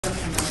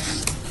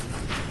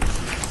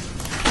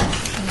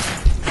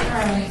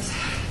right.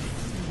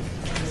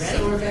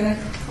 So we're going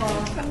to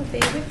call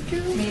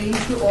meeting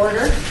to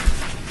order.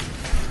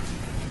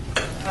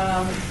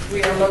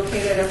 We are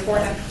located at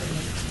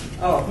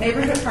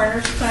Neighborhood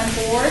Partners Plan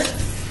Board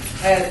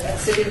at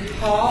City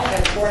Hall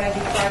at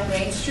 495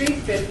 Main Street,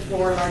 5th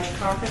floor, large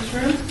conference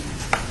room.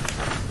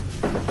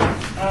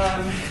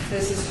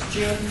 This is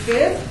June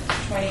 5th,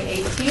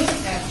 2018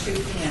 at 2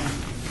 p.m.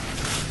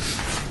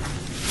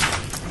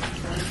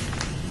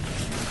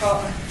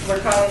 We're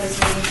calling this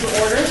meeting to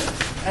order,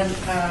 and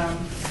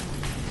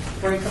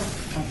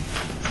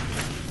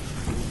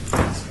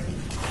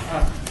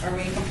are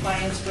we in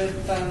compliance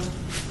with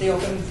the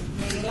open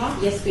meeting law?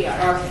 Yes, we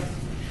are. Okay.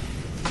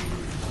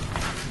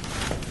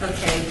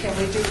 Okay, can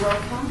we do roll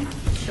call?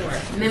 Sure.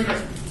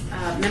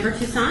 Member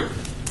Toussaint?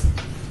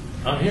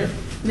 I'm here.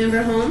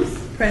 Member Holmes?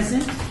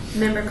 Present.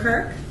 Member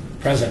Kirk?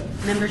 Present.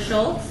 Member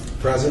Schultz?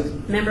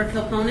 Present. Member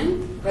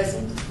Kilponen?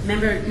 Present.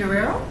 Member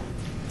Guerrero?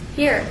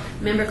 Here.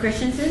 Member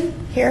Christensen?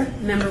 Here.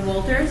 Member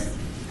Walters?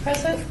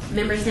 Present.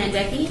 Member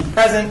Sandecki?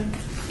 Present.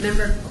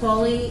 Member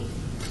Qualley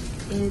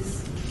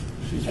is...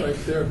 She's right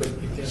there, but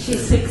you can't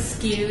She's see her.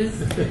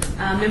 excused.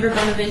 Member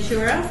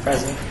Bonaventura?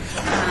 Present.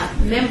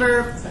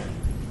 Member...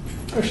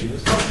 Oh, she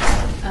is.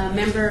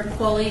 Member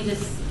Qualley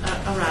just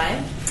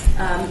arrived.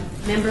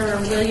 Member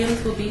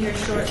Williams will be here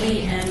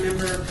shortly, and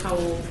Member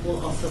Powell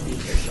will also be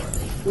here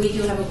shortly. We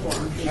do have a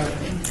quorum.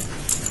 Okay,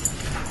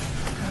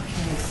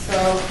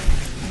 so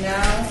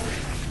now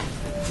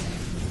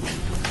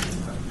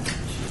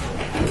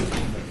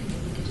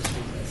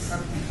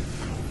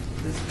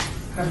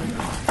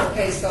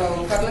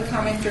so public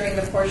comment during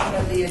the portion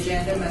of the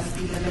agenda must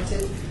be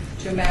limited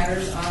to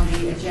matters on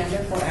the agenda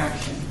for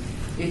action.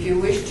 If you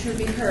wish to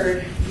be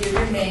heard, give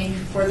your name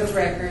for the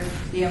record,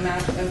 the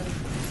amount of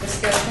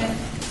discussion,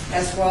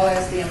 as well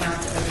as the amount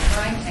of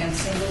time and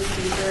single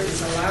speaker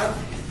is allowed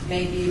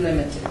may be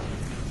limited.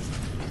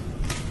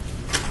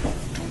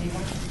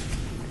 Anyone?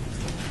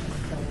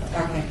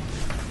 Okay.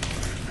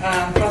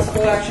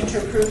 Possible action to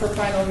approve for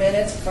final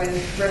minutes by the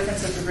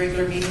reference of the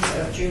regular meetings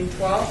of June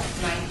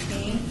 12th,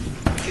 19,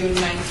 June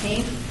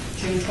 19th,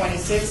 June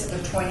 26th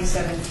of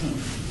 2017.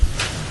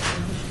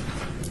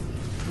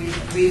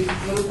 We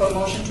move a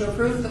motion to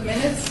approve the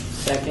minutes.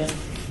 Second.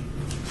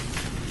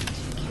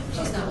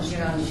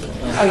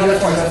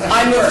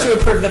 I move to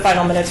approve the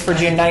final minutes for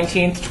June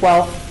 19th,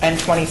 12th, and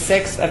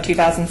 26th of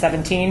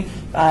 2017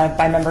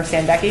 by Member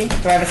Sandecki.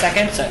 Do I have a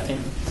second?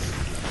 Second.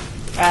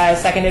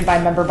 Seconded by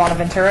Member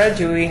Bonaventura.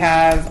 Do we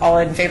have all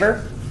in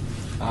favor?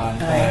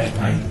 Aye.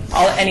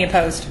 Any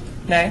opposed?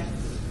 Nay.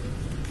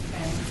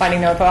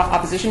 Finding no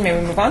opposition, may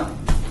we move on?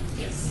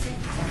 Yes.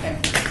 Okay.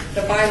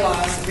 The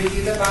bylaws,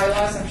 review the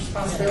bylaws and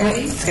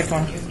responsibilities. Skip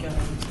one.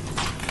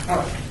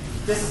 Oh,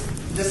 this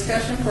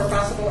discussion for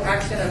possible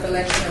action of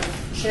election of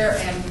chair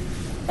and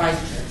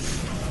vice chair.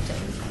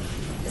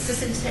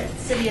 Assistant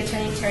City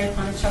Attorney Terry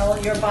Ponchal,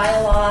 your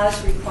bylaws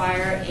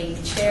require a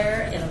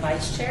chair and a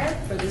vice chair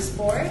for this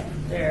board.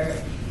 They're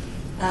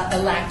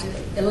elected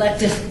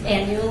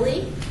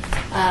annually.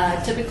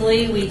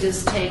 Typically, we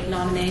just take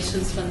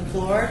nominations from the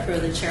floor for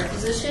the chair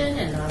position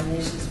and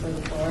nominations from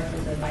the floor for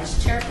the vice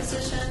chair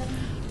position.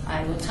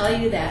 I will tell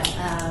you that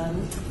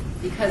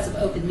because of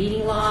open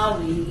meeting law,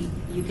 you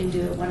can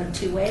do it one of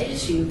two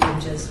ways. You can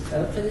just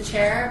vote for the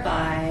chair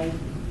by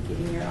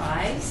giving your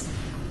ayes.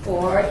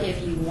 Or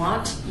if you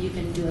want, you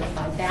can do it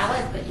by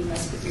ballot, but you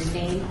must put your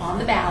name on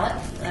the ballot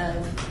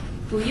of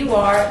who you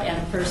are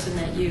and the person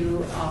that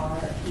you are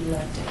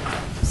elected.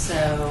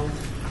 So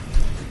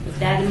with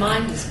that in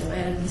mind, just go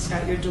ahead and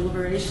start your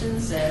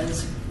deliberations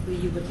as who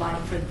you would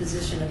like for the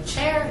position of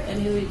chair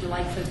and who you'd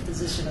like for the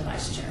position of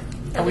vice chair.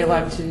 Are we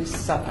allowed to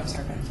stop? I'm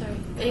sorry. Sorry.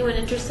 Anyone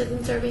interested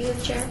in serving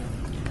as chair?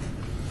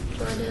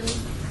 Jordan?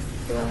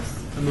 Who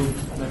else? I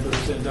moved Member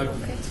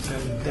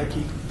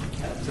Sandecki.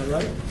 Is that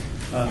right?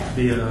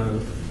 Be the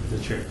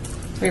chair.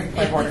 We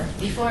have point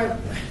of order.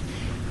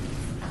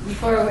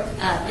 Before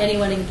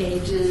anyone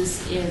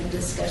engages in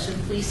discussion,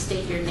 please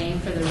state your name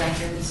for the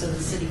record so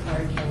the city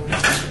clerk can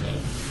record your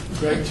name.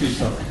 Greg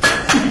Toussaint.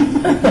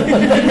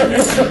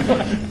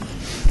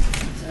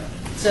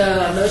 So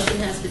a motion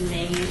has been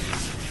made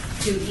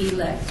to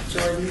elect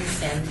Jordan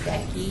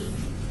Sandecki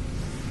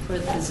for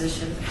the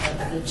position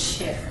of the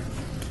chair.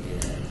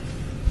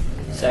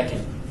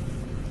 Second.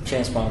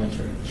 Chance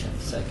Bonaventura.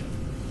 Second.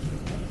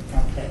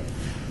 Okay.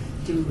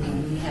 Do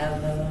we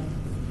have a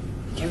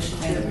motion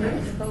to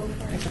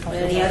approve?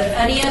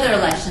 Any other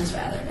elections,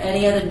 rather?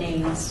 Any other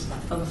names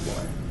on the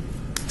floor?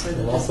 For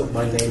the, I'll put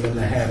my name in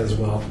the hat as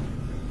well.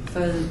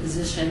 for the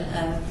position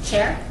of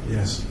chair?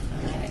 Yes.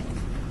 Okay.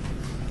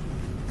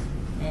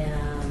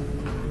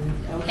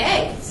 And,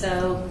 okay,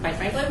 so quite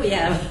frankly, we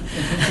have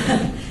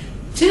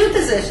two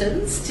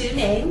positions, two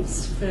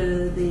names for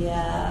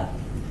the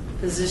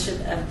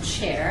position of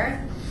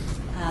chair.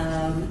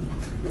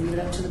 Leave it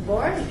up to the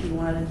board if you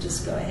want to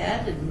just go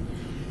ahead and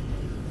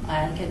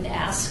I can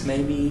ask.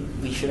 Maybe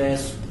we should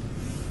ask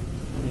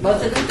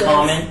Both of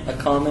them. a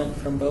comment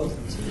from both.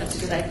 That's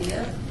a good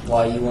idea.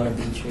 Why you want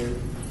to be chair?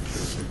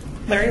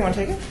 Larry, you want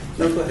to take it?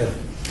 No, go ahead.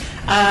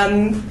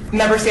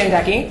 Member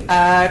Sandecki,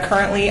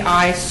 currently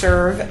I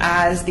serve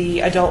as the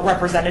adult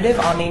representative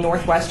on the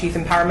Northwest Youth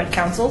Empowerment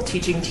Council,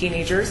 teaching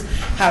teenagers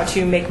how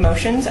to make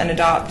motions and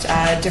adopt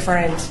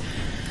different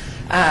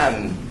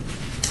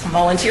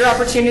volunteer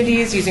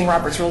opportunities using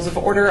Robert's Rules of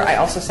Order. I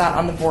also sat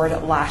on the board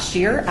last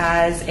year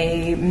as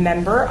a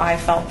member. I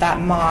felt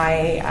that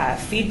my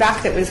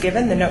feedback that was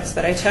given, the notes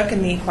that I took,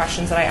 and the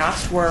questions that I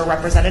asked were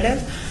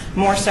representative.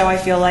 More so, I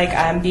feel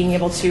like being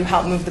able to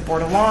help move the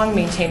board along,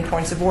 maintain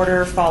points of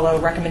order, follow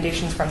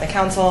recommendations from the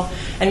council,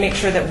 and make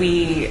sure that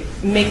we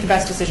make the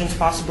best decisions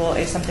possible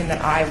is something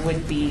that I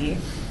would be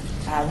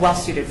well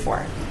suited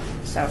for.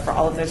 So for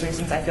all of those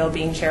reasons, I feel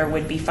being chair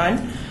would be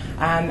fun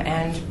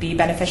and be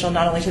beneficial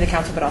not only to the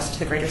council but also to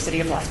the greater city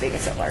of Las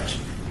Vegas at large.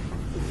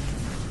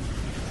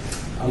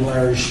 I'm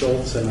Larry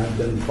Schultz, and I've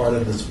been part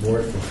of this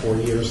board for 4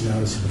 years now.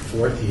 This is the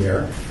 4th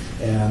year,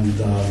 and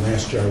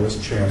last year I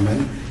was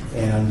chairman.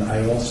 And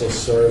I also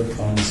serve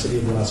on the City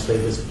of Las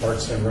Vegas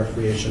Parks and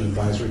Recreation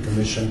Advisory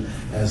Commission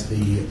as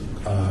the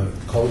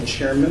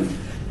co-chairman.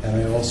 And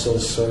I also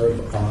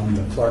serve on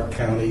the Clark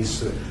County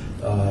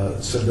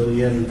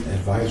Civilian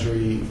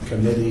Advisory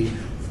Committee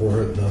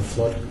for the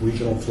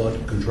Regional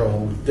Flood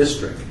Control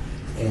District.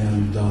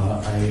 And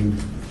I'm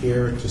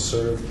here to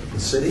serve the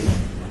city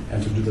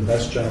and to do the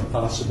best job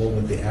possible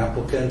with the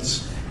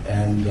applicants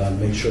and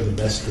make sure the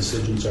best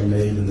decisions are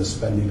made in the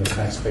spending of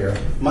taxpayer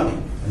money.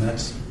 And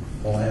that's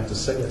all I have to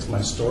say. That's my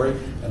story,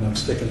 and I'm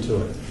sticking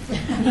to it.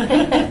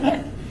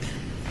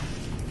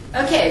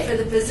 Okay, for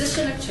the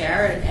position of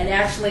chair, and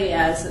actually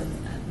as a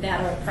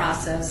matter of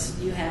process,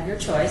 you have your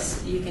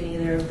choice. You can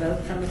either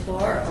vote from the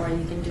floor or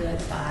you can do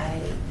it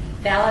by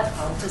ballot.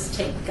 I'll just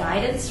take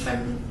guidance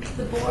from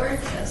the board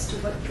as to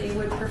what they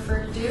would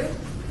prefer to do.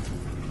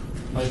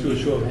 Let's do a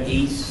show of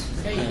hands.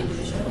 There you can do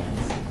a show of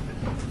hands.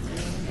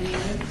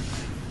 Anyone?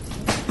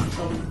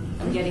 So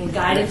I'm getting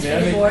guidance May I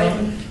from the make a board.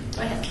 comment?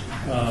 Go ahead.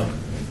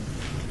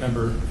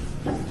 Member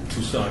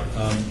Toussaint,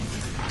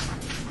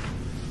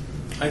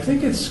 I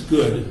think it's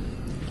good.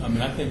 I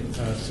mean, I think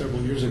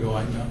several years ago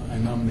I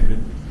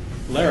nominated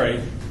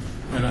Larry,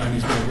 and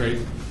he's been a great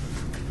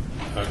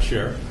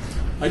chair.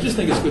 I just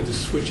think it's good to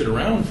switch it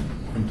around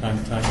from time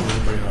to time to give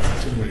everybody an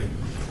opportunity,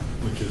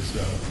 which is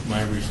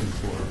my reason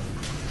for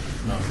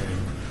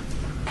nominating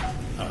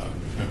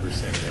Member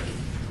Sandecki.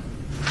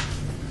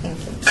 Thank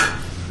you.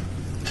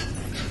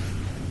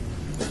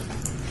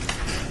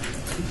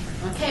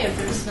 Okay, if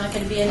there's not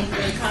going to be any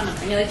further comment,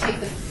 I'm going to take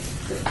the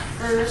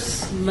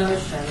first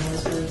motion,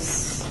 which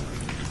was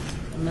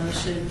a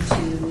motion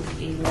to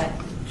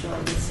elect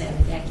Jordan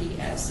Sandecki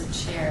as the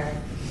chair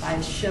by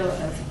a show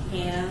of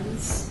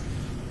hands.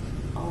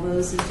 All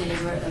those in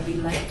favor of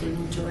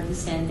electing Jordan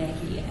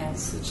Sandecki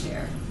as the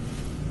chair?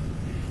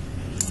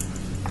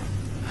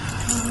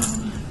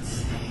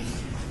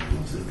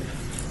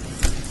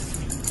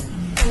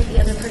 The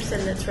other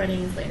person that's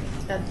running is Larry.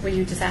 Were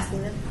you just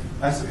asking them?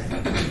 That's okay.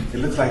 It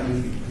looks like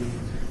we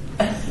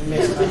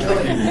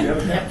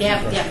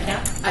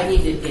Yeah. I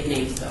need to get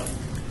names though.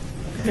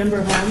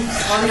 Member Holmes?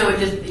 Oh, no, it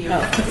just, you know.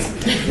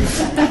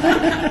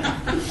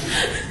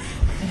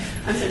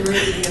 I'm saying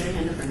raise the other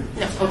hand over.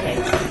 No, okay.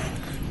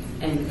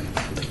 And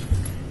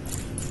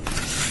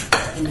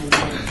then,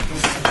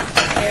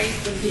 Larry,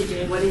 what did you do?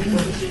 what is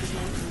your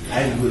chance? I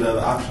didn't do the other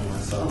option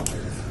myself.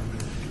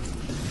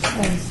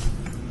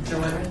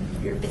 Jordan?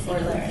 Or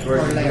Larry?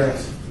 Or Larry.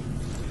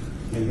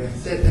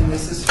 Yes. And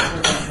this is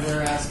for,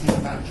 we're asking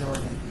about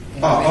Jordan.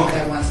 Oh, Anybody okay.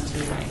 that wants to.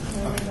 Go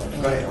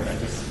ahead.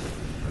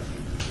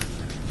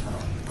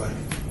 Go ahead.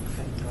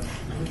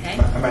 Okay. I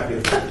might be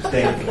able to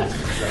stay.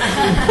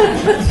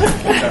 That's the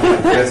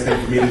best thing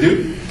for me to do.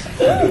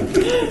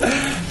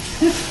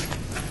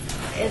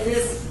 And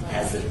this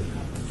has a...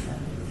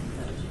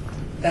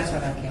 That's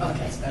what I came up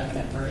Okay. with,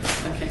 that word.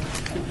 Okay.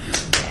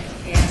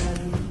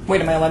 And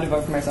Wait, am I allowed to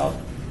vote for myself?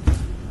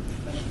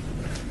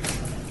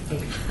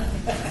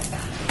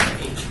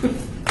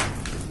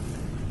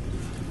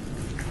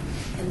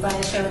 by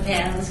a show of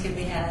hands, could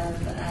we have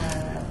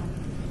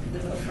the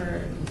vote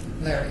for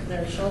Larry.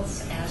 Larry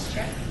Schultz as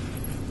chair?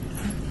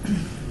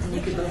 And you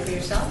could vote for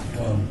yourself?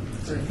 Come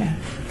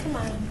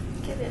on,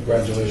 give it.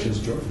 Congratulations,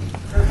 Jordan.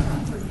 And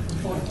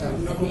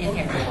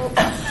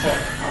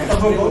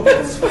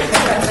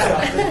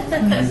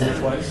Harry.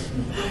 Twice?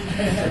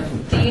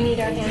 Do you need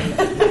our hand?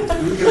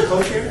 Do we get a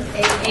co-chair?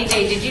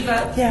 AJ, did you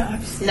vote?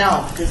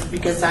 No, just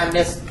because I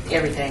missed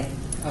everything.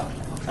 Oh.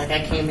 Like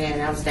I came in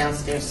and I was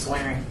downstairs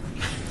swearing.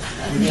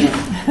 Yeah.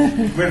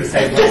 We're the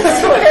same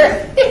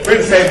vote. We're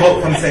the same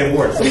vote from the same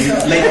ward, so we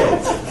late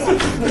votes.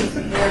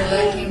 We're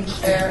electing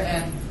chair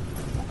and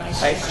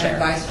Vice chair.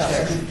 vice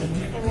chair.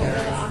 And what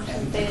were the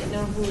options? They didn't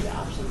know who the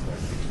options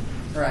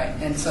were. Right,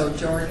 and so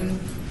Jordan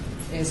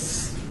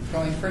is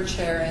going for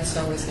chair, and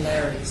so is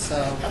Larry.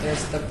 So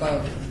there's the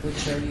vote.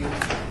 Which are you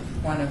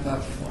want to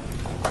vote for?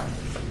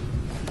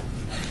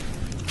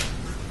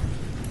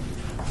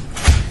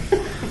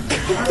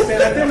 I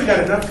think we got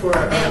enough for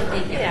our.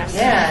 Yeah.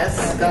 Yeah,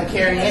 it's going to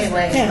carry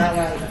anyway. It's not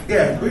like,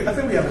 Yeah, I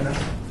think we have enough.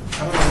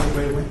 I don't know what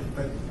way to win,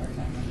 but.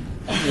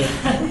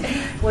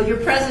 Okay. Well, you're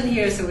present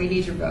here, so we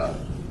need your vote.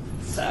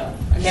 So.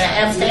 Can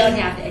I abstain? You don't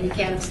have to, and you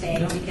can't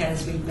abstain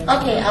because we've been.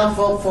 Okay, I'll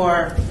vote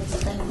for, what's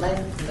his name,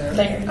 Larry?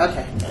 Larry.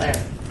 Okay, Larry.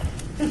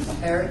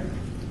 Larry?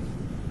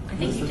 I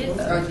think you did Oh,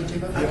 vote. did you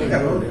vote? I think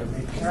I voted.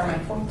 Where am I?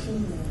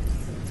 14.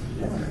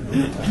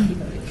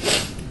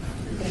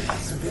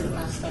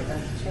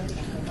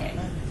 Okay.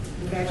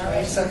 All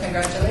right, Congratulations. so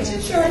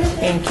congratulations.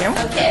 Thank you.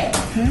 Okay,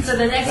 so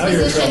the next Now you're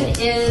in position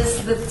trouble.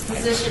 is the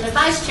position of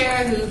vice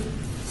chair who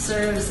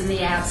serves in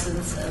the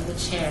absence of the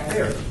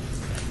chair.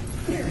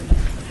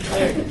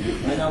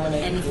 I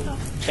nominate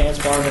Chance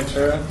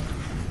Bonaventura.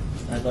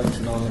 I'd like to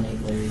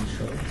nominate Larry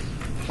Short.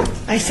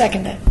 I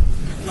second it.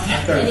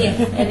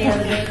 Any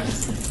other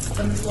names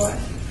from the floor?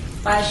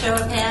 By a show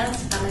of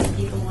hands, how many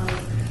people want to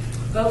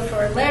vote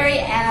for Larry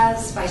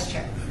as vice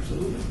chair?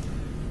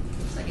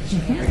 Looks like it's You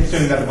unanimous.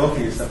 shouldn't have to vote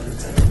for yourself.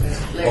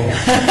 Larry.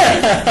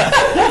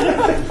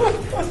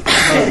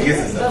 Vote against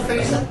yourself. Vote for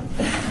yourself.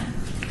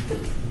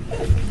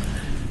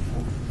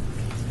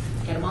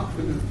 Get them all?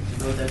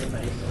 Vote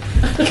everybody.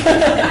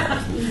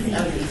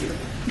 That was easy.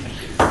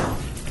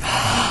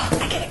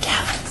 I get a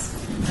gavel.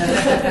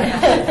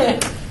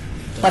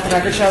 Let the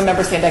record show,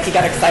 member Sandecki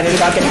got excited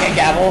about getting a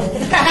gavel.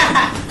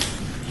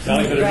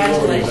 Sally better be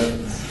over with it.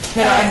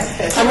 No,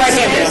 I'm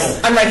right-handed.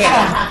 I'm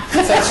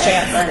right-handed, so it's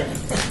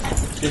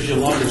chance. Gives you a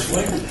longer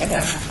swing. I'm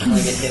going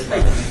to get hit by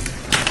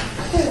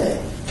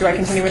that. Do I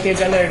continue with the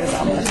agenda or does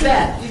Alma?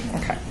 Bet.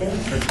 Okay.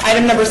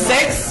 Item number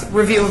 6,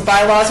 review of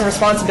bylaws and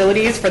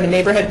responsibilities for the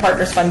Neighborhood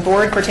Partners Fund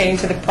Board pertaining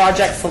to the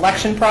project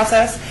selection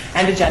process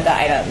and agenda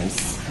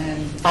items.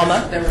 And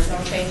Alma? there was no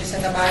changes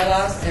in the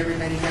bylaws.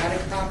 Everybody got a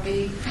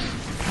copy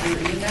through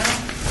email.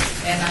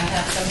 And I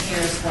have some here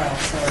as well,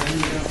 so if you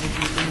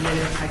need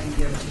it, I can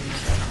give it to you.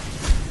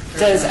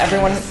 Does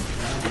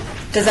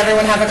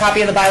everyone have a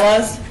copy of the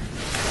bylaws?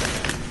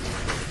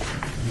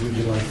 Would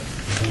you like?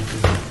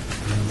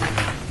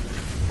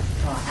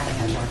 Oh, I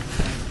have one.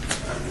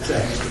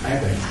 I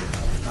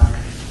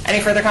have Any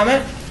further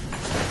comment?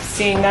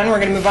 Seeing none, we're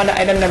going to move on to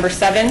item number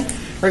 7,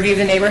 review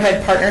the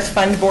Neighborhood Partners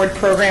Fund Board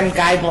Program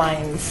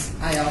Guidelines.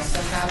 I also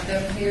have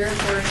them here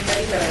for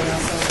everybody, but I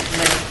also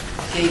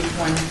gave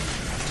one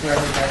to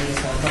everybody as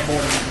well, the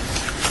board members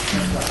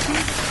as well.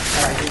 So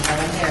I do have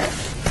them here.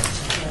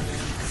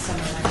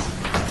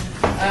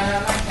 I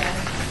can.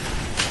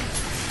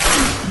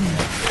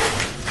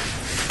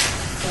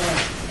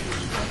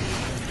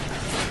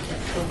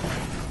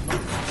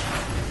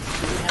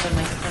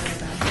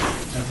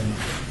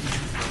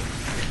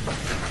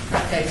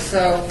 Okay,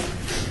 so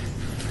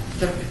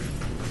the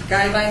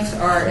guidelines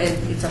are,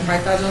 it's a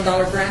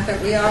 $5,000 grant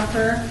that we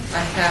offer. I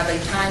have a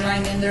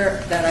timeline in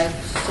there that I've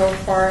so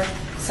far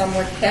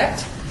somewhat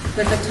kept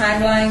with the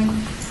timeline.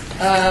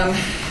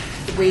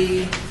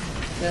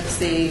 Let's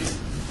see,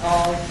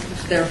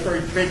 they're for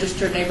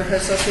registered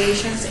neighborhood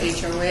associations,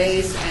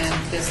 HOAs,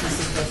 and business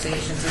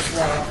associations as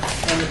well.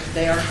 And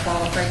they are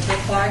qualified to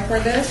apply for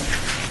this.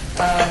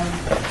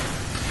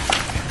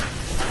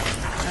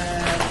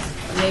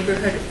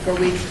 Neighborhood,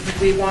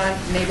 we want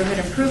neighborhood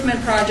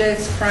improvement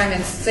projects, crime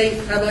and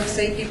public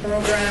safety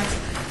programs,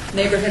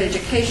 neighborhood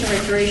education,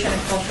 recreation,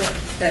 and cultural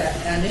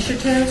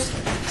initiatives.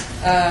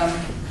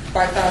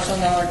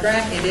 $5,000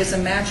 grant. It is a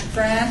match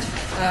grant.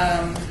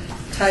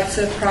 Types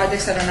of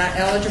projects that are not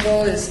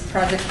eligible is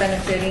projects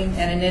benefiting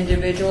an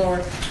individual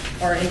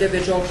or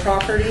individual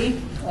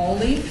property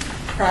only.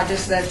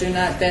 Projects that do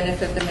not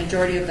benefit the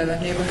majority of the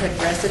neighborhood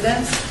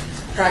residents.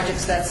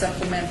 Projects that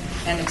supplement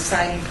an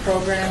exciting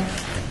program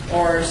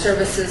or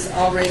services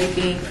already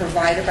being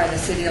provided by the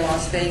City of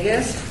Las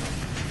Vegas.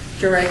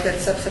 Direct and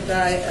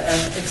subsidize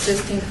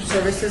existing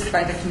services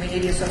by the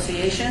community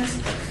associations.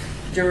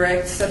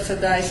 Direct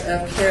subsidize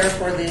of care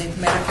for the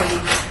medically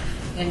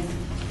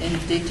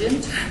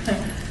indigent.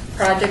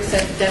 Projects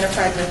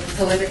identified with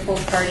political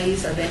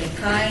parties of any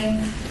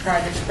kind.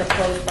 Projects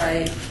proposed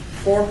by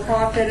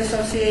for-profit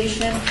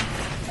association.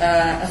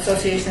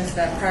 Associations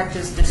that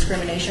practice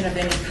discrimination of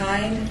any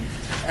kind.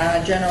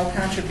 General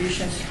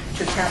contributions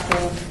to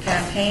capital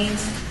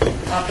campaigns,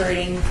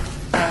 operating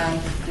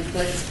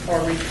deflects or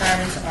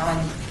retirements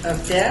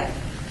of debt,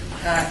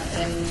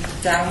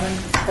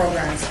 endowment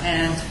programs,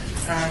 and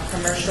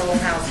commercial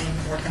housing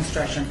or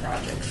construction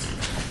projects.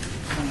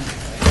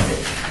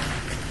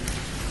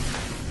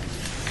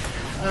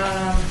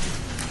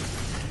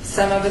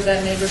 Some of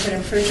the neighborhood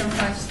improvement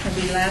projects can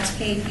be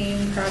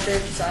landscaping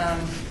projects,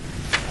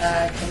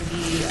 can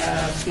be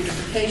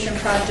beautification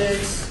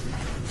projects,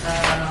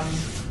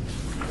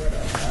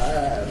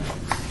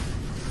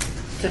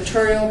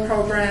 tutorial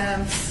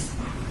programs,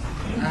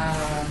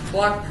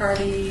 block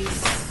parties,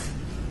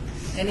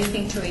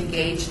 anything to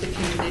engage the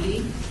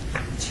community,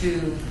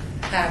 to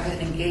have an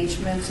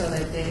engagement so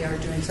that they are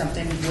doing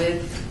something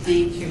with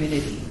the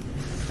community.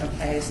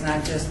 Okay, it's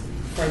not just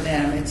for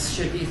them, it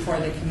should be for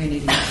the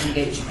community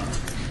engagement.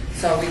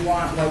 So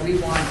what we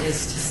want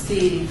is to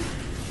see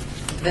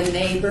the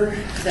neighbor,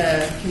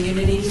 the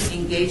community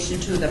engaged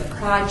into the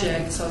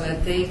project so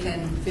that they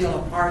can feel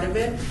a part of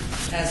it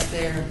as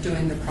they're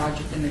doing the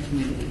project in the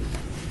community.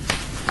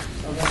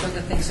 So those are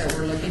of the things that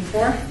we're looking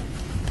for.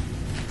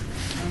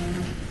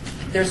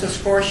 There's a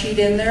score sheet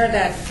in there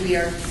that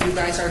you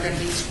guys are going to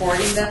be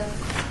scoring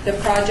the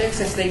projects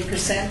as they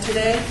present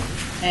today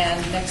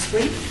and next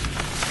week.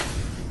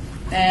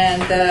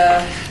 And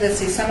let's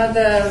see, some of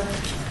the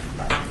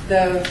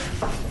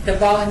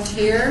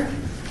volunteer,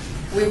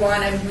 we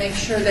want to make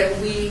sure that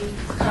we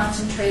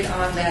concentrate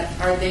on that.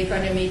 Are they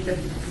going to meet the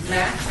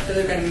match? So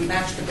they're going to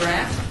match the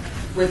grant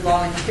with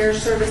volunteer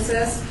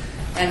services,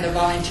 and the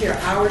volunteer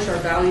hours are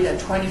valued at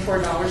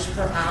 $24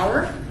 per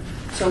hour.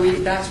 So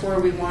that's where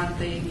we want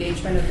the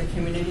engagement of the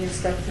community and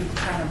stuff to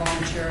kind of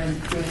volunteer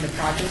and doing the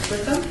projects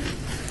with them.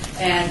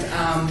 And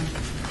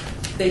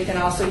they can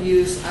also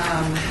use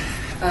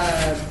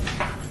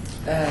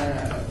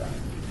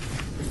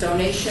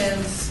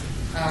donations,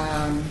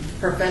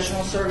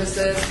 professional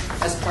services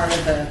as part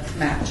of the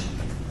match.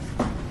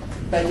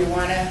 But you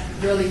want to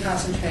really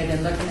concentrate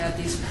in looking at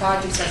these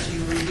projects. As you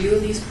review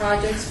these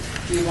projects,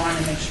 you want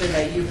to make sure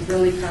that you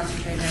really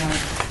concentrate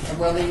on,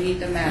 will they meet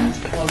the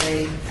match? Will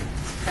they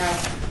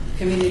have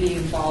community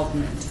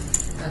involvement?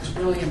 That's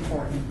really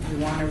important. You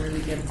want to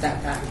really get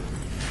that back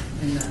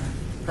in the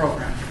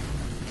program.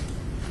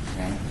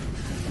 Okay?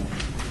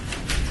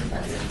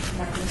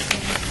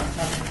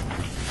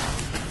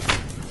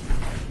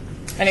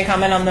 Any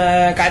comment on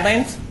the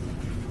guidelines?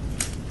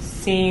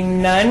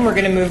 Seeing none, we're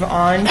going to move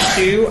on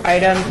to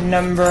item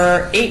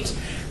number 8,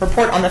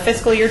 report on the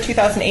fiscal year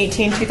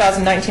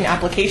 2018-2019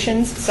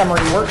 applications, summary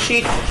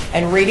worksheet,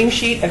 and rating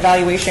sheet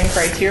evaluation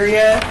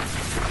criteria.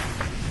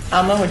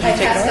 Alma, would you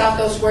take I passed it out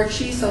those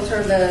worksheets. Those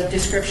are the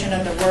description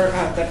of the work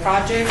of the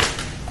project.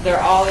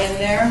 They're all in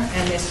there,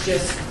 and it's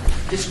just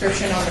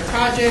description of the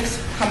projects,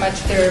 how much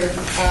they're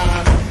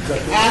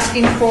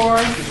asking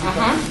for.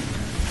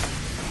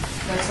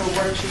 That's a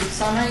worksheet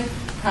summary.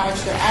 How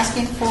much they're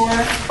asking for,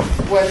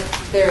 what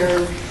their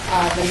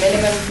the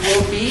minimum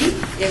will be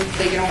if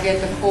they don't get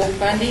the full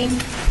funding,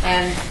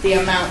 and the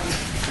amount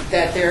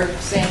that they're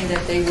saying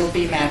that they will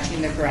be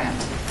matching the grant.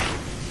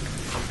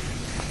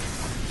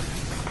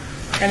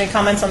 Any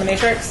comments on the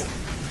matrix?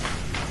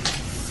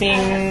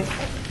 Seeing,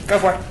 go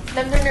for it.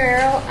 Member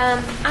Guerrero,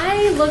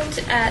 I looked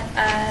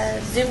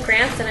at Zoom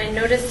grants and I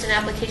noticed an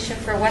application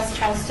for West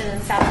Charleston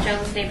and South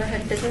Jones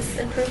Neighborhood Business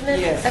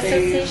Improvement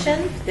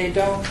Association. They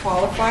don't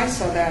qualify,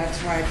 so that's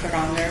why I put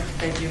on there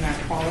they do not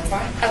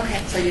qualify.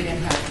 Okay. So you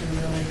didn't have to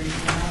really read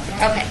them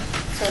out. Okay.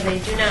 So they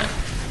do not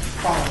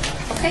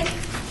Qualify. Okay.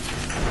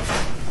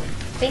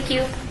 Thank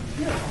you.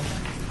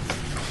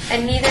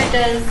 And neither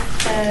does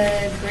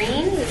the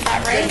Greens, is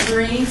that right? The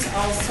Greens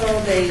also,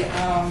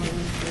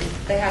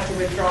 they have to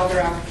withdraw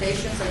their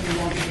application, so you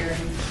won't be hearing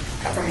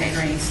from the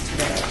Greens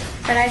today.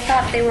 But I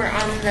thought they were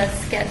on the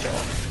schedule.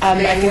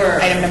 They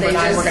were. Item number They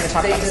 9, we're just- going to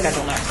talk they about the just-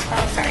 schedule next.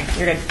 Oh, sorry.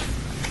 You're good.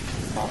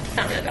 Well, it's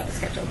not really about the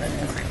schedule, but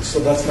it's fine. So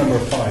that's number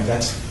 5,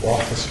 that's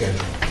off the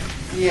schedule.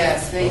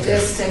 Yes, they Okay.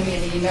 just sent me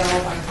an email a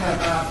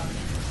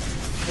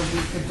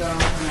week ago,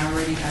 and I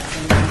already had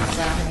some emails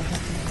out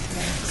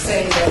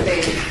saying that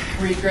they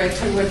regret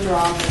to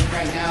withdraw, but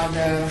right now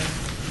the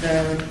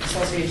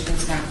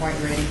association's not quite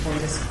ready for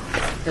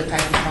the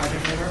type of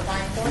project they were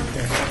applying for.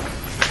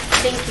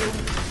 Thank you.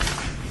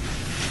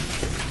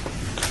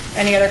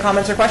 Any other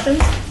comments or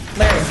questions?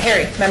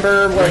 Harry,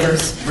 Member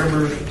Williams.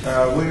 Member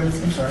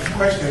Williams, I'm sorry.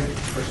 Question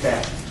for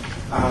staff.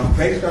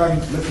 Based on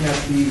looking at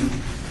the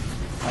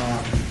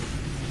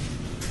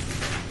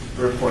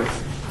reports,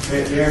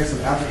 there are some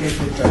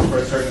applications for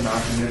a certain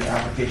amount and there's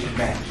application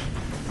match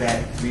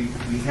that we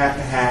have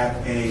to have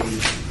a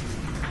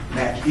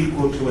match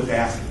equal to what they're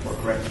asking for,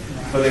 correct?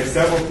 So there's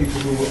several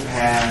people who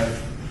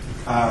have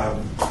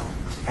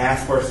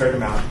asked for a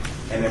certain amount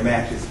and their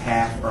match is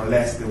half or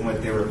less than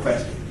what they're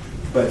requesting.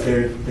 But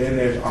then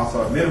there's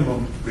also a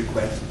minimum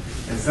request,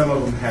 and some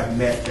of them have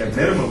met their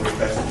minimum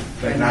request,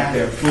 but not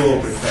their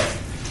full request.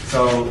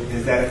 So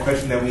is that a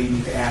question that we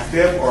need to ask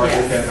them, or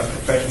is that a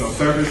professional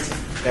service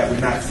that we're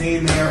not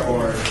seeing there,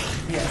 or?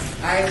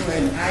 Yes, I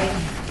would.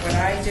 What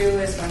I do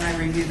is when I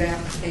review the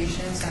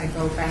applications, I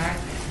go back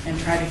and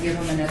try to give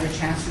them another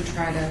chance to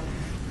try to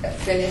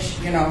finish,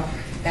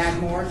 add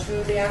more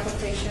to the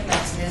application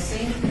that's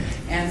missing.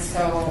 And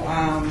so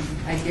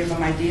I give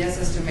them ideas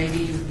as to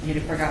maybe you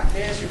forgot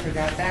this, you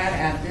forgot that,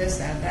 add this,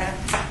 add that.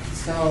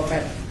 So,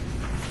 but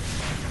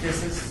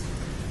this is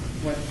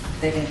what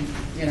they didn't,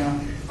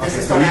 this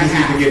is so what we I just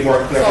need have. to get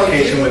more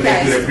clarification when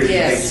they do their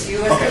presentation. Yes,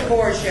 you as the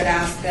board should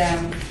ask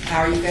them,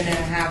 how are you going to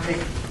have the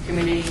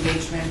community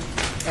engagement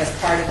as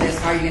part of this?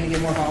 How are you going to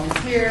get more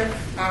volunteer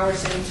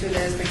hours into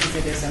this? Because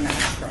it is a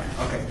match grant.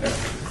 Okay, that's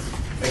good.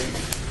 Thank you.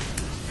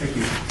 Thank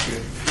you.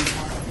 Good.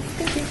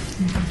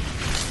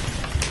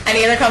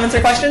 Any other comments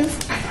or questions?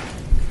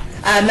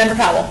 Member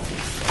Powell.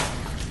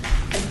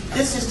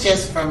 This is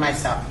just for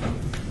myself.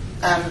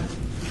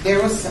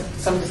 There was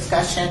some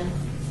discussion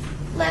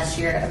last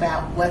year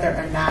about whether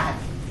or not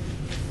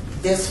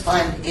this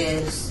fund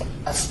is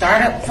a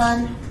startup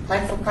fund,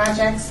 like for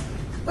projects,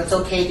 but it's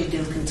okay to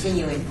do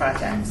continuing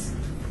projects.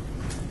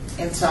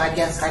 And so I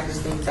guess I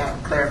just need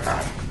that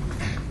clarified.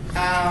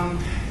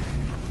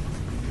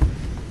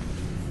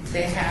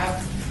 They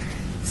have,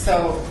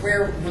 so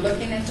we're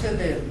looking into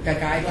the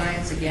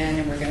guidelines again,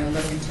 and we're going to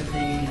look into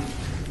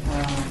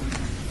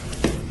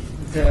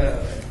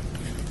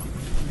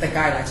the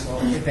guidelines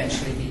will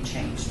eventually be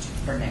changed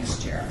for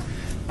next year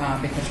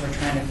because we're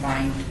trying to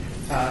find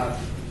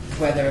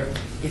whether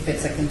if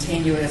it's a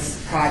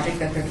continuous project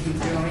that they keep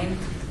doing.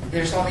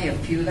 There's only a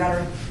few that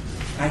are,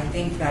 I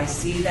think that I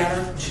see that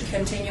are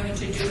continuing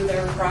to do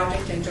their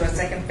project into a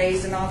second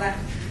phase and all that.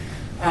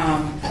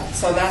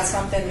 So that's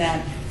something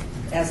that,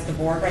 as the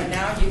board right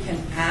now, you can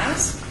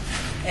ask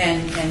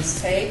and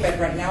say, but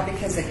right now,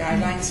 because the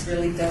guidelines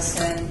really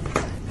doesn't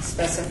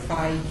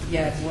specify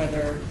yet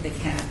whether they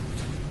can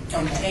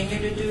continue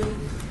to do,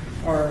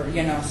 or,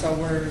 so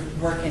we're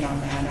working on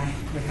that.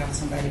 We have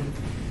somebody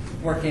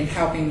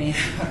helping me,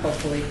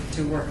 hopefully,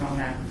 to work on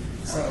that.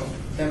 So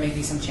there may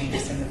be some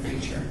changes in the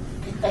future.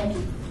 Thank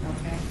you.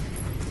 Okay.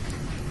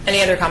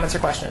 Any other comments or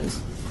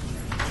questions?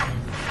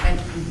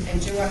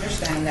 And do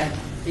understand that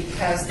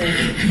because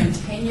they're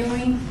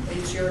continuing,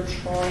 it's your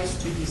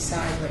choice to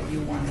decide what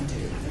you want to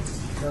do.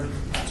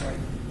 That's right.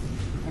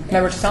 Okay.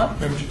 Member Toussaint?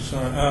 Member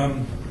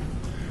Toussaint,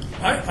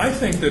 I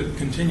think that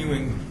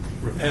continuing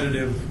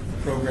repetitive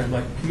program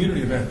like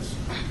community events,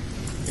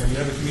 you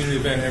have a community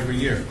event every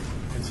year.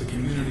 It's a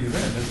community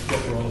event. That's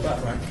what we're all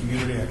about, right?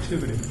 Community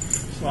activity.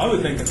 So I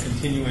would think a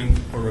continuing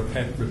or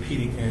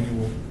repeating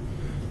annual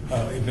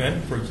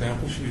event, for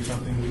example, should be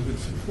something we would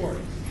support.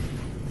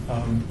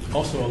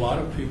 Also, a lot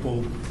of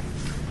people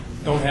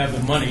don't have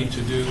the money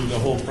to do the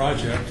whole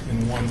project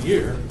in 1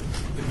 year.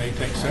 It may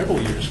take several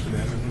years for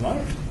them. And a lot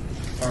of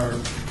our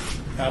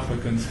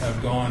applicants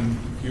have gone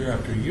year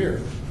after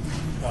year,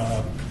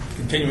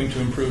 continuing to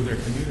improve their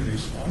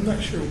communities. I'm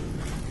not sure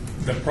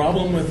the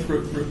problem with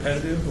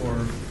repetitive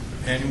or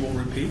annual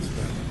repeats,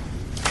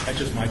 but that's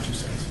just my 2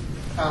 cents.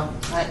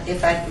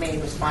 If I may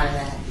respond to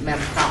that,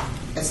 Member Crump,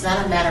 it's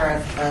not a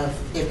matter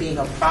of it being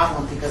a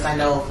problem, because I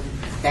know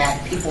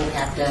that people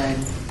have done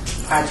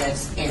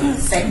projects in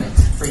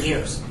segments for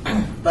years.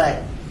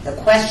 But the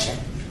question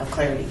of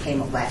clarity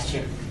came up last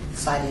year,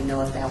 so I didn't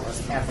know if that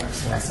was ever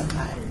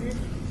specified.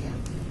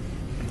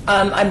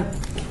 I'm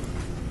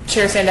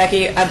Chair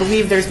Sandecki. I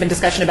believe there's been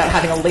discussion about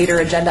having a later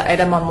agenda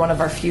item on one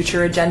of our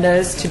future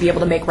agendas to be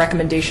able to make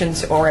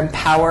recommendations or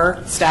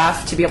empower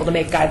staff to be able to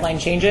make guideline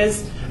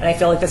changes. And I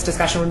feel like this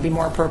discussion would be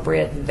more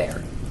appropriate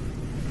there.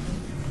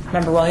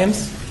 Member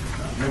Williams?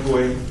 Member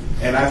Williams,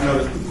 and I've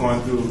noticed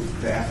going through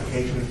the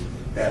applications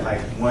that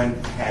like one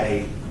had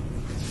a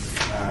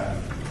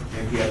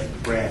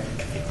MPS grant,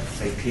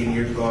 say 10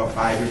 years ago or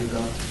 5 years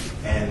ago,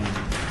 and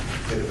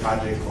the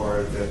project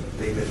or the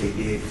thing that they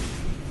did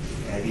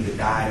had either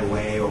died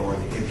away or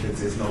the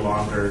entrance is no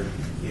longer,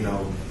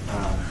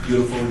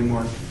 beautiful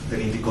anymore. They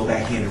need to go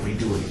back in and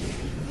redo it again.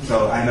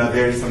 So I know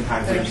there's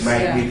sometimes that you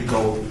might need to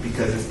go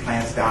because its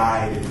plants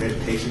died and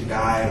vegetation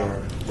died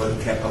or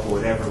wasn't kept up or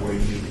whatever, where you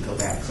need to go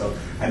back. So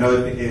I know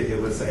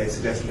it was a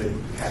suggestion to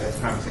have that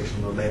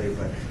conversation a little later,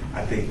 but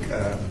I think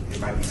it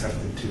might be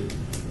something to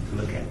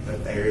look at.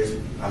 But there is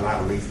a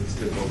lot of reasons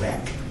to go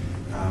back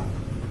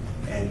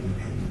and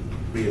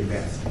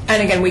reinvest.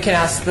 And again, we can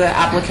ask the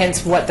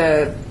applicants what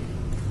the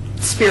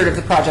spirit of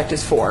the project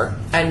is for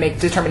and make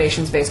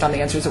determinations based on the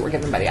answers that were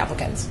given by the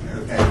applicants.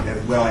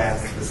 As well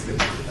as the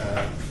specific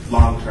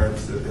long-term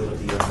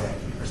stability of that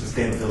or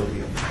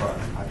sustainability of the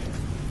project.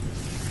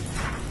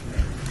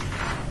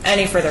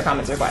 Any further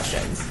comments or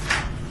questions?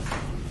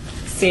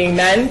 Seeing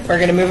none, we're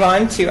going to move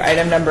on to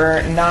item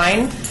number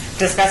 9,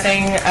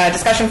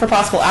 discussion for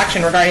possible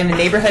action regarding the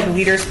neighborhood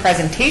leaders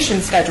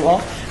presentation schedule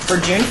for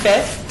June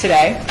 5th,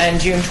 today, and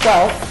June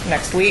 12th,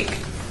 next week.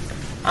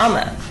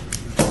 Alma.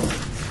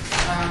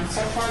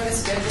 So far, the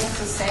schedule is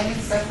the same,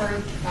 except for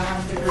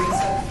the Greens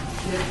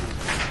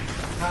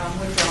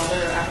have withdrawn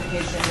their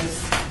application this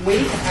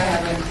week. I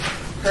haven't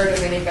heard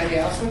of anybody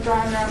else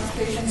withdrawing their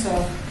application,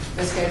 so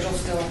the schedule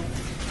still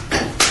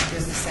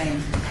is the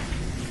same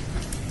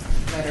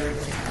that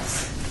everybody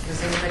has.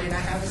 Does anybody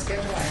not have a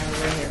schedule? I have it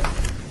right here.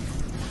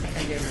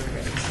 I give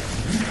everybody a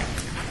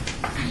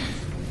schedule.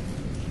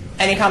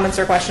 Any comments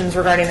or questions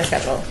regarding the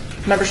schedule?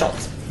 Member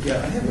Schultz. Yeah,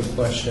 I have a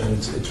question.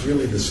 It's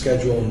really the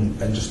schedule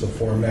and just the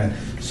format.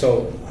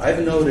 So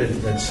I've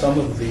noted that some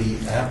of the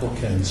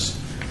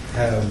applicants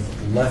have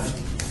left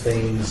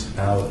things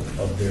out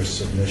of their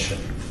submission.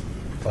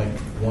 Like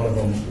one of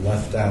them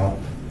left out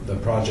the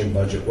project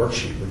budget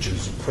worksheet, which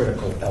is a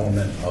critical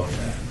element of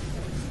that.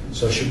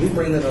 So should we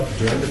bring that up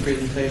during the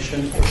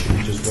presentation, or should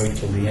we just wait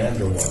till the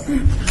end, or what?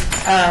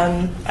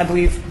 I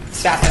believe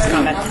staff has a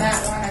comment. On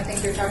that one, I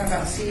think you're talking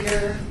about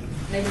Cedar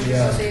Neighborhood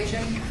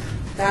Association.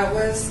 That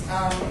was,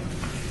 I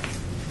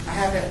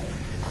have it,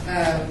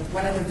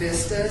 one of the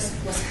Vistas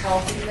was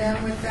helping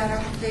them with that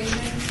application.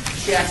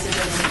 She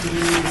accidentally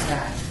used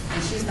that.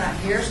 And she's not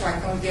here, so I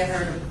couldn't get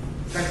her to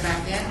put it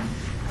back in.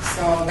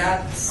 So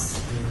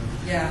that's,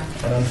 yeah,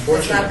 And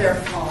it's not their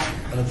fault.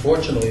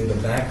 Unfortunately, the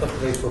backup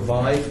they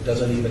provide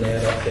doesn't even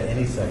add up to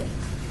anything.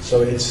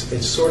 So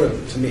it's sort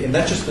of, to me, and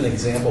that's just an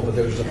example, but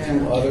there's a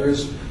few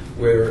others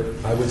where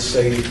I would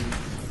say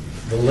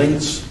the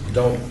links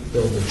don't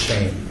build a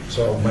chain.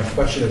 So my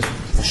question is,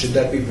 should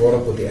that be brought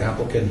up with the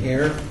applicant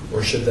here,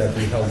 or should that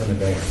be held in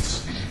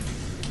abeyance?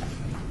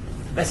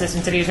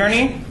 Assistant City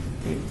Attorney,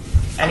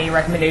 any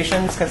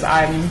recommendations? Because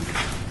I'm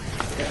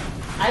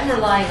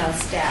relying on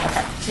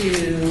staff to,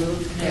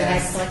 I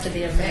collected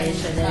the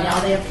information, and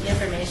all the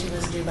information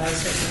was due by a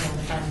certain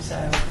amount of time,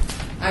 so.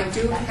 I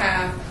do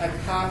have a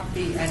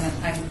copy,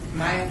 and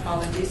my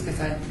apologies, because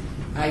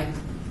I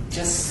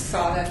just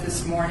saw that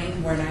this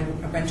morning when I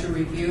went to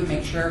review,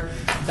 make sure,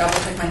 double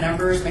check my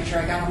numbers, make sure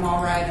I got them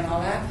all right and all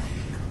that.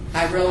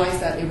 I realized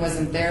that it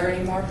wasn't there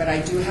anymore, but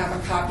I do have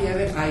a copy of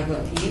it. I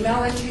will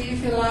email it to you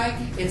if you like.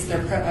 It's their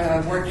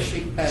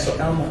worksheet. So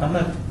I'm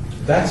not,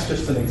 that's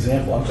just an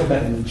example. I'm talking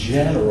about in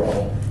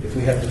general, if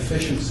we have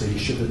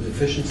deficiencies, should the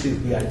deficiencies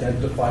be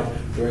identified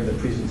during the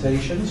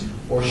presentations,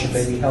 or should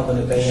they be held in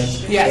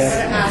abeyance? Yes.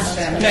 Ask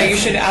them. No, you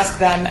should ask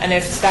them, and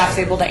if staff's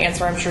able to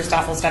answer, I'm sure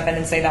staff will step in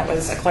and say that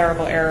was a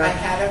clerical error. I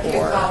had a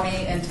few call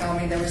me and tell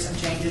me there were some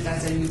changes. I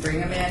said, you bring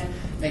them in,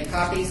 make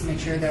copies, make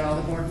sure that all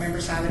the board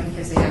members have it in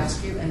case they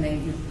ask you, and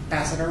then you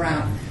pass it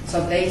around.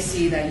 So they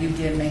see that you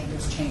did make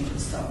those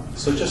changes,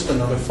 So just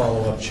another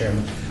follow-up,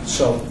 Chairman.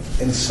 So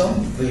in some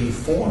of the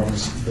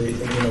forms,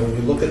 when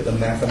you look at the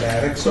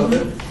mathematics of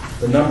it,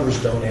 the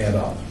numbers don't add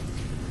up.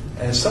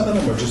 And some of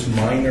them are just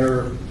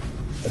minor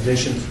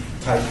addition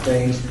type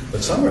things,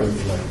 but some are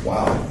like,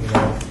 wow,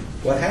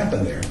 what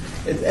happened there?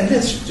 And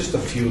it's just a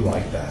few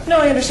like that. No,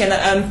 I understand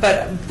that,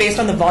 but based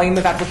on the volume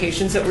of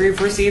applications that we've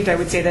received, I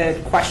would say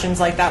that questions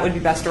like that would be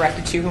best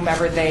directed to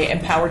whomever they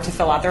empowered to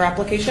fill out their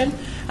application.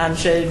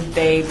 Should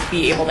they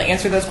be able to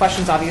answer those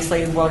questions,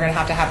 obviously we're going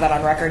to have that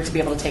on record to be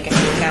able to take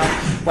into account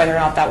whether or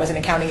not that was an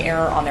accounting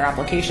error on their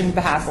application's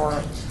behalf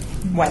or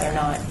whether or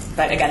not.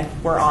 But again,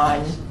 we're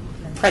on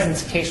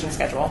presentation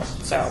schedule,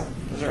 so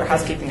those are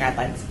housekeeping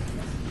guidelines.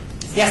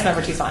 Yes,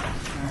 Member Toussaint.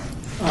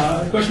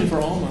 Question for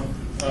Alma.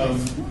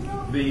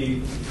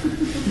 You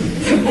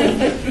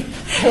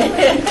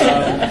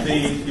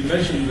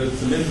mentioned that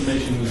some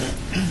information was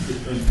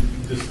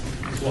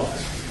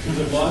lost. Was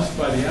it lost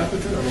by the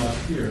applicant or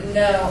lost here?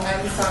 No,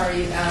 I'm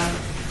sorry.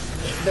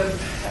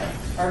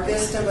 Our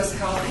Vista was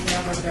helping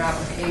them with their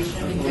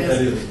application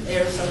because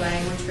there's a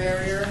language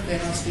barrier. They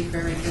don't speak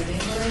very good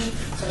English,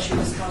 so she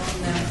was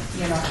helping them,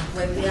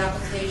 with the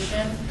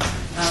application.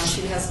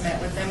 She has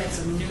met with them. It's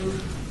a new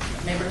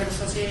neighborhood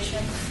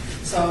association,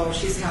 so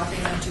she's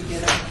helping them to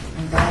get up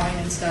and going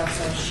and stuff.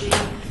 So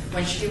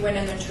when she went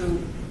in there to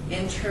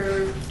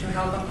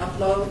help them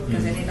upload,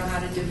 because they didn't know how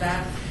to do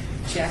that,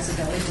 she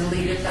accidentally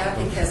deleted that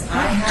because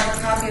I have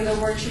a copy of the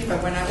worksheet,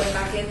 but when I went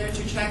back in there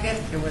to check it,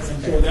 it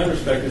wasn't So there. in that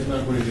respect, it's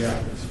not really the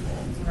applicant's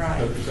fault.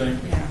 Right. Is that what you're saying?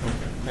 Yeah.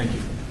 Okay. Thank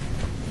you.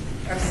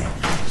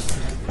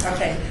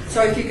 Okay,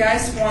 so if you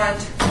guys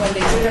want, when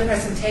they do the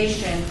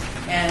presentation,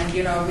 and,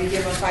 we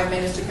give them 5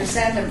 minutes to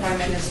present and 5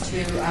 minutes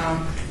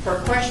for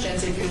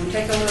questions, if you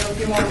take a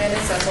few more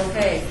minutes, that's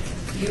okay.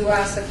 You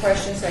ask the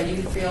questions that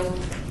you feel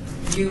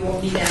you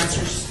will need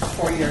answers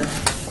for your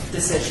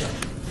decision.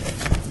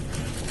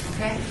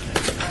 Okay?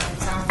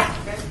 Sound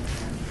good?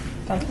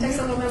 It takes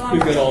a little bit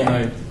longer. We've got all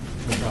night.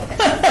 No problem.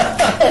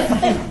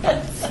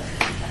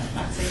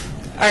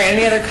 All right,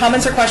 any other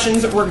comments or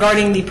questions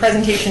regarding the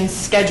presentation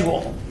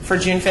schedule for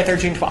June 5th or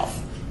June 12th?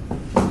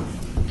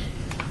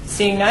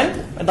 Seeing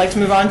none, I'd like to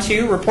move on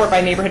to report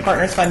by Neighborhood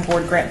Partners Fund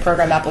Board grant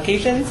program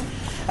applications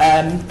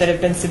that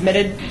have been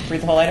submitted.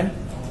 Read the whole item.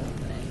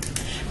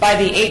 By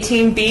the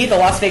 18B, the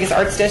Las Vegas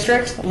Arts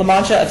District, La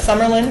Mancha of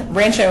Summerlin,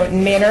 Rancho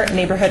Manor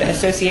Neighborhood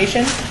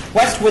Association,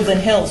 West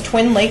Woodland Hills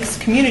Twin Lakes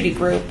Community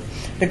Group,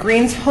 the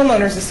Greens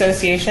Homeowners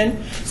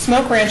Association,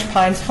 Smoke Ranch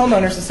Pines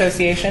Homeowners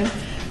Association,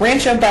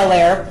 Rancho Bel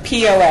Air,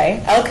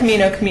 POA, El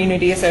Camino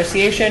Community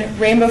Association,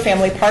 Rainbow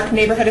Family Park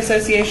Neighborhood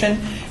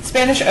Association,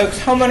 Spanish Oaks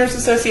Homeowners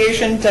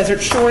Association,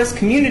 Desert Shores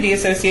Community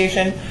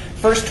Association,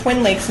 First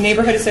Twin Lakes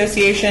Neighborhood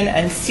Association,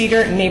 and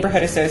Cedar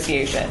Neighborhood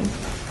Association.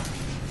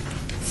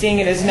 Seeing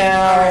it is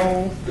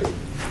now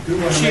You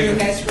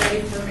guys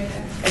ready for me?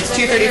 it's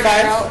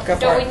 2:35. Go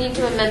for Don't we it. need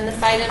to amend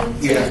this item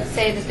to Yeah.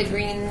 say that the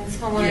Greens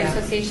Homeowner Yeah.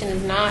 Association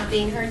is not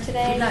being heard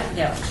today?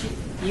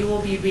 You will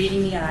be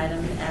reading the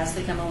item as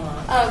they come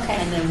along. Okay.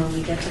 And then when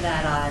we get to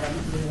that item,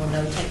 we will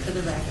notate for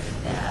the record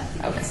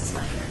that this is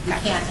not here. You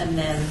can't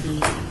amend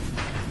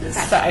this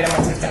The item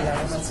once it's done.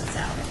 once it's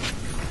out.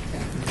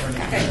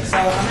 Okay, so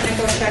I'm going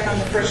to go check on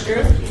the first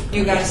group.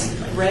 You guys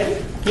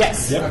ready?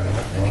 Yes. Yep.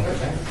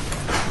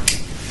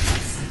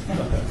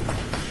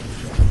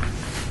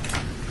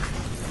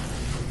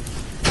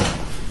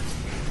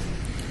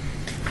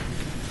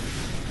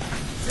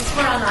 Since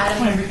we're on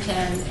item number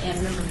 10,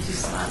 and Member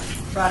Toussaint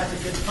brought up a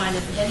good point,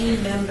 if any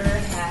member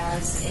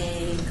has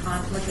a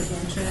conflict of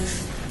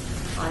interest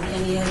on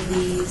any of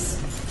these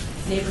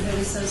neighborhood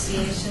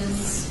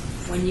associations,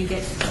 when you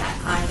get to that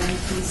item,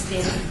 please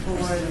state it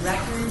for the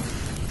record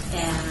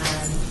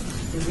and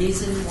the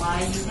reason why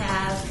you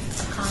have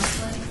a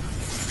conflict,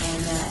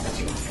 and that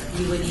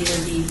you would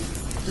either be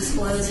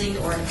disclosing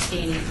or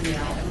abstaining from the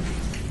item.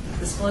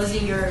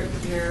 Disclosing your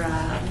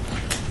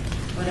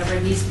whatever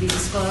needs to be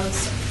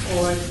disclosed,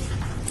 or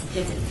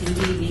if it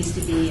indeed needs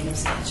to be an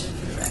abstention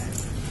for the record.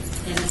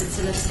 And if it's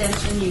an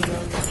abstention, you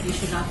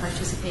should not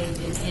participate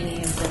in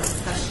any of the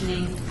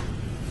questioning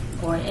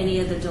or any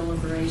of the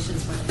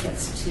deliberations when it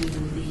gets to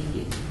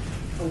the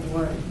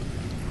award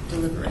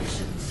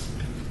deliberations.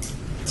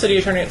 City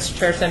Attorney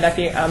Chair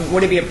Sandecki,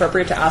 would it be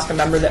appropriate to ask a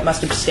member that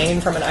must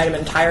abstain from an item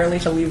entirely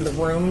to leave the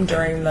room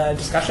during the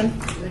discussion?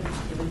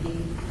 It would be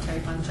Terry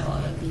Poncello.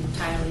 It would be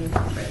entirely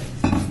appropriate.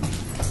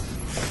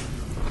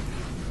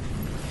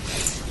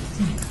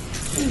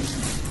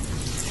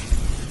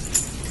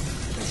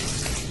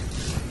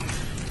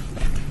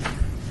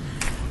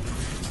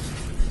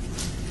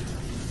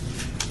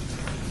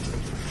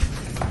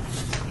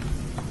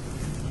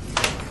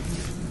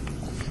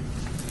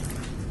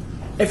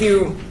 If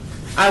you,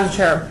 as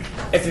chair,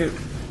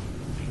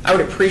 I would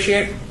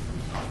appreciate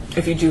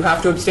if you do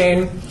have to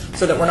abstain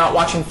so that we're not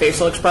watching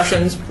facial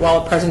expressions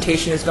while a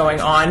presentation is going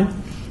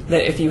on,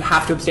 that if you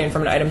have to abstain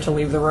from an item to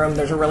leave the room,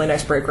 there's a really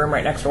nice break room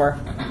right next door.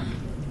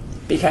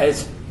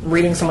 Because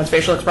reading someone's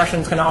facial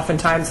expressions can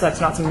oftentimes, that's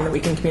not something that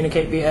we can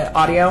communicate via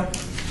audio.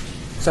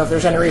 So if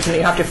there's any reason that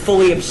you have to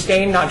fully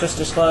abstain, not just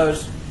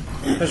disclose,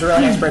 there's a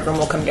really nice break room.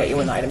 We'll come get you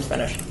when the item's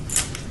finished.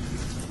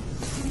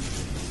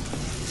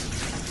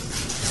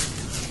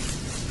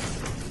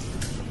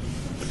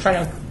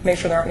 Trying to make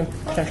sure there aren't any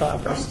potential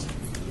outbursts.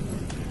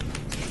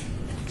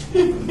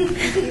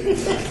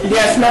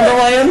 Yes, Member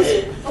Williams?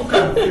 I'm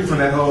confused from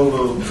that whole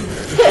little.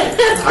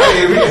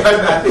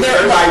 I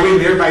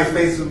think everybody's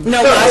facing. No,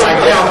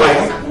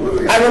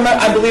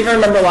 I believe I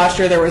remember last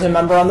year there was a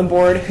member on the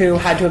board who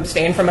had to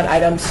abstain from an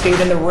item, stayed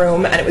in the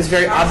room, and it was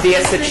very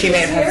obvious that she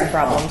may have had some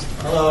problems.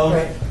 Hello.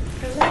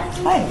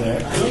 Hi.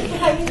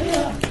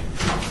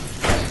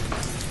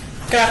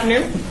 Good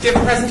afternoon. Do you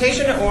have a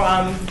presentation, or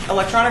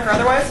electronic or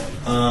otherwise?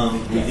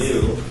 We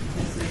do.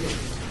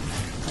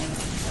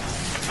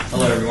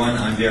 Hello, everyone.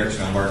 I'm Derek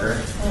Schoenbarger.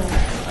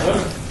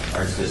 I'm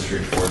Arts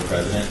District Board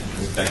President.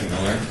 This is Becky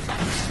Miller.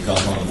 She's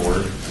also on the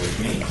board with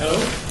me. Hello.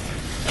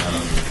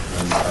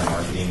 Runs our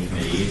marketing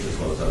committees as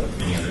well as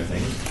many other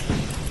things.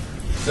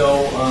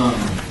 So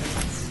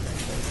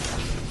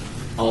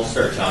I'll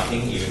start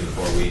talking even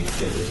before we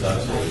get this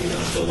up, so we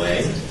don't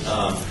delay.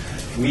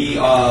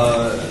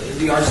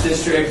 The Arts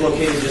District,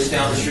 located just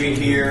down the street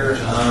here,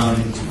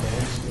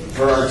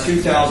 for our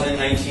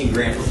 2019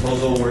 grant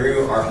proposal, we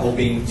are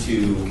hoping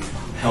to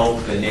help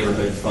the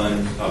Neighborhood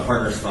Fund,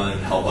 Partners Fund,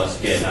 help us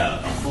get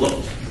a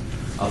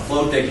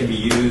float that can be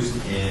used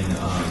in,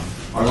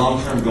 our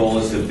long-term goal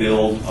is to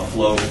build a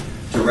float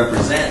to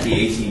represent the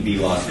 18B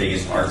Las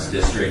Vegas Arts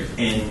District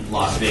in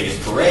Las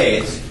Vegas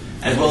parades,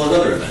 as well as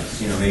other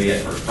events, maybe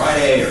at First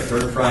Friday or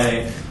Third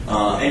Friday,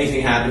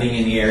 anything happening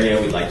in the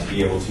area, we'd like to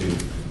be able to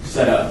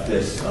set up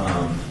this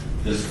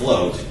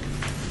float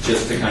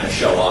just to kind of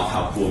show off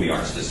how cool the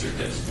Arts District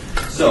is.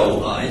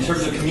 So in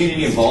terms of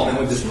community involvement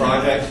with this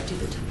project,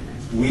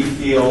 we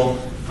feel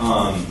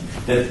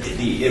that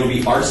it'll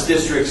be Arts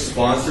District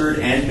sponsored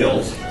and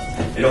built.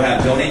 It'll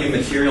have donated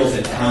materials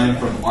and time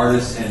from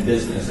artists and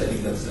business. I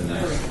think that's a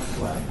nice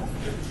flag.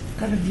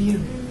 Got a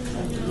view.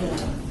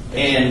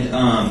 And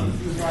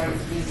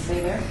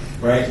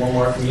right, one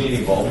more community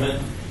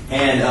involvement.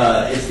 And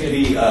it's going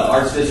to be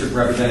Arts District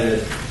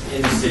represented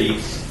in the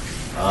city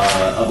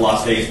of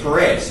Las Vegas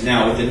parades.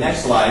 Now, with the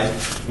next slide,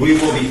 we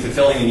will be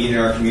fulfilling a need in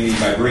our community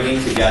by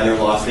bringing together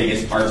Las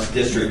Vegas Arts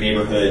District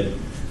neighborhood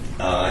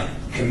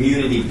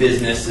community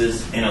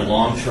businesses in a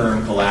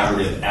long-term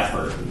collaborative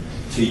effort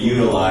to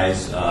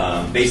utilize,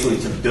 basically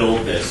to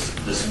build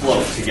this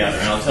float together.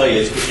 And I'll tell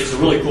you, it's a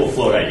really cool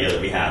float idea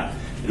that we have.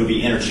 It'll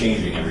be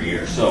interchanging every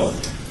year. So,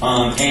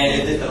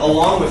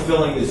 along with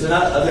filling this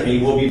other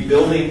need, we'll be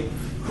building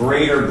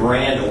greater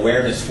brand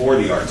awareness for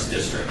the Arts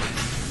District.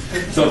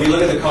 So if you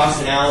look at the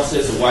cost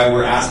analysis of why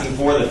we're asking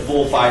for the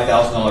full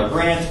 $5,000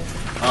 grant,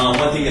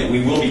 one thing that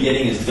we will be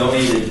getting is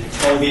donated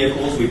tow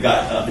vehicles. We've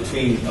got,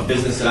 between a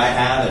business that I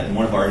have and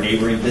one of our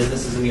neighboring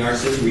businesses in the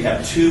Arts District, we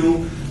have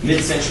two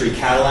mid-century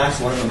Cadillacs.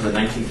 One of them is a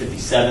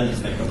 1957 that's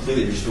been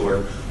completely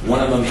restored.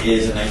 One of them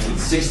is a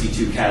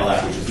 1962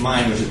 Cadillac, which is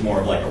mine, which is more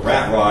of like a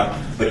rat rod.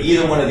 But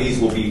either one of these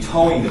will be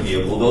towing the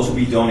vehicle. Those will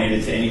be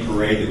donated to any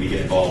parade that we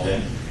get involved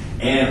in.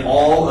 And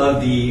all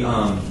of the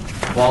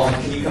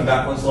can you come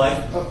back one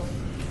slide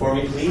for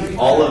me, please?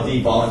 All of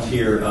the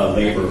volunteer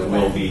labor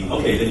will be,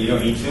 okay, then you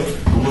don't need to.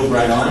 We'll move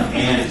right on.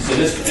 And so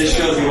this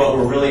shows you what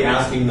we're really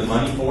asking the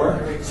money for.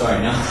 Sorry,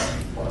 now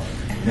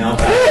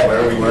back to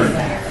where we were.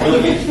 We're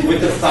looking,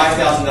 with the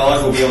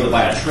 $5,000, we'll be able to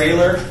buy a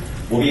trailer.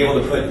 We'll be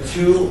able to put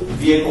 2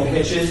 vehicle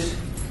hitches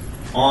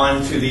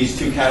onto these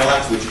 2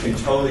 Cadillacs, which can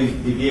tow the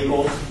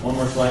vehicles. One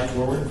more slide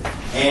forward.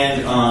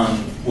 And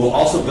we'll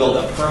also build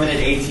a permanent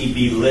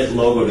ATB lit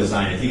logo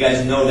design. If you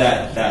guys know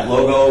that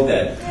logo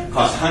that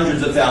costs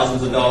hundreds of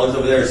thousands of dollars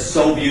over there, it's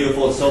so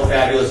beautiful, it's so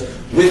fabulous.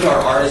 With our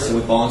artists and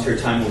with volunteer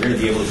time, we're going to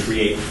be able to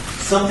create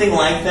something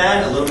like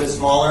that, a little bit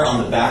smaller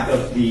on the back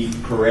of the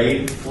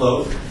parade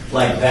float,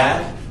 like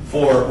that,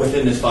 for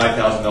within this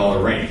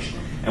 $5,000 range.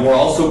 And we're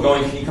also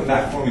going, can you come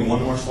back for me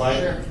one more slide?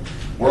 Sure.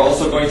 We're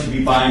also going to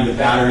be buying the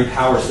battery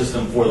power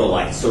system for the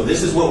lights. So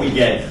this is what we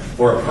get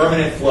for a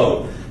permanent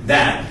float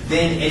that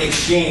then in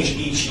exchange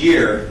each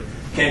year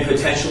can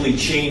potentially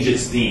change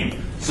its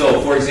theme.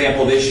 So for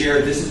example, this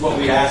year, this is what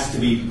we asked to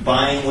be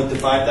buying with the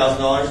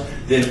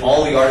 $5,000. Then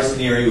all the artists in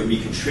the area would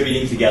be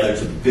contributing together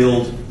to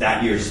build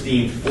that year's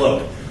themed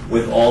float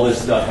with all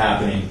this stuff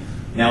happening.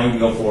 Now we can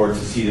go forward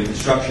to see the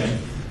construction.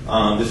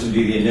 This would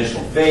be the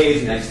initial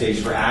phase, next stage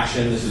for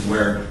action. This is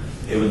where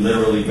it would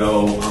literally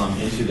go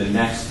into the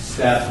next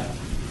step.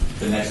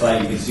 The next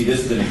slide, you can see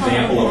this is an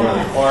example of one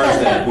of the cars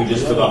that we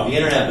just took off the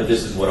internet, but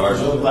this is what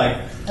ours look like.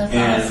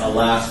 And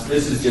alas,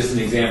 this is just an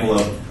example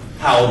of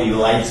how the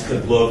lights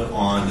could look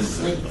on this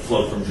is a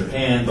float from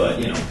Japan, but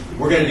you know,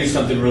 we're going to do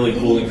something really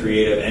cool and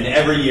creative. And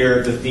every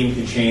year the theme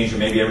can change, or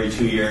maybe every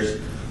 2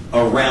 years,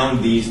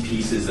 around these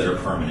pieces that are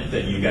permanent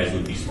that you guys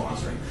would be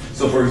sponsoring.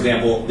 So for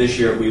example, this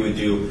year we would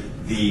do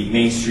the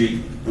Main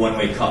Street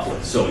one-way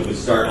couplet. So it would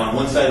start on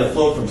one side of the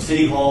float from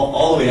City Hall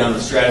all the way down to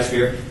the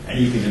Stratosphere, and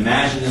you can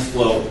imagine this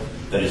float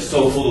that is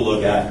so cool to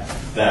look at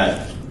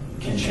that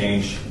can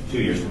change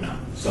 2 years from now.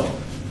 So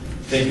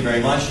thank you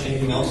very much.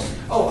 Anything else?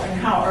 Oh,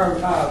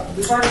 and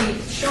we've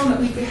already shown that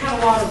we've had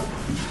a lot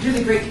of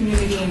really great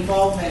community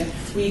involvement.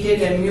 We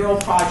did a mural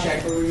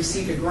project where we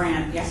received a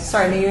grant. Yes.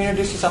 Sorry, may you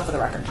introduce yourself for the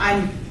record?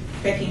 I'm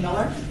Becky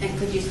Miller. And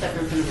could you step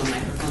in front of the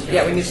microphone?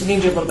 Yeah, we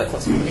need you a little bit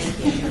closer.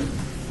 Thank you.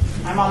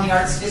 I'm on the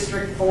Arts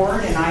District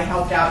Board, and I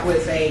helped out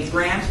with a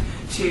grant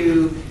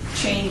to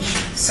change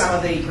some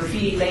of the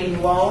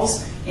graffiti-laden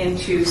walls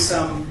into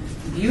some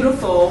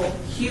beautiful,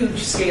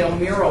 huge-scale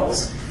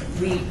murals.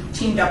 We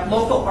teamed up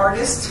local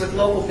artists with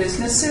local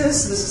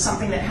businesses. This is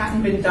something that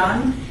hadn't been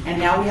done, and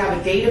now we have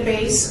a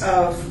database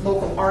of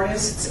local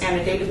artists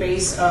and a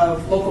database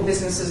of local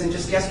businesses, and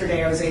just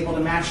yesterday I was able to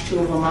match 2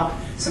 of them up.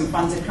 Some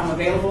funds had come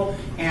available,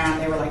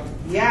 and they were like,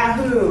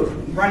 yahoo,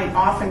 running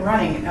off and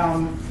running.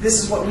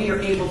 This is what we are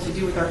able to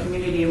do with our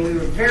community, and we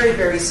were very,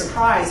 very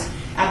surprised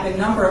at the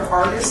number of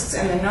artists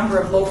and the number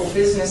of local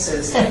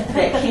businesses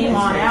that came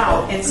on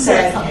out and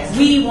said,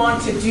 we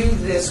want to do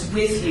this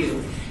with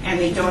you. And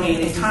they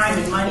donated time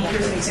and money.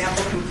 Here's an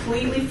example,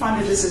 completely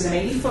funded. This is an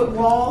 80-foot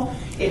wall.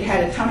 It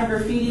had a ton of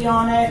graffiti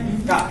on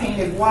it, got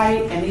painted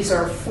white, and these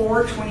are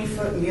 4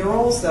 20-foot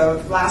murals. The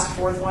last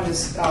 4th one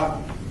is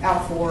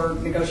out for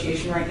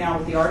negotiation right now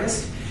with the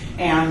artist.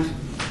 And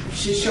it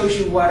just shows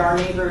you what our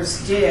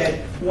neighbors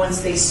did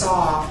once they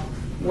saw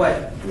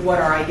what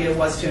our idea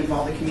was to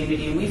involve the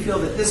community. And we feel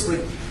that this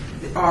would,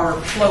 our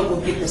float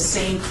will get the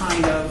same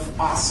kind of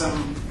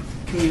awesome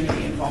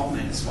community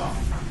involvement as well.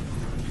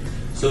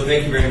 So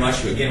thank you very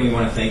much. Again, we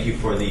want to thank you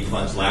for the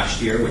funds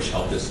last year, which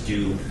helped us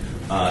do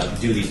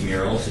these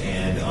murals.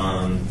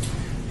 And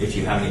if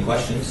you have any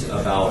questions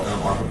about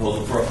our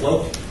proposal for a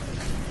float.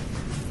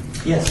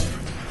 Yes.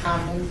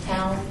 In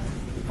town,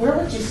 where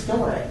would you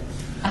store it?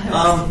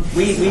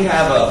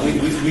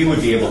 We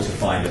would be able to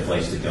find a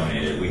place to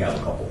donate it. We have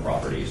a couple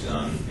properties,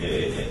 or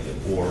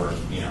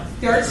you know.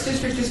 The Arts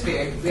District is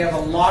big. We have a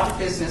lot of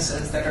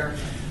businesses that are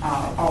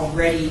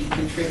already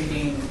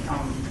contributing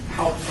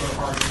help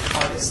for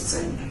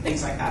artists and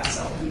things like that.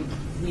 So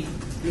we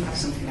have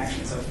some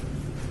connections of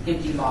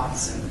empty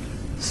lots and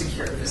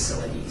secure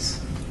facilities.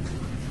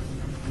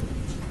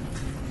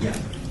 Yeah.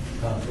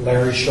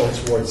 Larry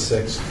Schultz, Ward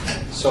 6.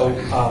 So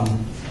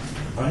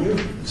on your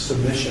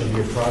submission of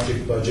your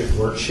project budget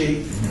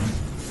worksheet,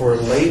 for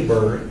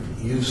labor,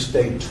 you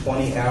state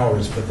 20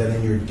 hours, but then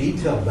in your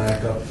detailed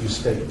backup, you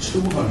state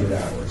 200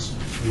 hours.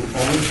 You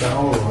only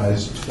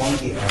dollarize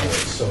 20 hours.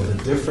 So the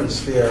difference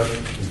there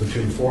is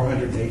between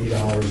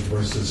 $480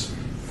 versus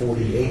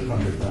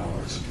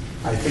 $4,800.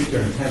 I think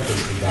your intent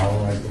is to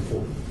dollarize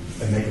before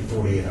and make it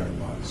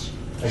 $4,800.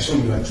 I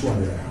assume you have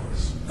 200 hours.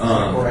 Is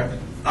that correct?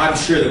 I'm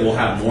sure that we'll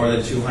have more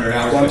than 200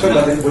 hours. Well, I'm talking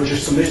about what your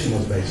submission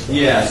was based on.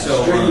 Yeah,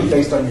 so strictly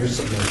based on your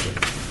submission.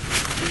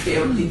 Do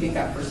you think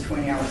that first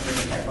 20 hours for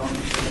the typo?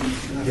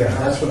 Yeah,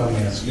 that's what I'm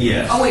asking.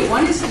 Yes. Oh wait,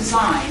 one is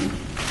design.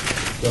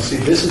 Well, see,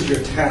 this is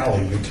your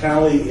tally. Your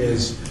tally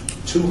is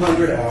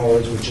 200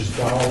 hours, which is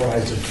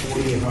dollarized at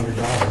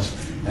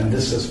 $4,800, and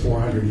this is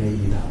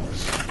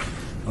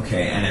 $480.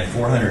 Okay, and at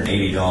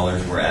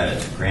 $480, we're at a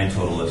grand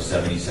total of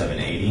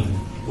 $77.80.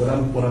 What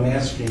I'm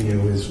asking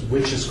you is,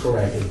 which is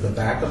correct? Is the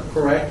backup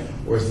correct,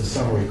 or is the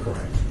summary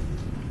correct?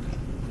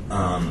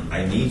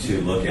 I need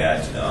to look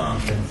at.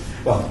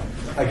 Well,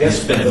 I guess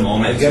spend a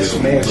moment. I guess to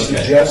may I look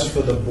suggest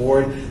for the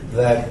board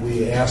that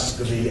we ask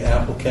the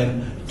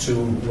applicant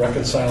to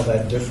reconcile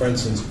that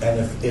difference, and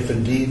if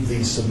indeed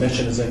the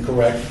submission is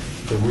incorrect,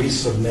 to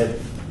resubmit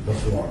the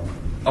form.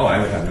 Oh, I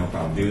would have no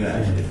problem doing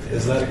that.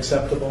 Is that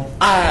acceptable?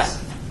 I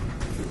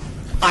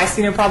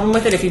see no problem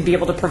with it if you'd be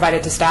able to provide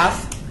it to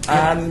staff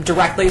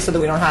directly so that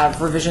we don't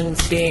have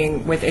revisions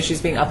with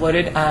issues being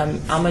uploaded.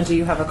 Alma, do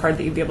you have a card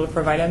that you'd be able to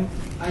provide him?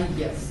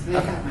 Yes.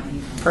 Okay.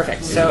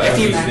 Perfect. So if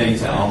you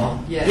to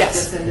Alma? Yes.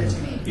 Just send it to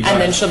me.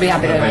 and then she'll be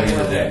happy to. By the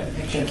end of the day.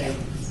 Thank you.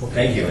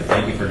 Thank you, and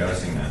thank you for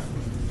noticing that.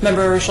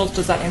 Member Schultz,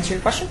 does that answer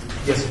your question?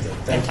 Yes, it did.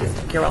 Thank you.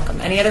 You're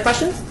welcome. Any other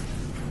questions?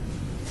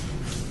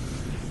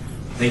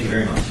 Thank you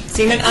very much.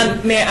 Seeing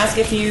none, may I ask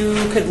if you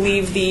could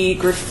leave the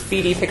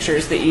graffiti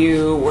pictures that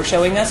you were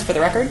showing us for the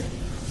record,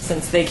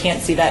 since they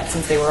can't see that,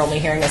 since they were only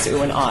hearing us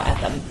ooh and ah at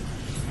them.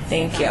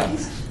 Thank you. Good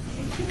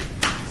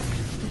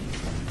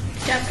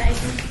job, guys.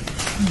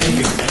 Thank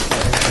you.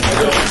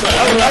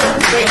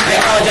 Wait, I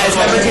apologize.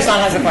 Member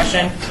Toussaint has a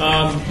question.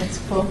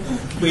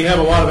 We have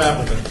a lot of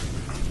applicants,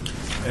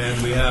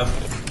 and we have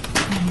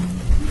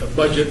a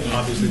budget,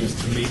 obviously, just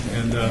to meet.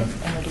 And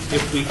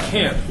if we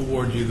can't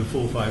award you the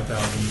full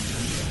 $5,000,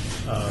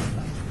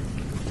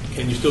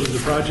 can you still do the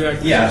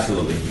project? Yeah,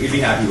 absolutely. We'd be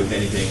happy with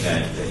anything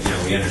that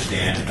we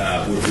understand.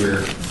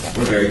 We're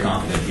very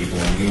confident people,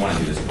 and we want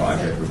to do this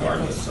project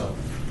regardless. So.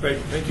 Great.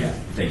 Thank you. Yeah.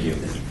 Thank you.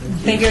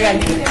 Thank you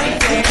again.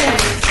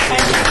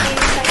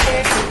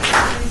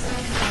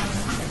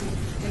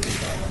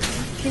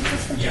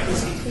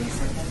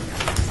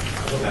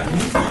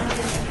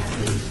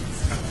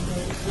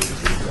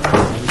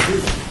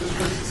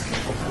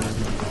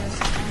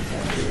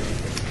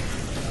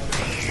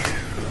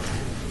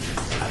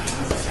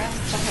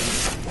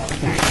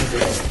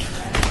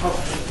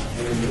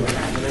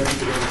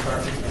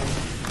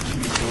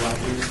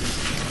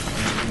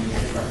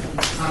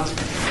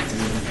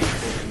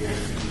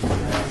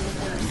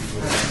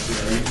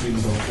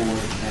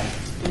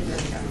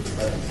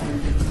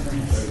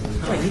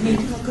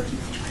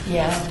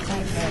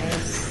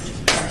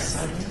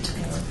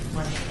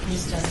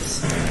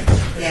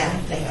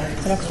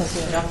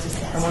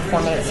 And we're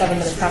 4 minutes, 7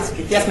 minutes past.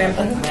 Yes, ma'am.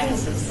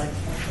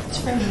 It's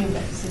from New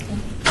Mexico.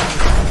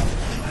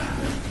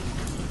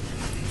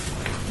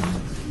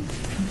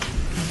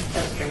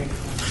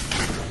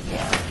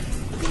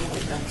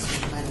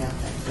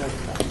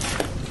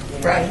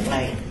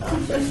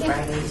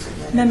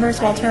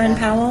 Members Walter and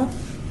Powell.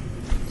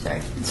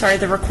 Sorry. Sorry,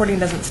 the recording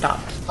doesn't stop.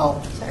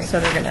 Oh, sorry. So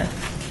they're gonna.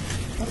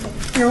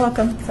 You're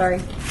welcome.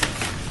 Sorry.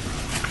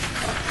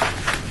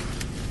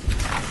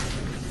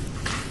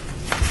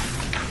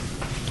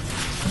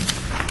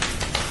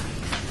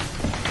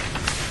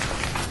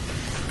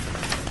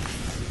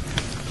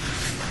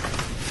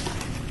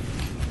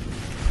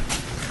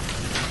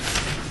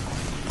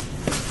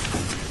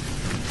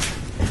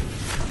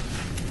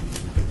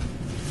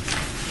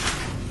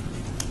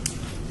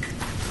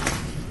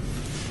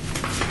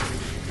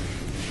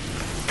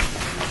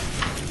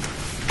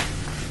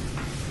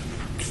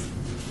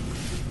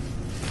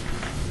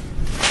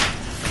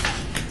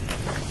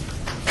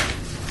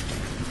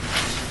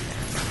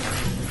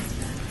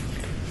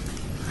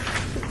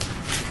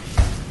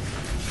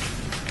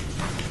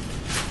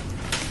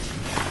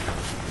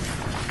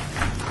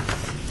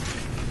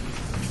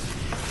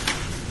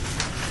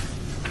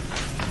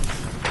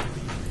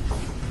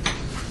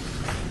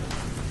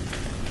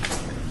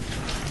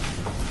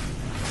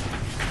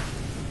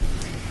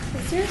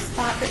 Is there a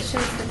spot that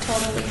shows the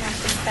total we have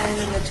to spend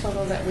and the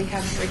total that we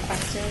have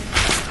requested?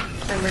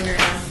 I'm wondering.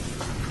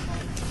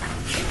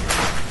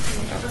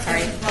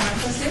 Sorry.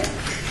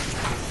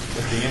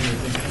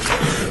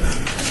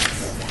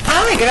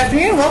 Hi, good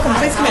afternoon. Welcome.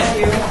 Please come in.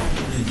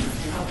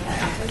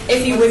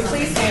 If you would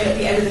please stand at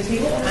the end of the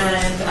table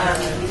and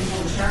we can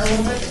hold the shower a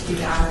little bit. Just keep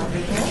the hour of the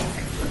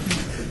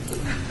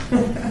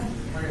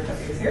We're going to put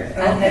these here.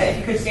 And if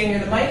you could stand near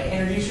the mic,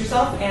 introduce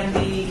yourself and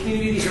the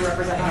community that you're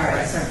representing. All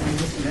right, certainly.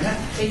 Just a minute.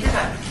 Take your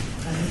time.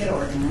 Let me get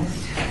organized.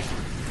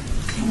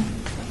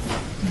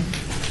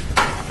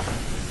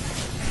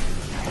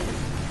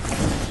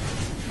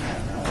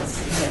 Let's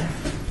see here.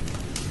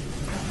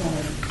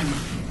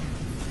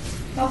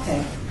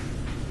 Okay.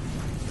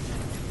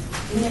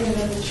 You need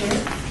another chair?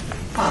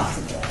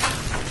 Possible.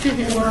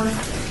 Or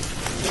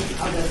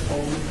I'll just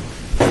hold it.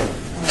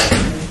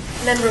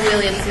 Member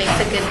Williams makes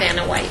a good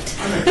Vanna White,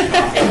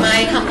 in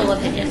my humble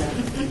opinion.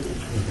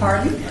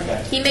 Pardon?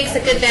 He makes a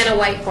good Vanna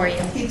White for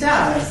you. He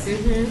does.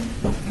 Mm-hmm.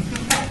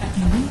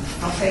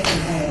 I'll take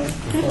an A.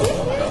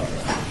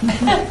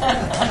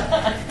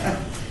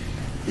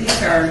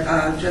 These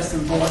are just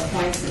some bullet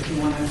points if you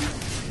want to.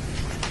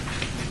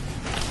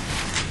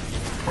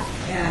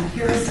 And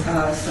here's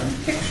some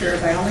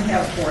pictures. I only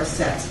have 4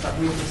 sets, but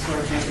we just sort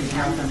of maybe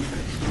have them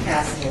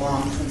passed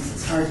along since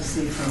it's hard to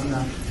see from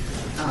the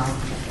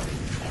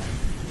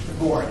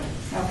board.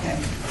 Okay.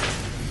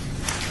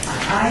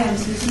 I am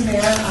Susan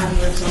Baer. I'm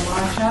with La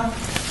Mancha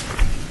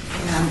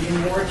and in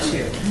Ward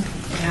 2.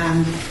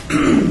 And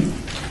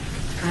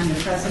I'm the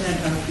president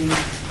of the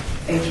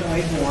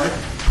HOA board.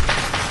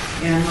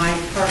 And my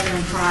partner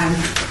in crime,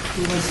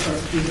 who was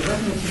supposed to be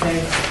with me today,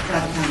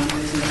 got down on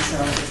business, so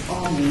it's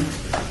all me.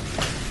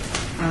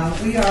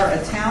 We are a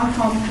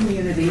townhome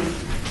community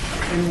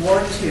in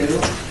Ward 2.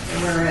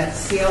 We're at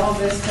Cielo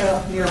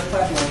Vista near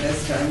Pueblo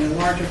Vista, and the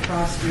larger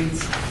cross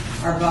streets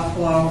are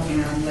Buffalo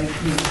and Lake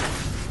Mead.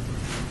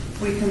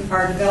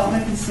 Our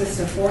development consists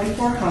of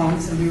 44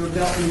 homes, and we were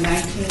built in the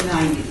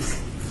 1990s.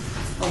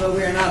 Although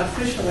we are not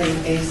officially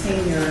a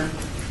senior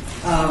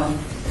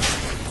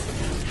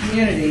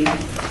community,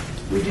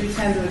 we do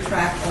tend to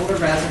attract older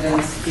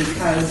residents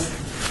because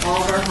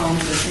all of our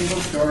homes are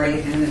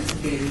single-story and it's a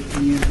gated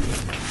community.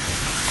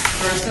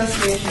 Our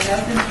association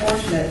has been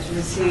fortunate to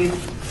receive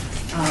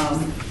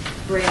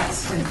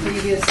grants in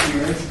previous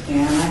years,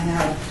 and I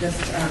have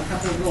just a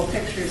couple of little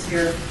pictures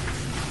here,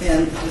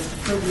 and just to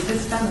prove we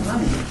did spend the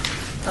money.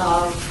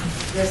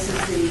 This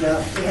is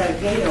we had a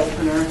gate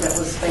opener that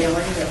was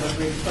failing, that was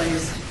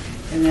replaced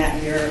in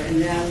that year,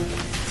 and then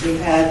we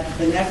had,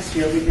 the next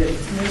year, we did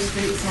new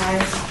street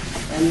signs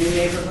and new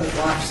neighborhood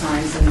watch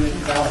signs in the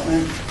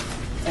development.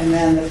 And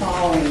then the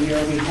following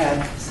year, we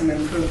had some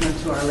improvement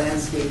to our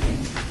landscaping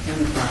in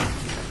the front.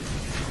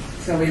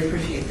 So we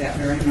appreciate that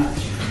very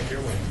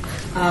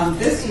much.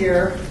 This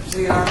year,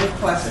 we are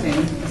requesting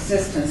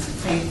assistance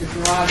to paint the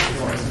garage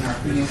doors in our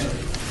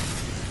community.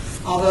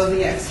 Although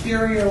the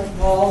exterior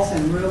walls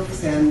and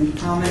roofs and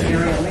common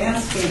area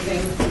landscaping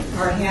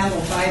are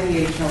handled by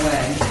the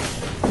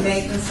HOA,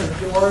 maintenance of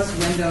doors,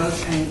 windows,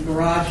 and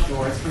garage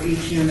doors for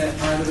each unit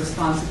are the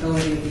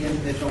responsibility of the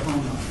individual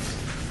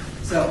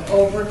homeowners. So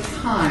over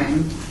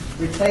time,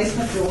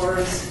 replacement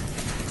doors,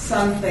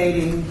 sun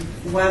fading,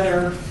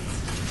 weather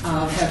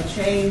have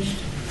changed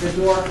the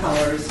door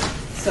colors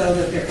so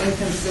that they're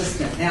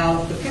inconsistent.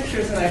 Now, the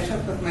pictures that I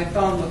took with my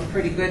phone look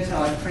pretty good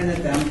till I printed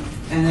them,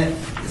 and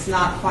it's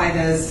not quite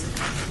as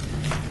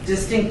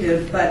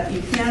distinctive, but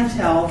you can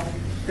tell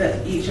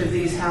that each of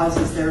these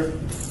houses,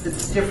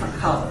 it's different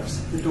colors.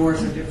 The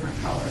doors are different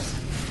colors.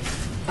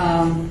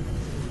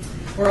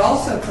 We're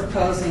also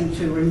proposing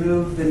to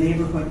remove the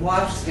neighborhood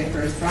watch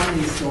stickers from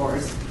these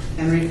doors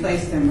and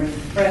replace them with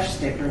fresh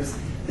stickers.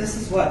 This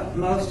is what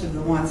most of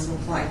the ones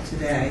look like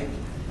today,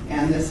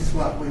 and this is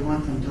what we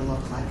want them to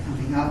look like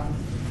coming up.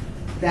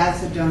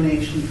 That's a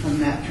donation from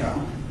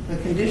Metro. The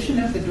condition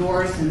of the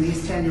doors and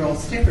these 10-year-old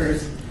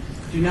stickers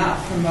do not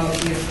promote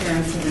the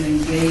appearance of an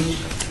engaged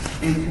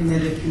and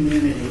committed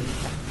community.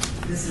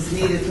 This is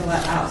needed to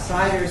let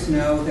outsiders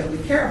know that we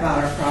care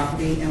about our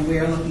property and we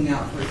are looking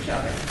out for each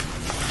other.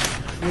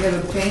 We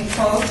have obtained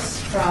quotes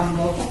from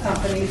local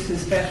companies who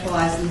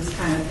specialize in this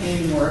kind of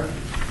painting work,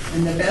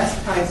 and the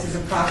best price is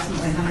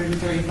approximately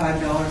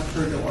 $135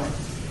 per door.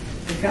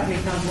 The company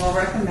comes well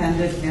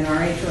recommended, and our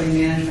HOA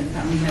management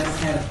company has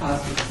had a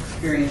positive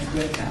experience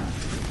with them.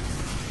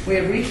 We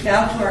have reached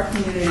out to our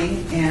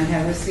community and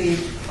have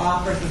received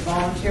offers of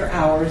volunteer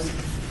hours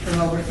from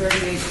over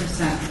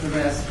 38% of the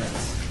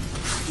residents.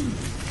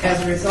 As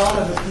a result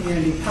of a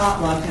community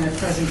potluck and a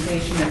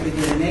presentation that we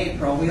did in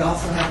April, we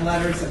also have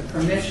letters of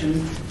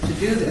permission to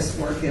do this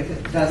work, if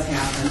it does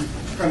happen,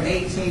 from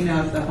 18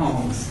 of the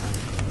homes.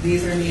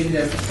 These are needed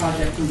as the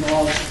project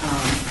involves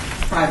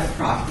private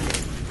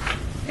property.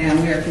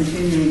 And we are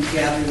continuing to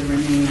gather the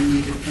remaining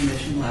needed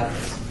permission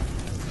letters.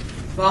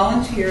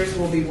 Volunteers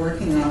will be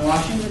working on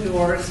washing the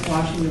doors,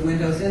 washing the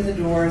windows in the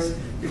doors,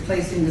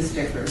 replacing the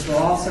stickers. We'll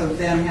also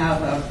then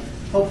have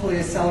hopefully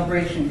a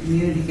celebration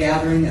community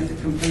gathering at the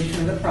completion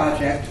of the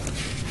project.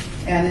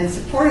 And in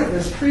support of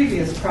this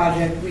previous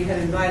project, we had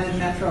invited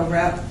Metro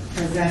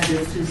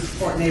representatives who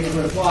support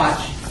Neighborhood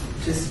Watch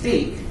to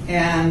speak.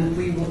 And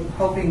we were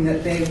hoping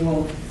that they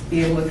will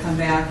be able to come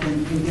back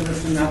and give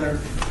us another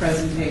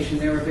presentation.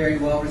 They were very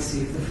well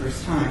received the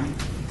first time.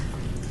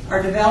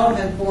 Our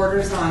development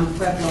borders on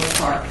Pueblo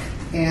Park.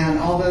 And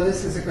although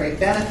this is a great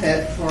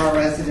benefit for our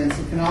residents,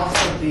 it can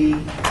also be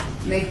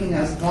making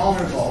us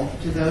vulnerable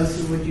to those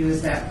who would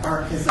use that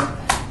park as a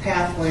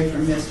pathway for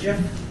mischief.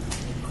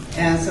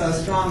 And so a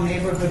strong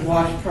neighborhood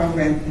watch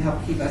program can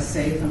help keep us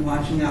safe and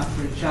watching out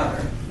for each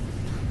other.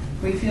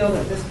 We feel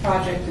that this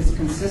project is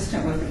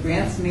consistent with the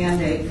grant's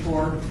mandate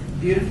for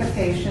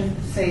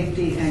beautification,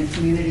 safety, and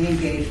community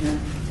engagement,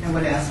 and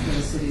would ask for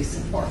the city's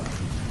support.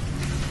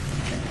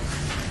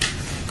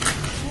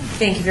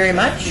 Thank you very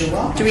much. You're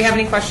welcome. Do we have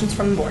any questions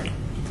from the board?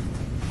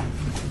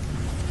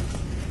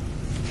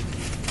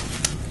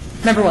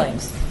 Member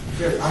Williams.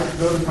 Yes, I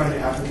noticed on the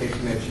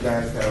application that you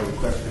guys are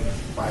requesting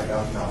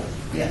 $5,000.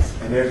 Yes.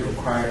 And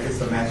it's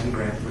a matching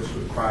grant which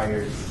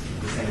requires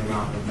the same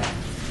amount of match.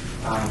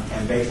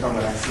 And based on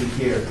what I see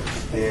here,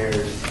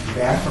 you've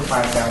asked for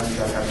 $5,000, you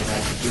guys have a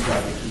match of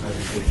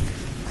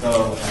 $2,250. So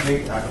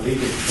I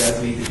believe it does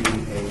need to be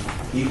an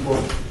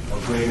equal or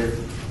greater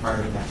part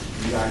of the match.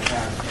 You guys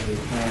have a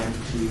plan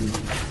to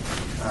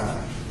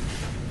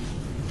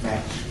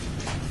match.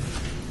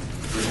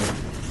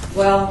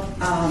 Well,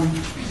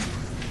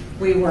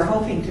 we were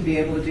hoping to be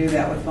able to do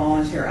that with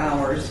volunteer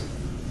hours.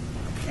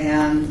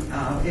 And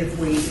if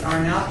we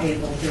are not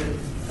able to,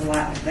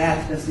 if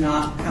that does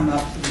not come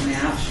up to the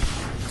match,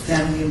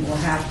 then we will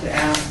have to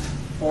ask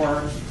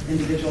for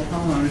individual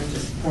homeowners to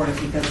support it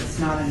because it's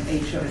not an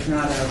HOA, it's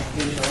not a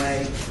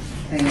HOA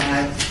thing. And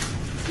I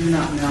do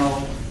not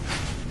know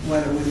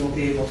whether we will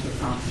be able to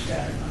accomplish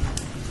that or not.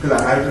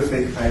 Because I just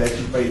think that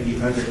you might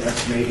be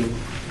underestimating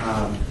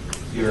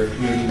your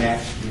community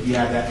match. If you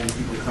have that many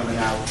people coming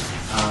out,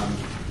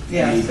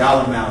 Yes. the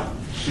dollar amount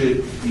should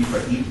be for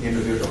each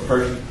individual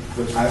person,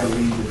 which I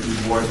believe would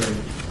be more than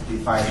the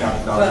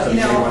 $5,000. Well, you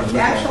they know, want to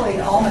look at. actually,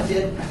 Alma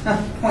did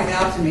point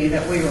out to me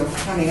that we were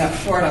coming up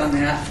short on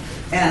that,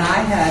 and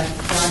I had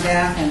gone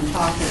back and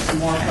talked to some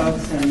more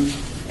folks and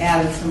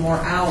added some more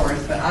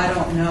hours, but I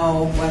don't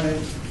know whether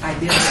I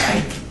did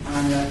right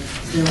on the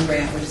Zoom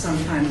grant, which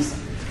sometimes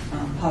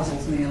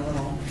puzzles me a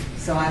little.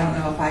 So I don't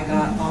know if I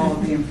got all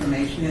of the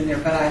information in there,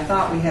 but I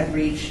thought we had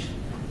reached,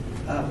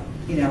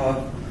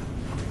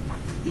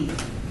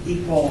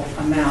 equal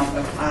amount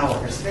of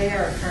hours. They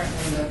are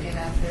currently looking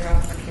at their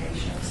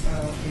application, so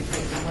if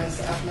it was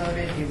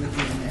uploaded, it would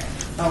be in there.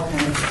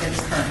 Okay.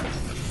 It's current.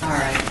 All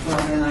right, well,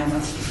 then I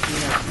must just do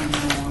that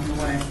somewhere along the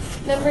way.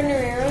 Member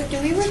Nerero, do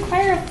we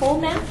require a full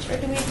match, or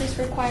do we just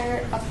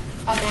require a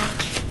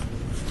match?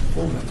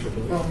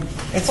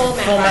 It's Full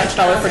full match. match,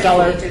 dollar for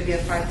dollar. To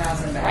get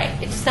 5,000 back. Right.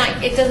 It's not.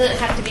 It doesn't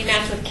have to be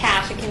matched with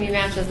cash. It can be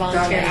matched with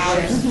volunteer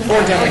Donations. hours Or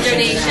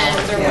donations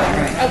or Yeah,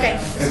 whatever. right. Okay.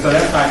 And so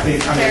that's why I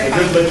think,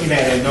 just looking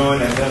at it,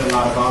 knowing I've done a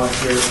lot of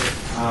volunteer,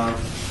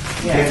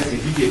 yes,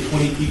 if you get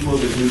 20 people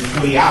to do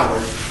 20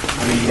 hours,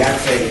 I mean,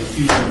 that's a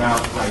huge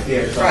amount right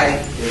there. So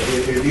Right.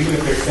 Even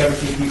if there's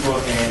 17 people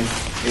and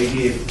they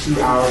did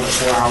 2 hours or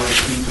 4 hours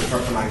each or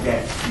something like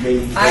that,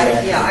 maybe.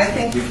 I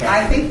think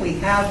we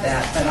have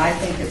that, but I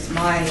think it's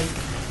my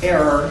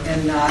error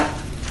in not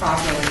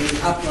properly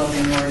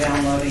uploading or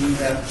downloading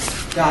the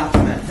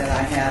document that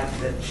I had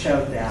that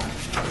showed that.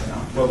 So.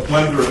 Well,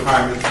 one of the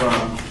requirements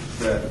from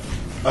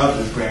of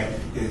this grant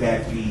is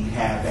that we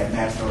have that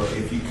match, or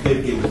if you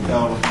could get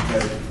withheld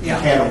because you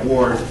can't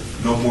award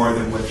no more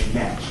than what you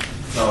match.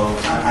 So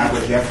I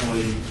would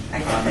definitely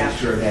make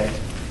sure that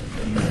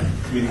you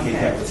communicate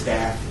that with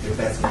staff, if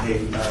that's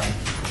okay.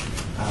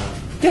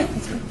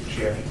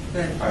 Share.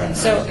 All right.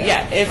 So,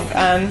 yeah, if,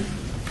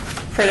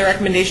 for the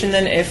recommendation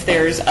then, if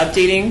there's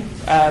updating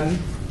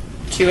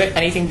to it,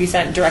 anything be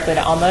sent directly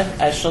to Alma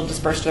as she'll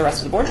disperse to the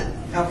rest of the board?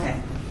 Okay,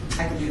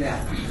 I can do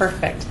that.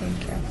 Perfect, thank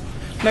you.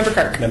 Member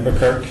Kirk. Member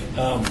Kirk,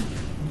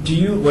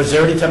 was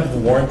there any type of a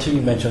warranty?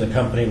 You mentioned the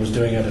company was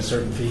doing at a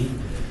certain fee.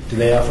 Do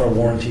they offer a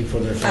warranty for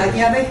their service?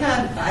 Yeah, they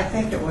had, I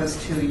think it was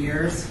 2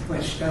 years,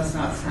 which does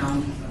not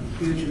sound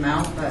a huge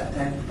amount, but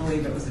I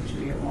believe it was a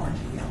 2-year warranty,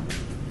 yeah.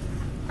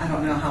 I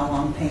don't know how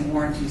long paint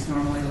warranties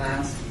normally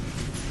last.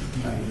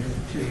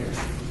 2 years.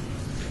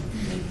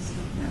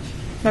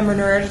 Member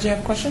Nerero, did you have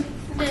a question?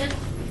 Nah,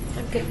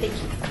 I'm good, thank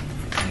you.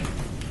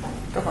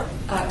 Go for it.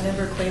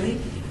 Member Quayle,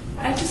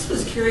 I just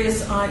was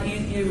curious on,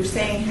 you were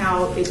saying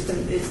how it's the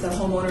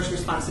homeowner's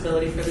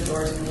responsibility for the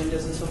doors and the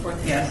windows and so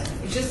forth. Yes.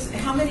 Just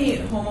how many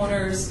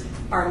homeowners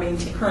are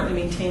currently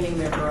maintaining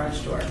their garage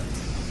door?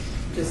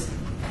 Just.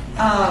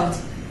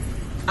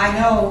 I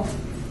know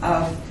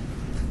of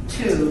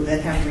 2 that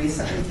have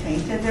recently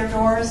painted their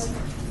doors,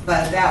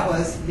 but that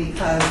was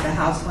because the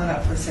house went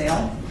up for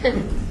sale.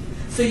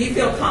 So you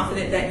feel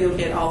confident that you'll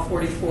get all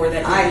 44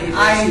 that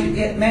you'll be able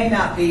to? It may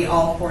not be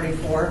all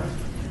 44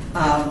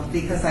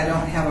 because I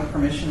don't have a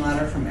permission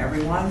letter from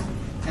everyone,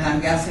 and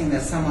I'm guessing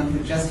that someone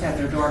who just had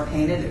their door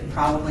painted, it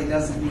probably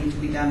doesn't need to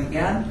be done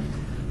again,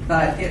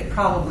 but it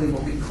probably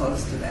will be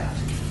close to that.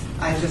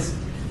 I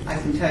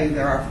can tell you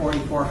there are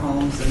 44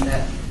 homes and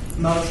that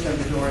most of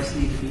the doors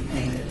need to be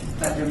painted,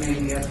 but there may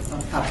be a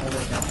couple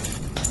that don't.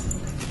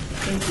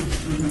 Thank you.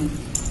 Mm-hmm.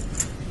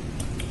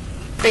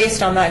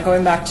 Based on that,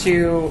 going back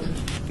to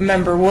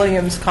Member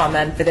Williams'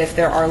 comment that if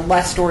there are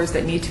less doors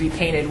that need to be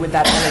painted, would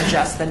that then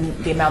adjust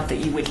the amount that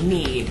you would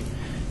need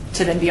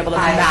to then be able to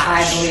match?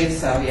 I believe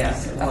so,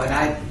 yes, it would.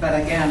 But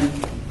again,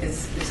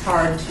 it's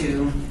hard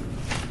to,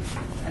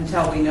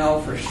 until we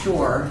know for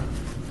sure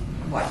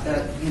what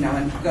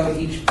and go to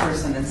each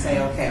person and say,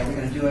 okay, are we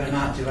going to do it or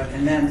not do it?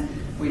 And then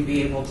we'd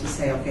be able to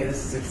say, okay,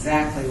 this is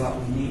exactly what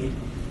we need.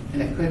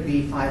 And it could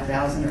be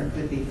 5,000 or it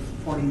could be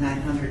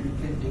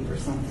 4,950 or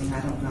something, I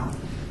don't know.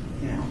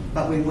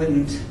 But we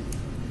wouldn't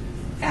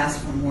ask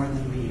for more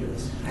than we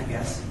used, I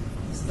guess,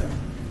 is the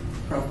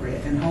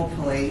appropriate. And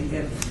hopefully,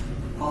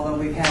 although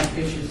we've had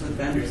issues with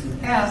vendors in the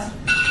past,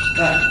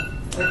 but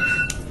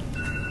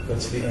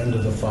That's the end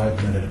of the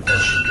 5-minute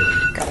question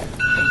period. Got it.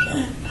 Thank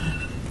you.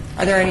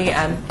 Are there any,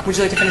 would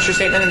you like to finish your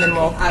statement and then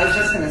we'll... I was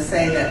just going to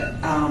say that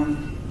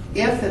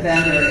if the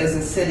vendor is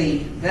a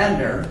city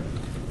vendor,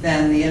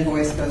 then the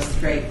invoice goes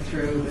straight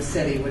through the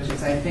city, which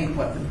is, I think,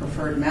 what the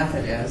preferred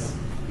method is,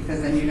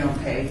 because then you don't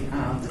pay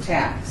the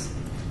tax,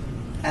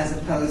 as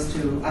opposed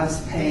to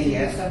us paying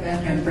it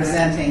and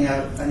presenting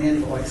an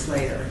invoice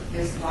later.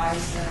 Is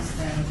licensed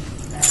and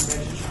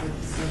registered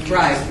with the city.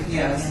 Right,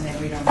 yes. And then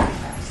we don't pay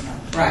tax, no.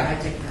 Right.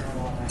 I take care of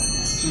all that.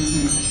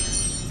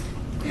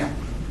 Mm-hmm. Yeah.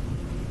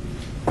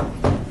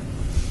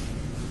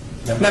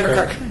 Member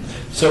Kirk.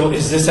 So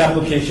is this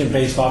application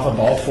based off of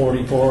all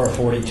 44 or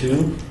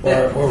 42?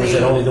 Or was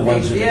it only the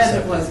ones who It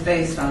accepted? was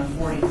based on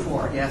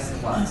 44, yes,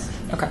 it was.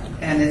 Okay.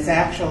 And it's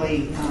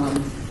actually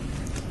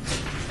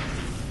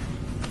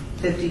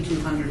 $5,200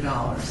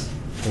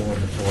 For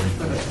the 44.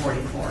 for the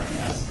 44,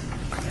 yes.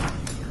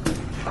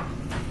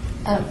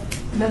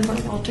 Member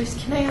Walters,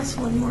 can I ask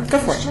one more Go for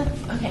it. question?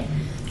 Okay.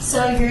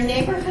 So your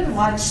neighborhood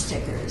watch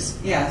stickers,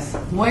 Yes,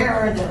 where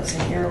are those?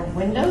 In your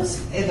windows?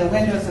 in the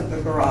windows of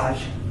the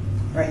garage,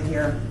 right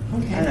here.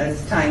 Okay. And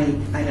it's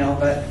tiny, I know,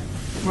 but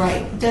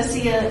Right. Does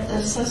the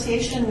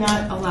association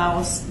not allow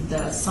us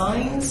the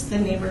signs, the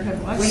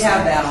neighborhood watch? we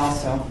have that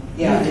also.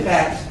 Yeah, You in do.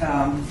 fact,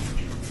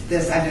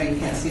 this, I know you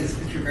can't see this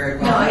picture very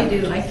well. No, I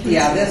do. I can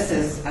Yeah, see this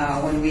is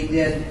when we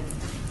did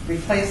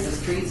replaced the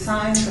street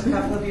signs a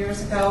couple of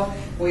years ago.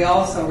 We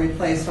also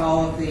replaced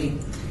all of the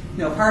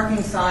no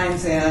parking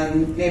signs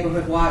and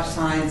neighborhood watch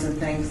signs and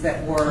things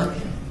that were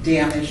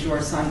damaged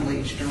or sun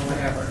bleached or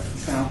whatever.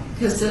 So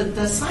Because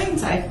the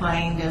signs I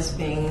find as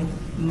being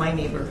my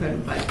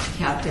neighborhood bike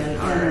captain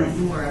are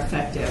more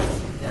effective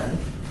than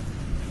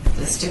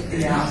the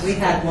stickers. yeah, we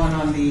had one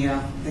on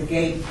the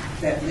gate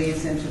that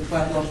leads into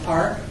Pueblo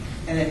Park,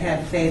 and it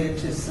had faded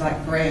to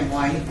like gray and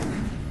white,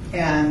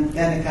 and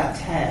then it got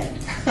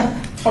tagged.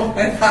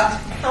 It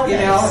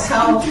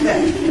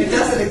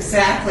doesn't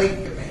exactly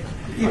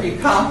give you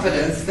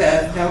confidence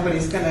that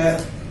anybody's going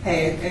to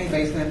pay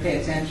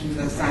attention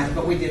to the signs,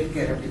 but we did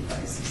get it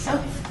replaced.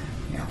 So,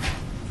 yeah.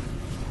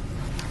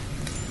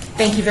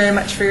 Thank you very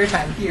much for your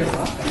time. You're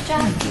welcome. Good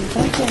job.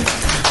 Thank you.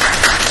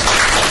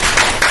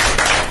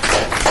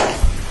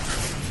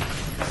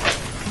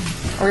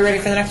 Are we ready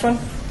for the next one?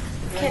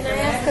 Can I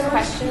ask a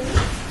question?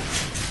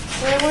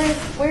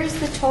 Where's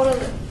the total?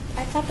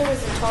 I thought there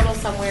was a total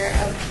somewhere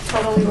of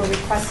total we were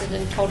requested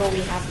and total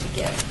we have to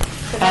give.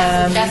 So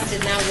that's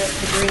adjusted now that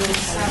the green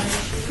is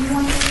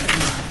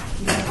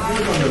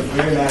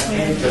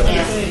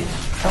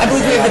I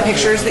believe we have the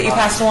pictures that you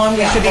passed along.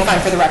 We should be fine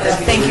for the record.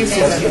 Thank you,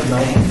 Susan.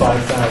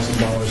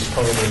 $95,000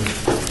 total.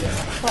 Yeah.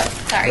 What?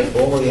 Sorry?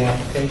 All of the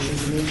applications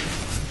you need?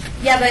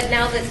 Yeah, but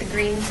now that the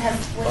greens have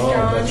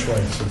withdrawn. Oh, that's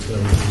right. So it's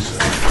going to reduce it.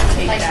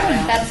 Like,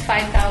 that's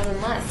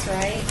 5,000 less,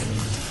 right?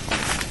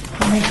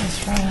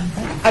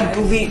 I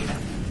believe,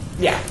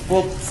 yeah,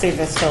 we'll save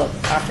this till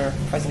after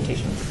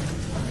presentations.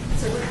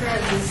 So we're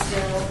currently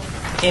still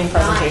In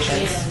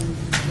presentations. not in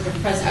the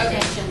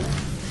presentation,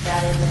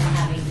 rather than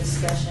having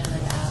discussion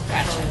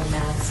about total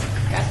amounts of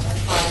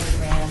part of the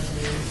grant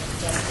and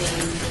adjusting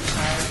the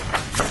chart.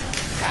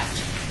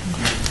 Gotcha.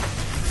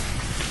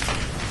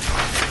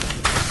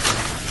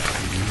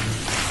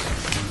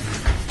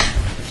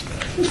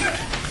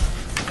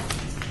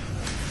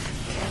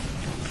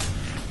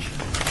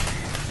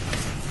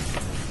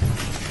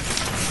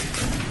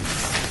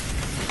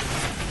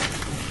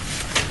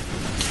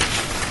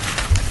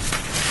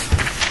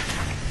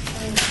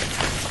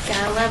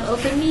 Gotta love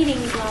open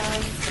meetings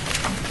laws.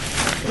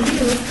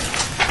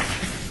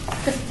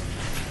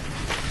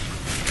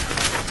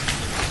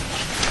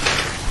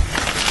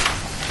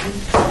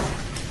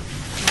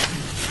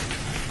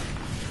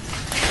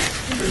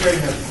 We're ready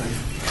to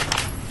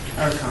have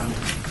our comments.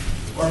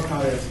 Or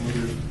comments, we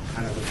do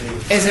kind of a thing.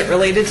 Is it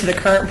related to the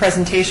current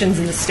presentations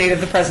and the state of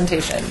the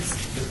presentations?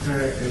 The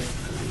current is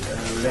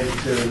related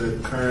to the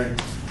current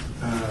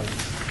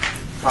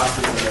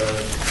process of,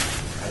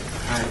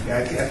 I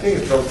think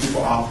it throws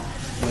people off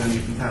when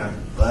you can kind of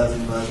buzz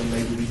and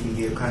maybe we can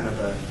give kind of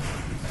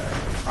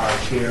our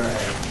chair a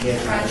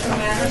head. Rancho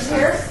Matters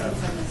here?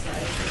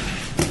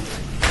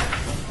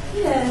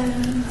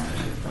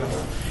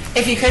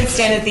 If you could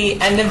stand at the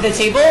end of the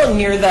table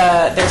near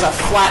there's a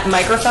flat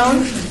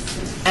microphone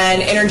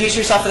and introduce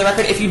yourself for the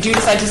record. If you do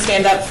decide to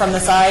stand up from the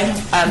side,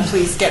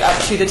 please get up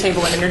to the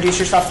table and introduce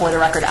yourself for the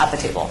record at the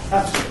table.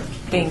 Absolutely.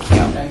 Thank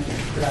you. Thank you.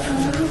 Good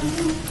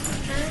afternoon.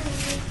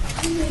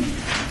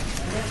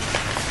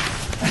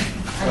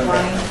 I'm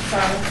Bonnie.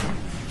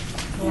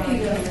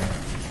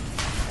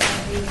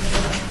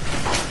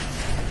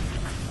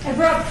 I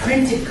brought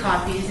printed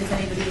copies if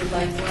anybody would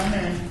like one.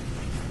 Or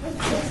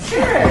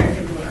sure.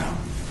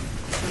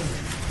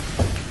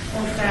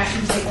 Old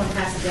fashioned, take one,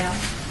 pass it down.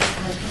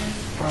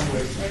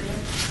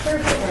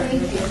 Perfect,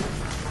 thank you.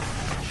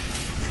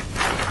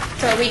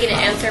 So are we going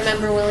to answer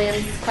Member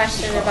Williams'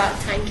 question about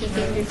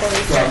timekeeping before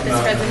we start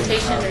this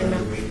presentation? Or no?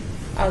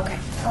 Okay.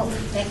 Oh,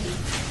 thank you.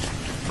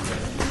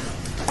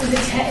 Is it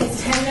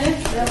it's 10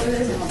 minutes? Is that what it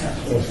is?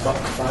 So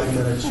 5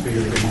 minutes for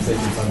your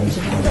presentation, 5 minutes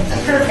for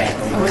comments. Perfect.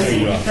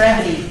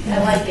 Brevity. I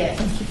like it.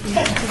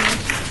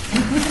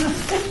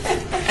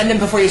 And then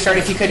before you start,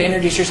 if you could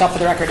introduce yourself for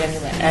the record and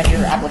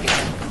your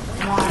application.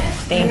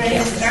 Thank Ready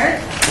you. to start?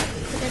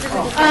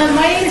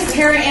 My name is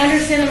Tara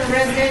Anderson. I'm a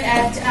resident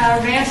at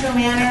Rancho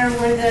Manor.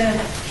 We're the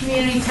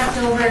community tucked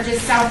over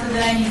just south of the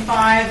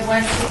 95,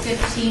 west of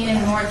 15,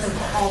 and north of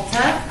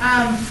Alta.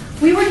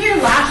 We were here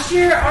last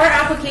year. Our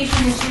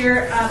application this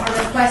year, our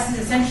request is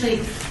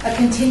essentially a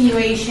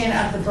continuation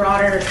of the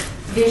broader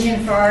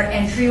vision for our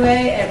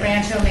entryway at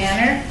Rancho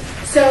Manor.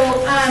 So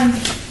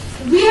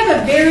we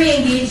have a very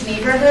engaged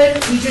neighborhood.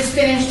 We just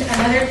finished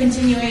another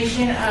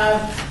continuation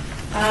of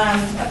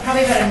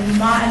probably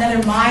about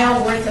another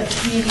mile worth of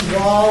community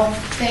wall,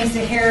 thanks to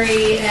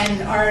Harry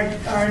and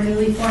our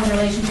newly formed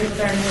relationship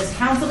with our newest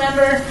council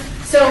member.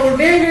 So we're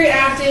very, very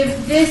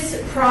active. This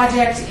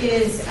project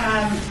is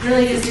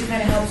really just to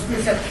kind of help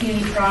spruce up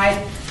community pride.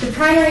 The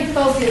primary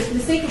focus, for the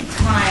sake of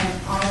time,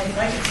 if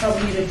I could tell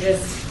you to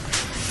just,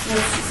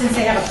 since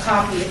they have a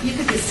copy, if you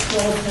could just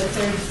scroll to the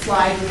third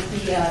slide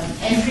with the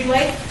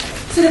entryway.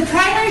 So the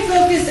primary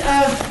focus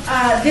of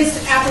this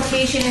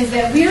application is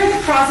that we are in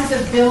the process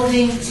of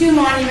building 2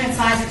 monument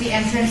signs at the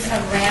entrance of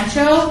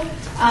Rancho,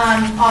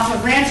 off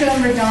of Rancho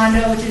and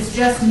Redondo, which is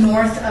just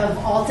north of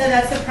Alta.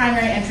 That's the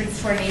primary entrance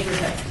to our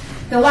neighborhood.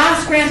 The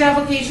last grant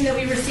application that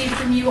we received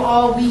from you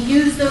all, we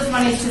used those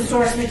monies to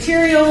source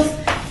materials.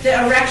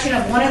 The erection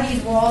of one of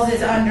these walls is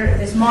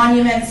this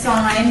monument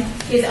sign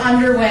is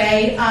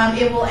underway.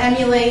 It will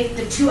emulate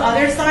the 2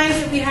 other signs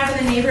that we have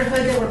in the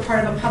neighborhood that were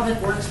part of a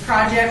public works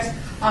project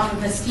off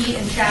of Mesquite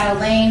and Shadow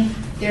Lane.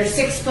 They're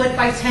 6-foot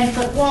by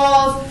 10-foot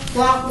walls,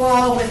 block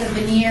wall with a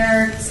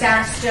veneer,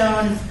 stacked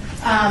stone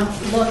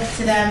look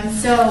to them.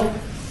 So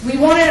we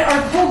wanted,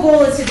 our whole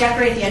goal is to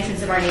decorate the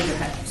entrance of our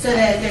neighborhood so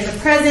that there's a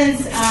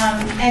presence,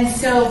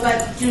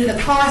 but due to the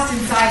cost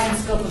and size and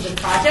scope of the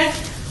project,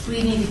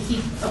 we need to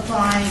keep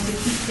applying, to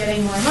keep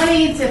getting more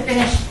money to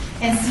finish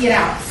and see it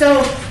out.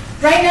 So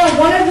right now,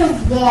 one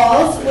of the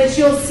walls, which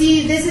you'll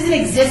see, this is an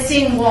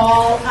existing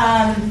wall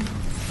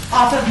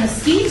off of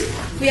Mesquite.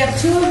 We have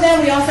 2 of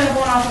them. We also have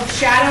one off of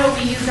Shadow.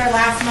 We used our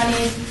last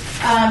money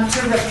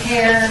to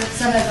repair.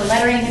 Some of the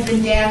lettering had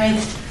been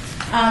damaged.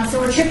 So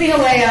we're chipping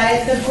away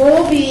at it. The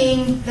goal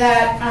being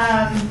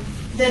that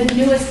the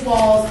newest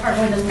walls are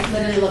going to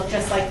literally look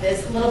just like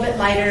this, a little bit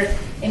lighter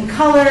in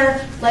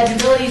color.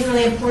 Legibility is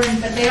really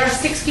important, but they are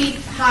 6 feet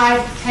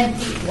high, 10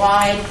 feet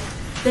wide.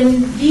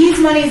 These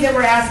monies that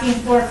we're asking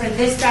for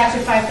this batch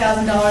of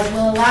 $5,000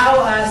 will allow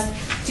us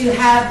to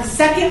have the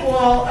second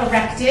wall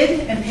erected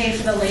and pay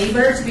for the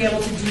labor to be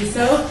able to do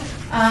so.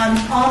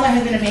 Alma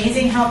has been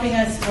amazing helping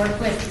us work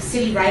with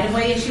city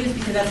right-of-way issues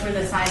because that's where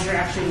the signs are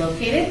actually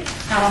located,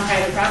 not on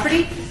private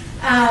property.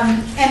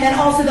 And then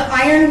also the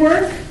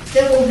ironwork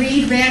that will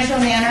read Rancho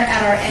Manor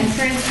at our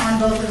entrance on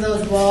both of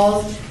those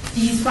walls.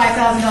 These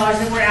 $5,000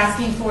 that we're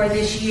asking for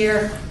this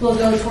year will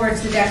go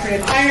towards the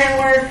decorative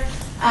ironwork.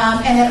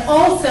 And then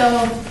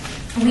also,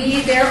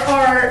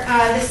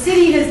 the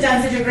city has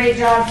done such a great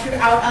job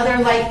throughout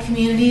other like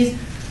communities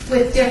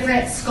with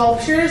different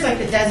sculptures, like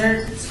the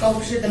desert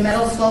sculpture, the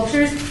metal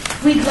sculptures.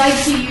 We'd like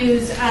to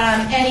use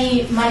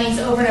any monies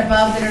over and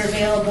above that are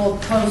available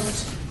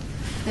post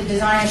the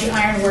design of the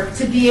ironwork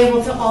to be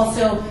able to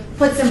also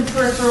put some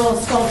peripheral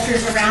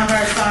sculptures around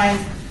our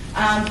signs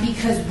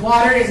because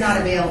water is not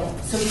available,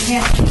 so we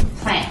can't keep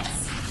plants.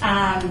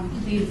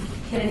 We've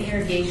hit an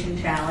irrigation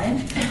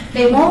challenge.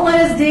 They won't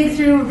let us dig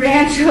through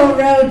Rancho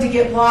Road to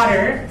get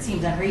water. It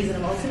seems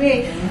unreasonable to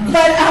me.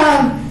 But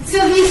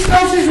so these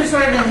sculptures are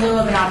sort of in lieu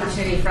of an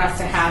opportunity for us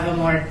to have a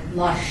more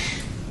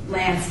lush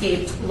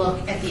landscaped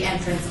look at the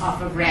entrance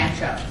off of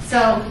Rancho.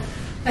 So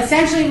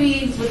essentially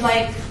we would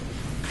like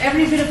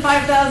every bit of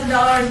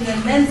 $5,000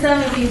 and then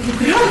some if we can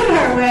put it on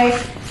our way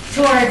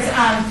towards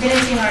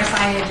finishing our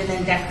signage and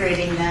then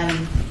decorating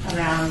them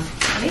around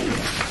the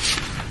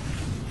neighborhood.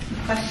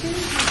 Questions?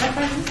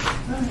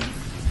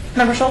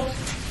 Member Schultz?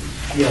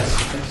 Yes,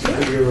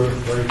 thanks for your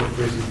very good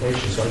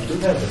presentation. So I do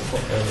have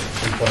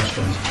some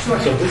questions. Sure.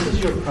 So this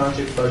is your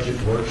project budget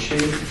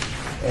worksheet,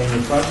 and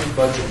your project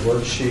budget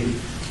worksheet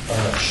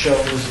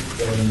shows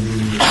in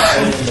the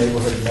total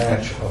neighborhood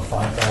match of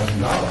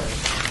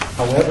 $5,000.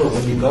 However,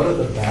 when you go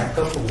to the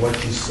backup of what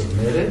you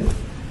submitted,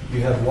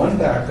 you have one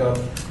backup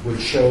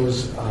which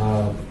shows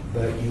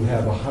that you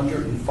have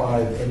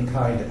 105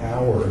 in-kind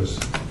hours,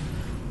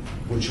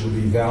 which would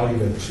be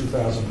valued at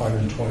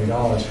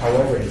 $2,520.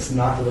 However, it's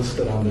not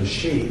listed on the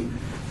sheet,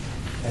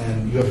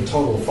 and you have a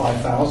total of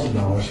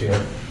 $5,000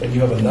 here. And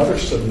you have another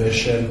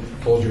submission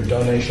called your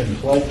donation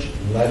pledge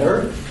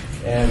letter,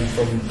 and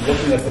from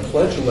looking at the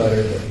pledge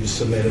letter that you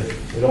submitted,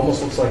 it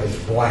almost looks like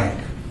it's blank.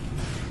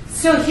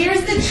 So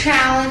here's the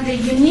challenge, the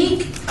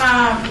unique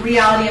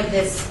reality of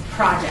this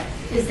project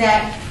is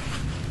that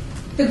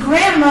the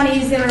grant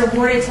monies that are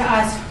awarded to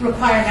us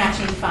require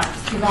matching funds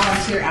to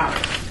volunteer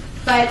hours.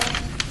 But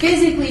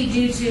physically,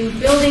 due to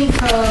building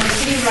code,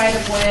 city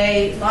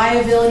right-of-way,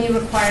 liability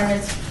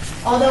requirements,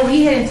 although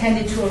we had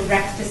intended to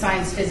erect the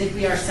signs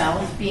physically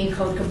ourselves, being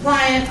code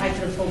compliant, I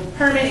could have pulled a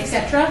permit,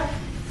 etc.,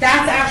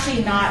 that's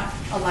actually not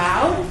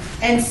allowed.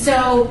 And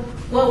so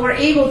what we're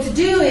able to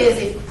do is,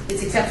 if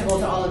it's acceptable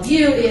to all of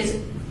you, is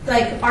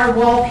like our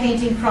wall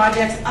painting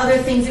projects, other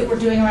things that we're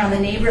doing around the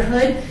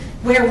neighborhood,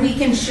 where we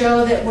can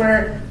show that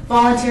we're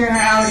volunteering our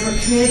hours, we're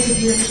committed to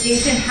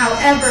beautification.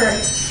 However,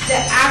 the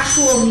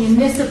actual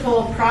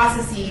municipal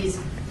processes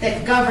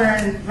that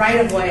govern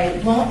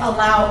right-of-way won't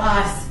allow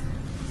us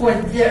for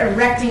the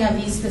erecting of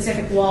these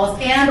specific walls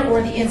and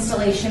or the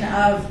installation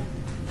of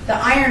the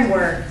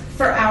ironwork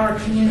for our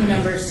community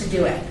members to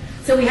do it.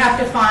 So we have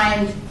to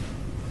find,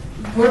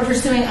 we're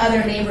pursuing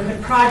other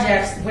neighborhood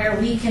projects where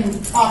we can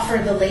offer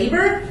the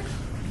labor,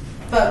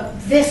 but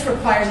this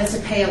requires us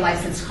to pay a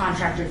licensed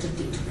contractor to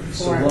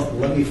perform. So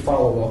let me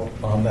follow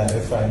up on that,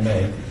 if I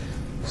may.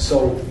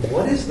 So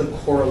what is the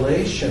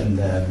correlation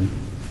then,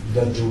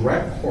 the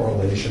direct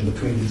correlation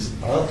between these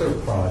other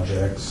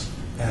projects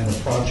and the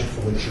project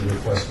for which you're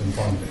requesting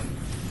funding?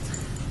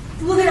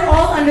 Well, they're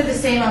all under the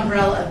same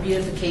umbrella of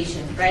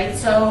beautification, right?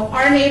 So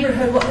our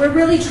neighborhood, what we're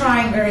really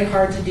trying very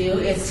hard to do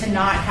is to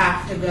not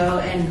have to go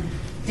and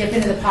dip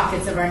into the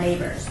pockets of our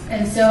neighbors.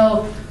 And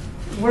so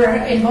we're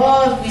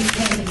involved, we've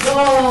painted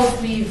walls,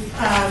 we've,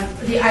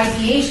 the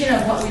ideation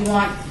of what we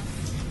want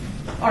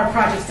our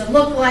projects to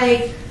look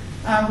like.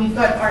 We've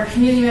got our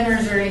community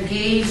members are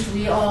engaged.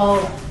 We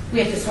all we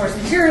have to source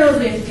materials,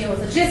 we have to deal with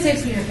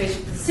logistics, we interface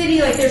with the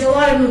city, like there's a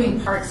lot of moving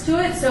parts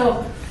to it.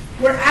 So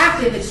we're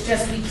active, it's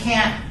just we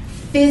can't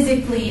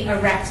physically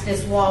erect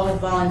this wall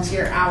with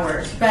volunteer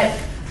hours. But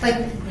like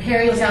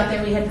Harry was out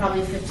there, we had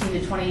probably 15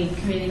 to 20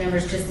 community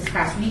members just this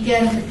past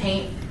weekend to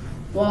paint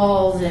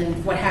walls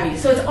and what have you.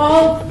 So it's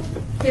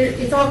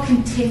all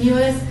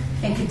continuous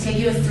and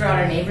contiguous throughout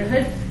our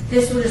neighborhood.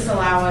 This will just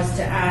allow us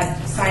to add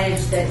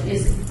signage that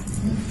is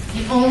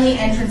the only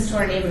entrance to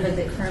our neighborhood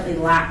that currently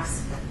lacks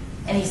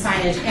any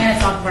signage, and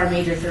it's off of our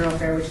major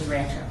thoroughfare, which is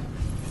Rancho.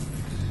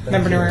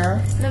 Member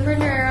Guerrero? Member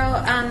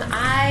Guerrero,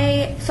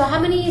 so how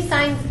many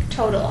signs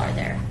total are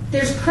there?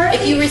 There's currently...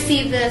 If you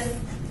receive this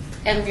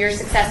and you're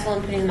successful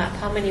in putting them up,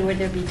 how many would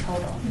there be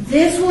total?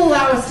 This will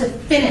allow us to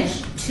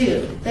finish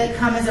 2 that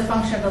come as a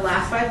function of the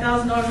last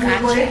 $5,000 we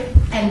awarded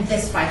and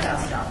this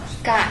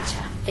 $5,000.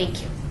 Gotcha.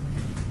 Thank you.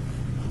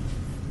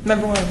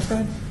 Member Williams, go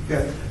ahead.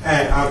 Yes,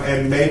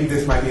 and maybe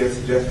this might be a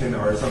suggestion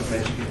or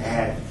something that you can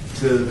add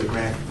to the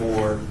grant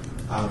for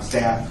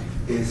staff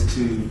is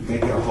to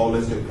make it a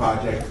holistic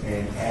project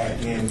and add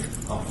in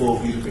a full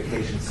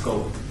beautification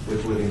scope,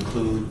 which would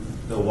include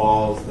the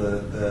walls,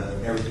 the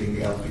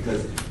everything else,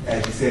 because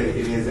as you said,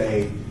 it is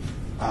a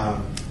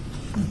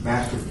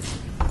master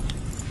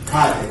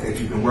project that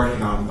you've been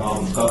working on with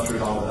all the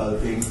sculptures, all the other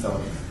things.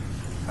 So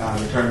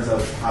in terms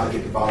of how to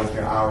get the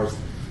volunteer hours,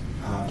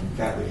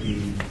 that would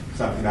be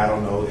something. I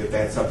don't know if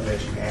that's something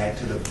that you can add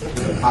to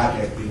the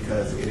project,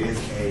 because it is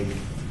a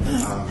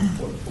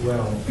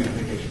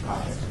beautification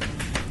project.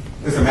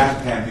 It's a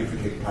master plan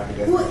beautification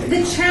project. Well,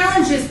 the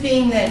challenge is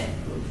being that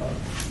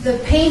the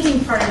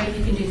painting part of it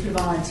you can do through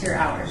volunteer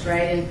hours,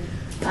 right?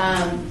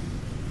 And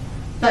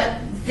but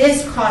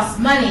this costs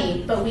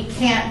money, but we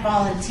can't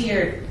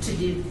volunteer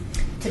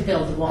to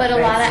build the wall. But a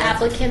right? lot of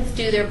applicants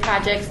do their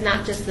projects,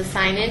 not just the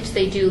signage.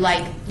 They do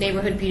like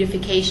neighborhood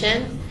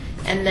beautification,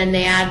 and then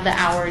they add the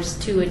hours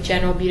to a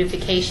general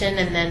beautification,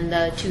 and then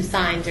the 2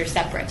 signs are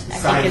separate.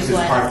 I think is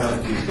what.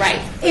 Right.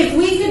 If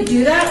we could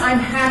do that, I'm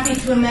happy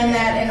to amend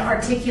that and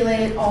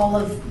articulate all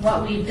of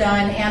what we've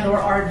done and or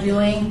are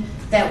doing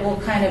that will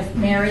kind of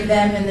marry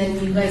them, and then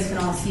you guys can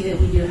all see that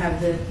we do have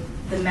the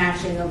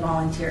matching of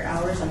volunteer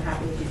hours. I'm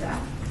happy to do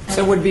that.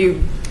 So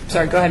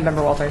sorry, go ahead,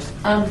 Member Walters.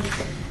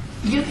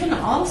 You can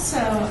also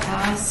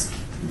ask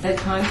the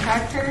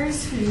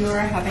contractors who you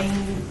are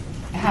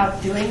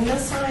doing the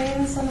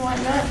signs and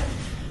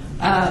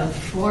whatnot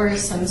for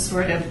some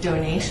sort of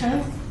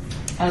donation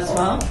as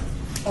well.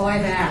 Oh,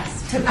 I've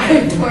asked. I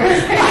am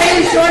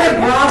short of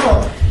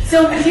Bravo.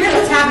 So here's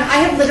what's happened. I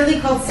have literally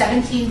called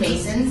 17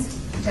 masons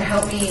to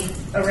help me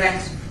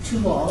erect 2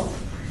 walls.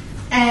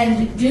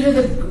 And due to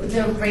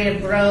the rate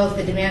of growth,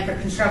 the demand for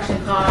construction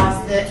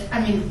costs,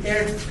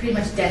 they're pretty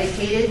much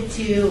dedicated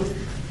to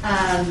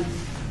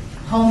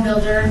home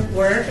builder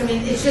work. I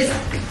mean, it's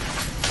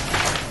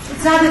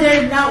not that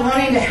they're not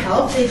wanting to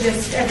help,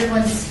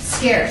 everyone's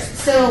scarce.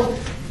 So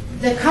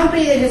the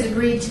company that has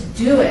agreed to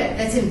do it,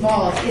 that's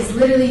involved, is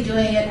literally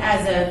doing it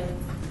as a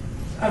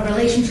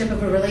relationship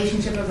of a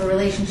relationship of a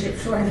relationship,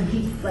 short of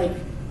me like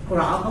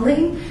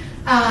groveling.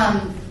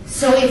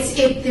 So it's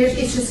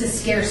just a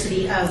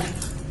scarcity of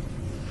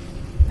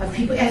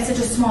people, and it's such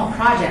a small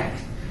project.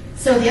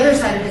 So the other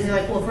side of it is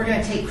they're like, well, if we're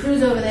going to take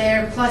crews over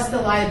there, plus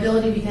the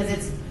liability because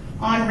it's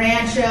on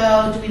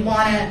Rancho, do we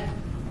want to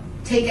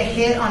take a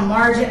hit on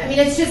margin? I mean,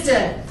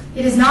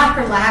 it is not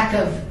for lack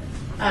of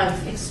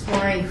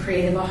exploring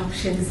creative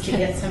options to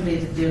get somebody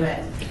to do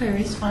it. Can I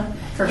respond?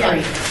 For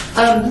free.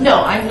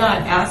 No, I'm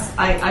not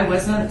I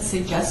wasn't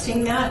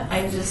suggesting that.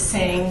 I'm just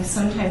saying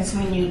sometimes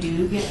when you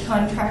do get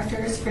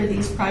contractors for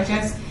these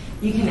projects,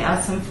 you can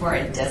ask them for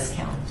a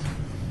discount.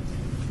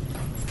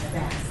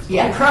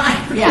 Yeah,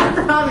 crime. Yeah,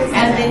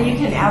 and then you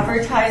can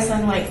advertise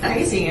them like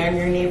crazy on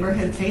your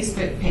neighborhood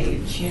Facebook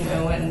page,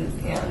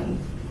 and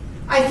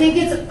I think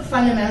it's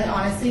fundamentally,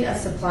 honestly, a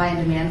supply and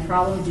demand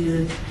problem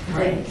due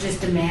to just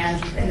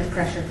demand and the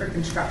pressure for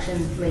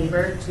construction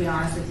labor. To be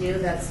honest with you,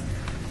 that's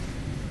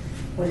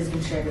what has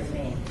been shared with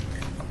me.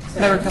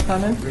 Member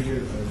Kapanen?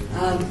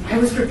 I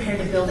was prepared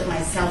to build it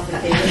myself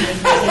if they would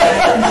make me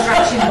a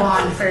construction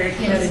bond for to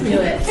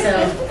do it. So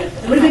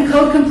it would have been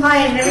code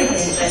compliant and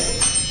everything, but.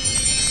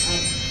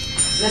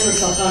 Member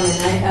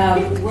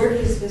Kapanen, where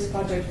does this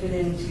project fit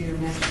into your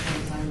master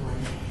plan timeline?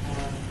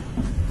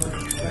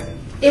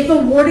 If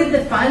awarded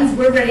the funds,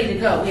 we're ready to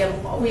go.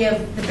 We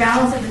have the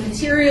balance of the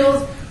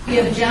materials. We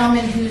have a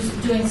gentleman who's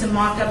doing some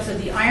mock-ups of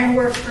the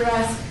ironwork for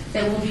us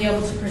that we'll be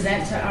able to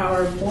present to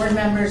our board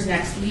members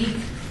next week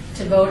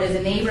to vote as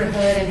a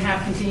neighborhood and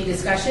have continued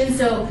discussion.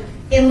 So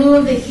in lieu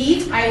of the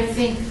heat, I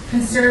think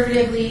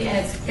conservatively, and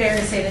it's fair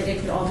to say that it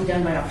could all be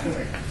done by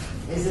October.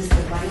 Is this the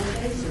final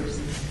phase, or is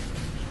this?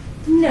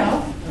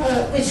 No,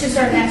 it's just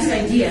our next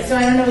idea. So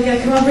I don't know, we got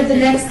to come up with the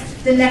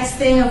next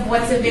thing of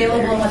what's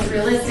available and what's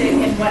realistic,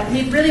 and what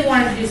we really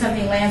wanted to do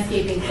something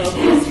landscaping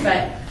focused,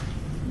 but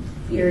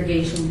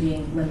irrigation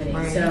being limiting.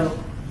 Right. So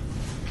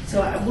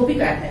we'll be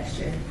back next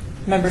year.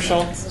 Member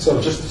Schultz. So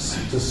just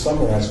to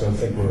summarize, but I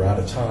think we're out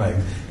of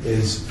time,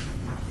 is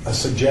a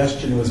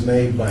suggestion was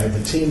made by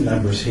the team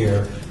members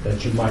here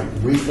that you might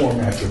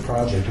reformat your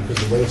project,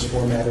 because the way it's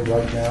formatted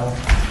right now,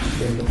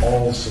 in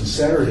all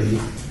sincerity,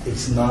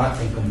 it's not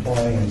in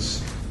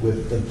compliance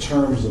with the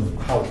terms of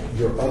how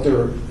your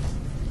other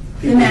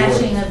people The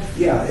matching work. of-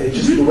 Yeah, it's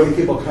just the way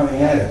people are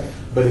coming at it.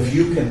 But if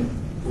you can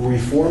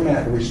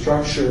reformat,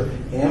 restructure,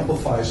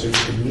 amplify so you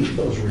can meet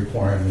those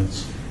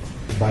requirements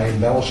by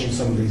embellishing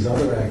some of these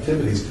other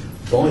activities,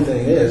 the only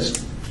thing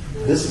is,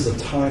 this is a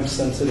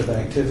time-sensitive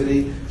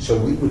activity, so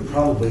we would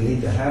probably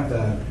need to have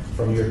that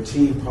from your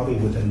team probably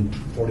within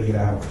 48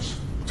 hours.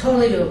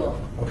 Totally doable.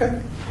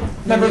 Okay?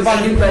 Member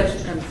Bonaventura.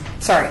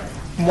 Sorry,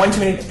 one too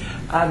many.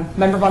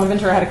 Member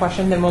Bonaventura had a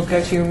question, then we'll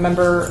go to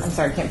member, I'm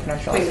sorry, I can't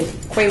pronounce your last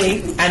name.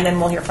 Quayle, and then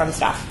we'll hear from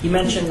staff. You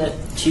mentioned that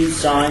 2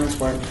 signs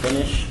weren't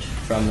finished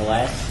from the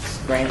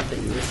last grant that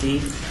you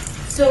received.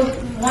 So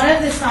one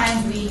of the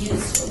signs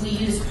we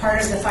used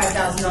part of the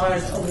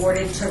 $5,000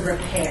 awarded to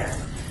repair.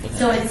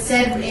 So it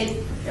said,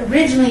 it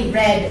originally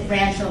read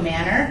Rancho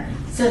Manor.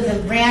 So the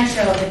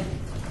Rancho had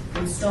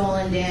been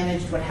stolen,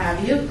 damaged, what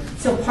have you.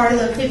 So part of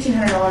the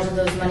 $1,500 of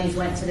those monies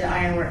went to the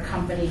ironwork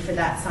company for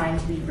that sign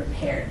to be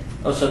repaired.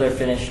 Oh, so they're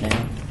finished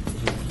now?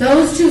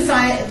 Those 2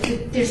 signs,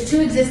 there's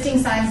 2 existing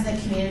signs in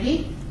the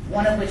community,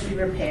 one of which we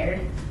repaired.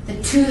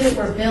 The 2 that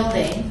we're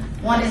building,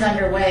 one is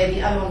underway,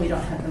 the other one we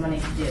don't have the money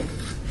to do.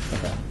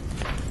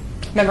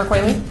 Member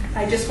Quayle?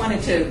 I just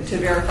wanted to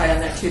verify on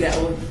that too, that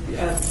will,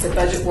 the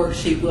budget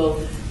worksheet will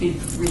be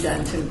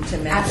redone to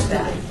match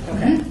that.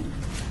 Absolutely. Okay.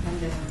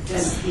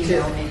 Just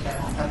email me the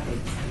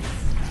update.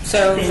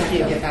 So, Thank you.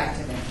 Get back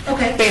to me.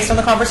 Okay. based on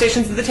the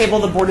conversations at the table,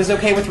 the board is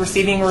okay with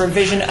receiving a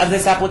revision of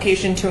this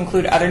application to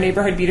include other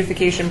neighborhood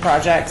beautification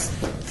projects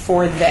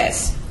for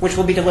this, which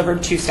will be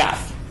delivered to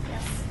staff.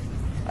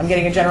 I'm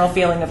getting a general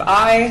feeling of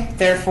aye,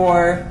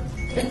 therefore,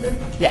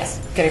 yes,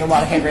 getting a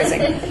lot of hand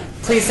raising.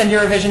 Please send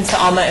your revisions to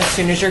Alma as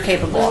soon as you're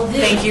capable. Will do.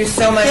 Thank you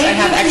so much. I Thank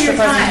have you for extra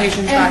your time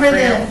presentations back and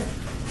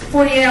for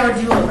for you. the 48-hour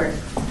do-over.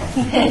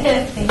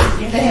 Thank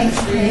you. Thanks.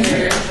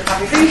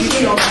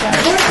 Appreciate it.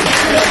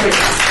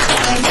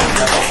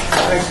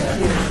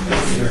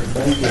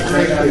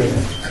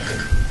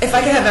 If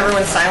I could have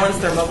everyone silence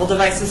their mobile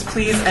devices,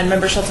 please, and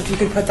Member Schultz, if you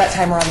could put that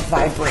timer on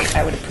vibrate,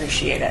 I would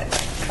appreciate it.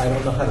 I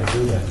don't know how to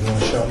do that. You want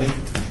to show me?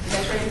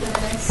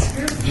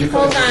 If you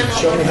Hold could on,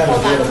 show me how to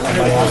hold do it on. on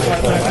my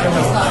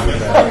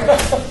iPad.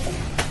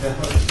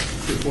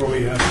 Before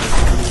we have.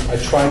 I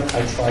tried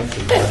to.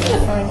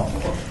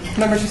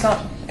 Member Toussaint,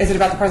 is it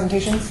about the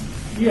presentations?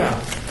 Yeah,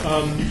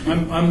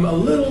 I'm a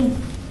little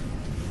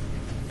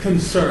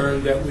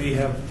concerned that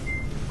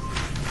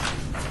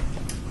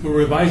we're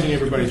revising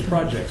everybody's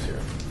projects here,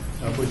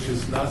 which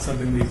is not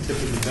something we've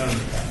typically done in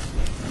the past.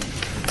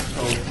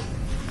 So,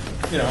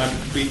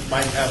 we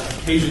might have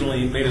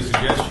occasionally made a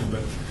suggestion,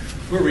 but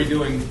we're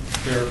redoing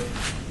their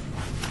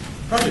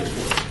projects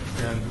for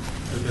them,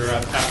 and their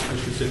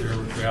applicants sit there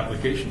with their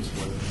applications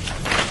for them.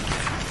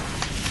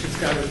 It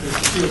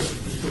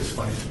feels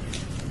funny to me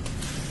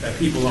that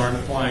people aren't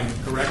applying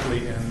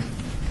correctly and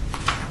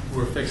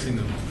we're fixing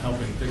them,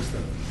 helping fix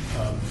them.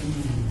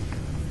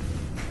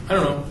 I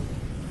don't know.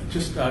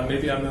 Just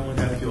maybe I'm the only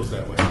guy that feels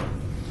that way.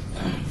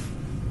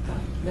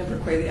 Member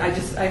Quayle, I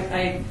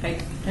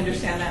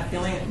understand that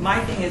feeling. My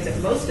thing is that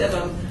most of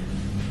them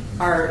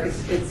are,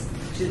 it's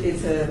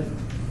a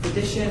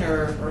addition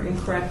or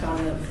incorrect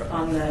on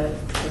the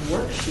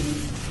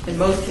worksheet in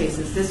most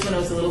cases. This one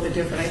was a little bit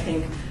different, I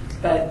think,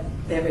 but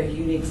they have a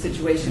unique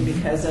situation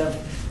because of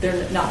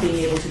they're not being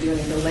able to do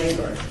any of the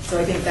labor. So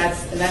I think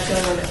that's the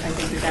only one that I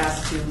think is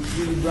asked to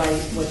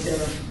rewrite what their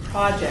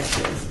project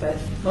is. But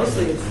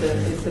mostly it's the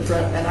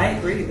and I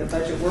agree, the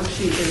budget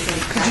worksheet is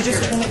inaccurate. Could you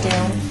just turn it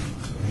down?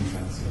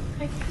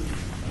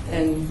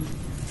 And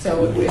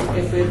so if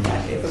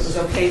it was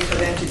okay for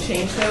them to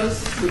change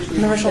those, which we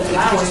Member Schultz, if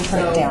you could just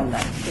turn so- it down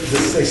then.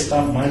 This says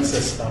stop, mine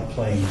says stop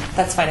playing.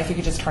 That's fine, if you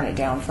could just turn it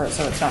down so it's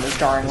not as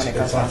jarring when it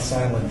goes It's on off.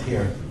 silent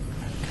here.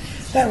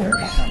 That would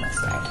work on this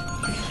side.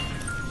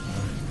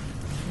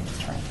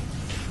 Just turn it.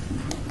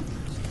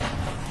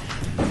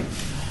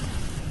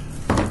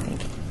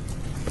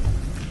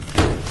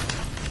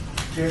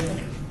 Chair.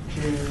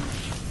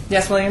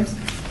 Yes, Williams?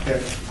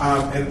 Yes,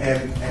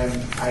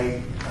 and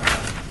I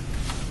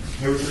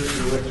hear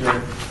what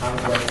your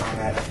comment was on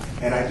that,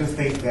 and I just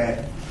think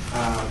that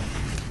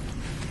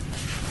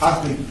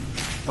possibly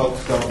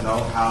folks don't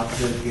know how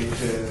to get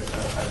to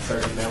a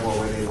certain level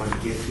where they want to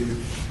get to.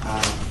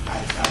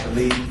 I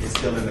believe it's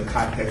still in the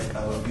context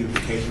of a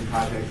beautification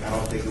project. I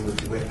don't think it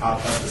was out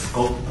of the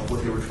scope of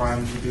what they were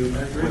trying to do,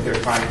 what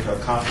they're trying to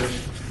accomplish,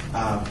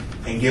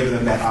 and giving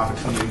them that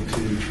opportunity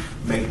to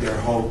make their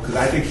whole, because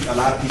I think a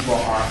lot of people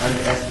are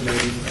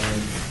underestimating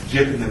and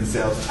jipping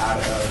themselves out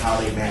of how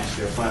they match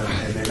their funds,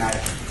 and they're not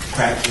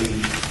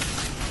practically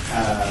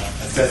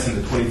assessing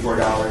the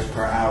 $24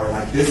 per hour.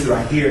 Like this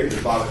right here is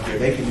volunteer.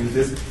 They can use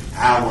this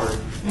hour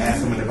as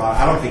someone involved.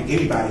 I don't think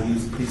anybody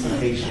used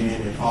presentation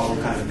and all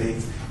those kinds of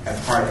things as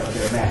part of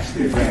their match,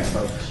 their grant.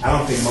 So I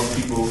don't think most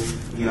people,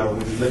 when you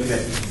look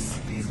at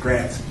these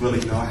grants, really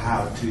know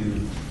how to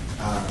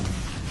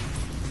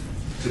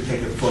to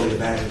take fully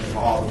advantage of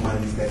all the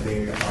monies that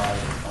they are,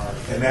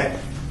 and that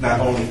not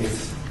only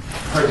is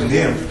hurting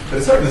them, but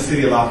it's hurting the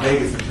city of Las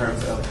Vegas in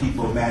terms of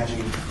people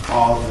matching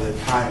all the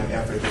time and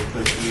effort they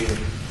put in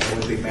and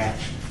what they match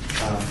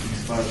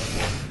these funds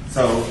for.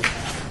 So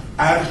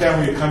I understand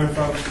where you're coming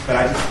from, but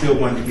I just still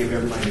wanted to give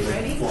everybody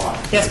a floor.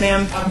 Yes,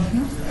 ma'am.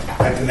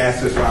 And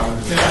that's just what I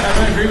wanted to say. I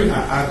agree with you.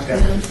 I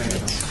understand what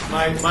you're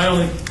saying. My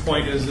only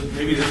point is that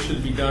maybe this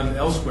should be done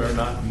elsewhere,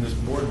 not in this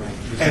board meeting.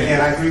 And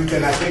I agree with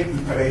that. I think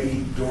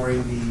maybe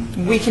during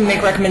the... We can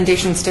make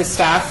recommendations to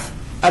staff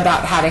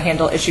about how to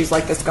handle issues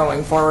like this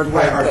going forward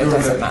where Or it during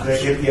doesn't the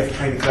match. NPF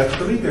training, because I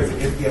believe there's an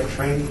NPF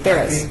training. There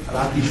I is. think a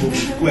lot of people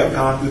who have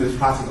gone through this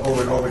process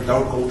over and over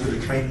don't go to the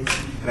training.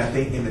 And I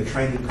think in the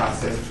training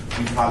process,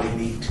 we probably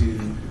need to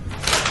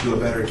do a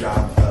better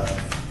job of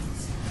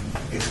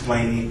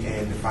explaining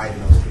and defining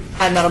those things.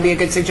 And that'll be a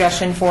good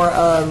suggestion for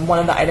one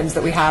of the items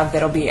that we have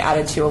that'll be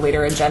added to a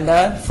later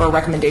agenda for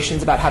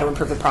recommendations about how to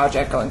improve the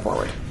project going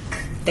forward.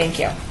 Thank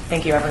you.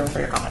 Thank you, everyone, for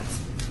your comments.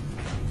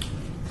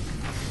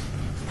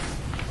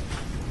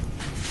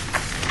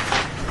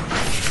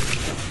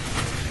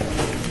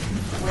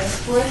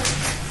 Westwood?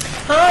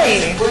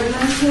 Hi.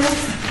 Woodland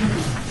Hills?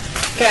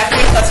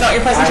 Kathy, that's not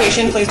your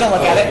presentation. Please don't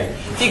look at it.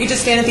 If you could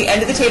just stand at the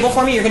end of the table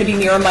for me, you're going to be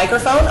near a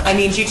microphone. I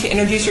need you to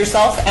introduce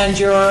yourself and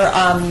your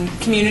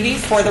community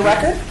for the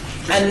record.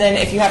 And then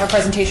if you have a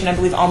presentation, I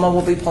believe Alma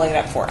will be pulling it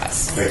up for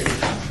us.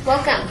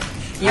 Welcome.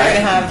 You're going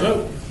to have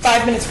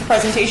 5 minutes for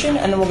presentation,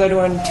 and then we'll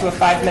go into a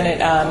 5-minute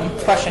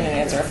question and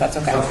answer, if that's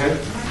okay. Okay.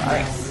 All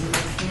right.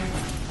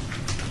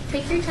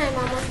 Take your time,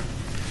 Mama.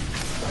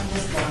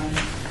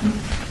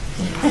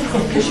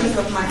 Issues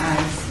of my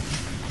eyes.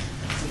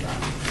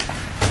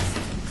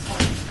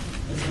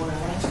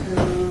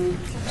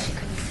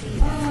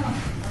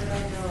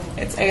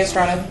 It's A.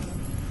 Estrada.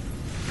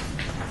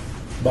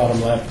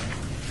 Bottom left.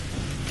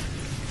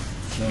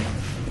 No.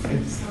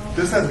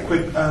 Just as a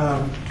quick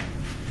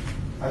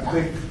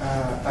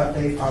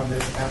update on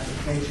this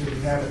application.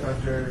 We have it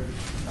under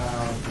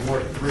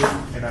Ward 3,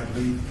 and I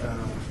believe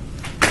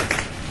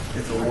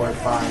it's a Ward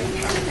 5.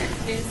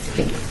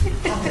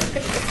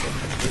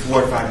 It's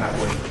Ward 5, not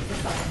Ward 3.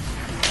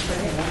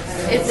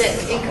 Is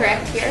it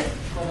incorrect here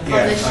on the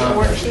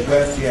worksheet?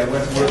 West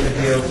Woodland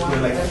Hills,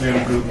 Twin Lakes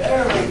Community Group,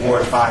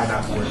 Ward 5,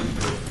 not Ward 3,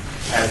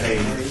 as a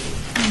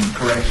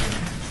correction.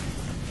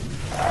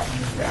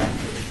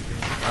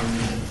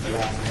 The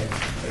last page.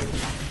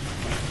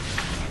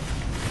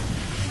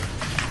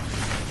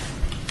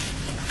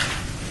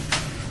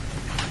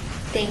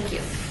 Thank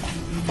you.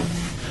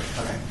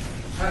 Okay.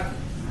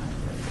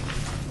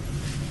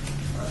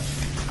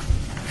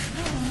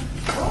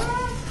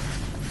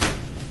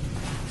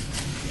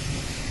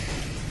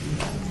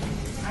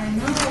 I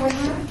know, we're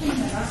not.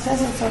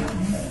 Doesn't so.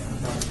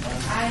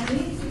 I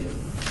need to.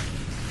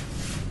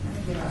 Let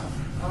me get out.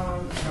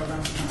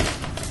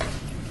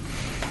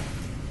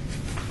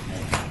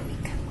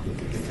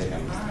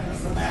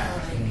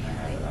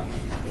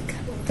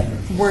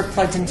 We're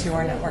plugged into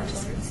our network.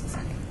 Just give us a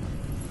second.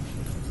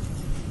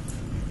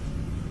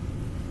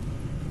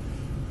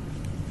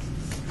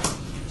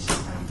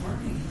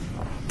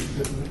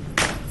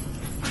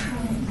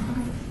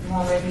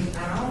 Already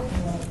out?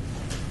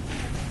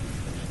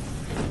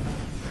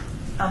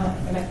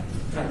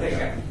 There you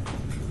go.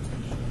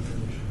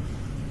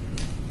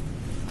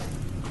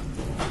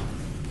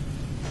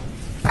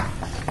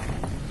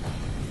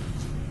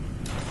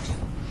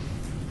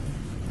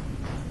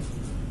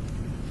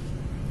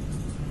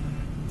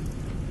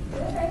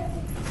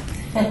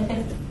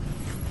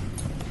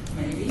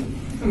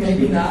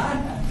 Maybe not.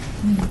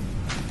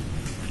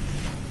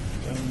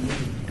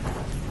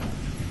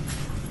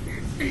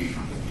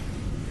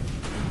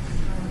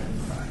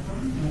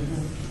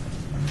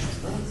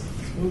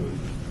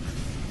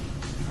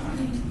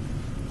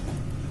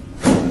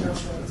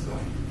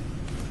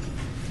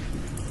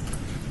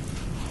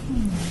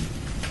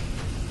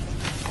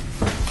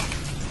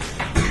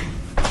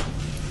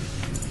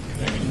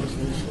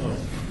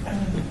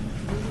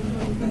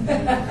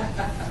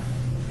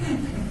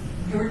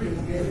 You're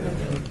doing good.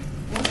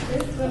 What's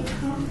this?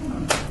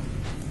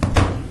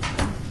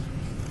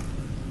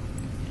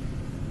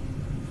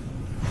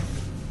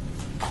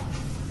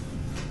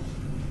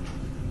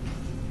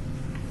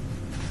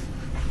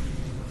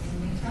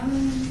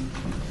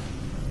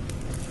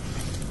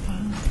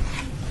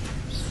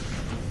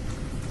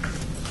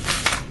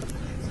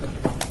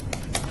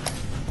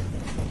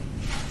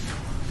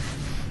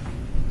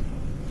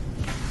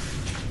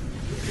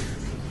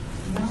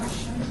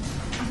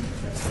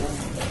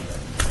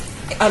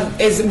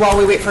 Is while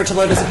we wait for it to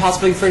load, is it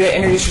possible for you to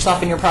introduce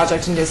yourself and your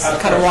project and just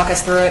kind of walk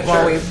us through it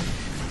while we?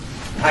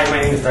 Hi,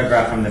 my name is Doug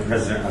Graff. I'm the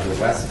president of the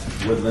West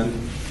Woodland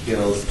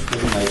Hills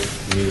Twin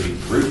Lakes Community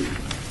Group.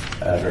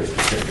 Very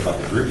specific about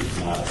the group,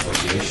 not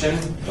association.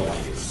 Don't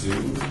want to get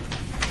sued.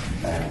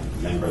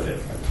 Member that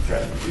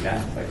threatened to do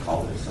that if I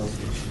call it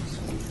association,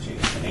 so we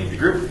changed the name of the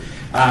group.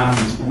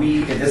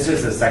 This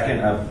is the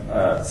second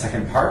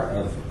part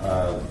of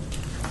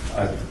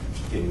a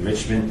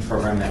enrichment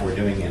program that we're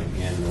doing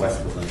in the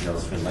West Woodland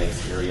Hills, Twin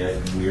Lakes area.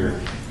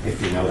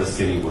 If you know the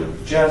city, we're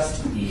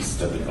just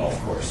east of the golf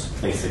course,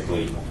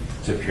 basically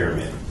to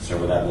Pyramid. So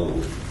we're that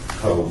little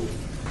cove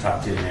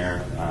tucked in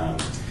there.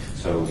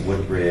 So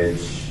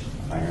Woodbridge,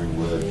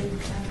 Ironwood,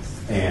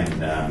 and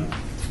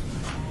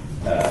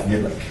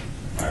Midlake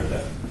are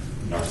the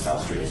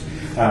north-south streets.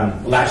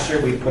 Last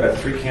year we put up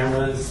 3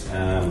 cameras,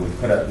 we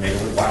put up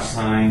neighborhood watch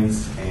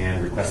signs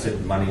and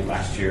requested money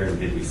last year and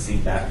did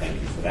receive that. Thank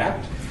you for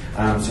that.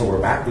 So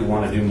we're back, we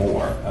want to do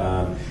more.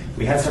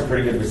 We had some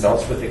pretty good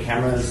results with the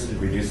cameras,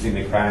 reducing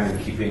the crime and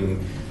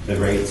keeping the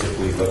rates. If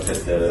we looked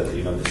at the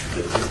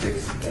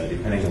statistics,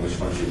 depending on which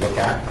ones you look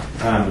at.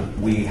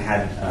 We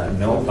had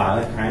no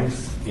violent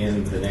crimes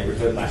in the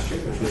neighborhood last year,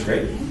 which was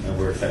great, and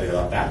we're excited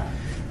about that.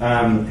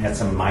 Had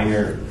some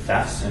minor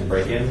thefts and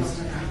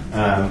break-ins.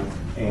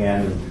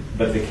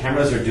 But the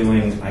cameras are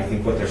doing, I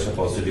think, what they're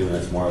supposed to do, and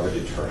it's more of a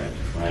deterrent,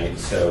 right?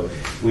 So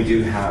we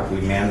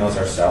man those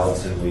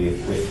ourselves, and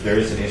if there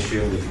is an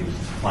issue, we can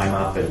climb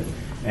up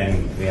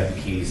and we have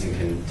the keys and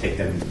can take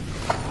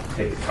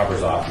the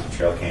covers off the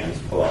trail cams,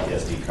 pull out the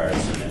SD cards,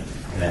 and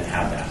then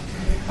have that.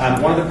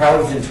 One of the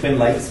problems in Twin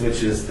Lakes,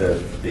 which is the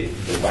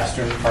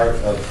western part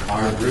of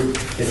our group,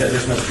 is that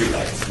there's no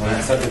streetlights. When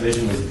that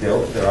subdivision was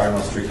built, there are no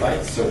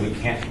streetlights, so we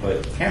can't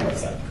put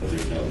cameras up because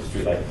there's no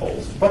streetlight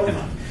poles to put them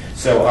on.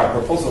 So our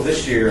proposal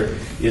this year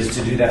is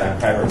to do that on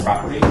private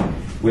property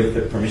with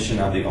the permission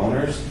of the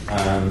owners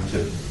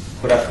to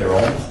put up their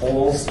own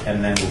poles,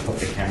 and then we'll put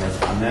the cameras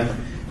on them.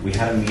 We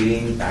had a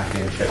meeting back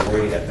in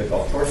February at the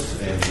golf course,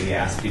 and we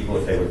asked people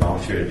if they would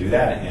volunteer to do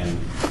that, and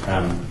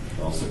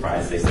well,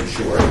 surprised, they said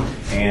sure.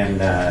 And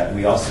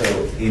we also,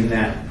 in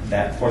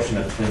that portion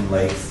of Twin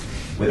Lakes,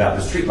 without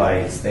the street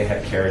lights, they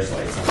had carriage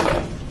lights on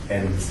the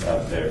ends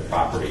of their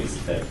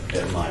properties that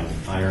line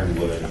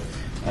Ironwood,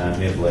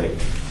 Midlake,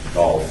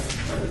 Golf,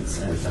 and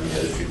some of the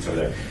other streets over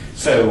there.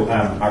 So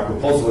our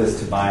proposal is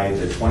to buy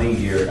the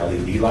 20-year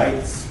LED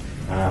lights.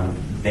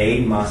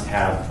 They must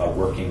have a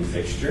working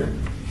fixture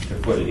to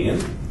put it in.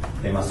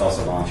 They must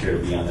also volunteer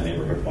to be on the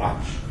neighborhood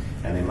watch,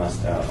 and they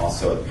must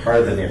also, part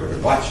of the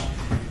neighborhood watch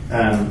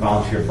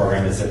volunteer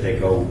program is that they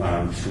go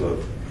to a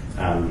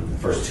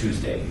First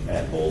Tuesday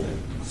at Bolden.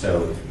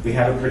 So we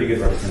have a pretty good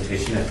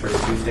representation at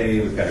First Tuesday.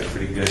 We've got a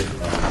pretty good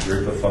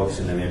group of folks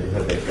in the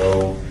neighborhood that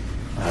go.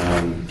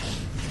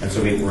 And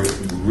so we're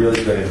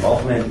really good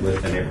involvement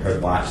with the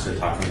neighborhood watch. They're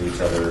talking to each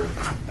other.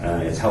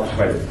 It's helped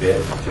quite a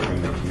bit to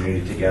bring the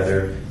community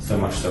together, so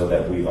much so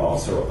that we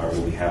also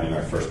will be having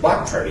our first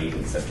block party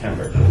in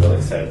September. We're really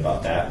excited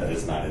about that, but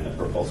it's not in the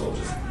proposal,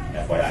 just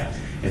FYI.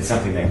 It's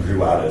something that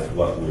grew out of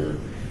what we're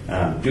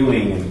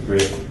doing and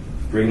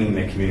bringing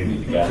the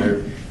community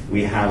together.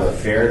 We have a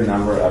fair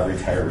number of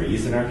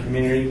retirees in our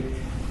community,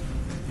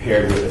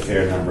 paired with a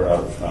fair number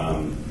of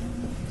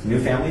new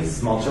families,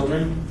 small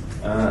children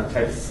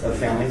types of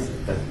families.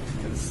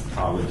 That's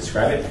how I would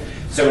describe it.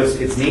 So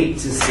it's neat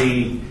to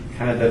see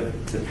kind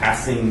of the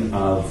passing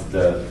of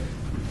the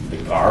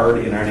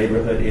guard in our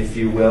neighborhood, if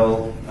you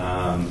will.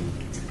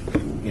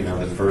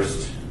 The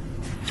first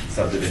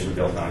subdivision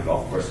built on a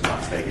golf course in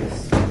Las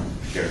Vegas.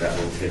 Share that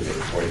little tidbit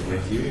for you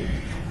with you.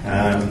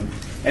 And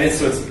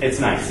it's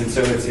nice, and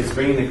so it's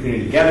bringing the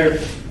community together.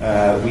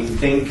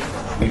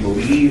 We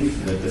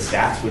believe that the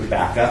stats would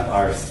back up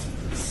our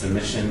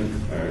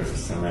submission or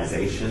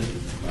summarization,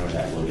 whatever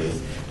that word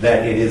is,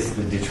 that it is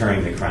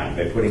deterring the crime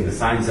by putting the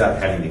signs up,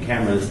 having the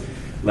cameras,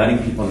 letting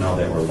people know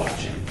that we're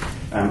watching.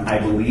 I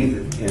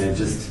believe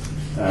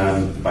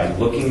by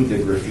looking, the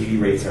graffiti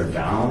rates are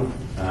down.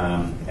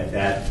 At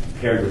that,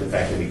 paired with the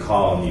fact that we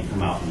call and you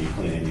come out and you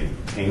clean and you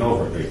paint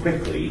over it very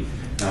quickly.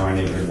 Now our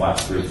neighborhood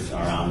watch groups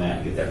are on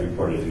that, get that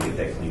reported and get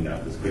that cleaned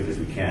up as quick as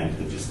we can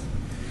to just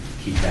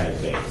keep that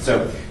at bay.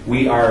 So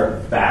we are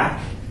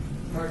back.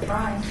 We're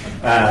trying.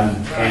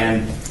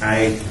 And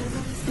I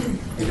can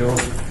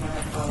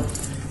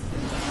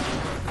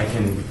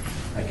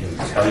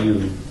tell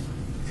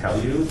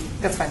you.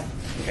 That's fine.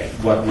 Okay,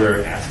 what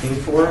we're asking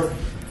for,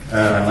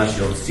 unless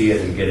you'll see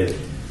it and get it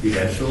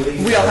eventually.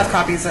 We all have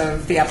copies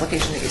of the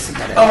application that you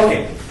submitted. Oh,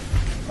 okay.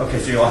 Okay,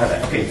 so you all have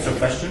that. Okay, so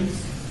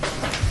questions?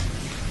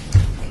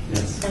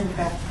 Yes.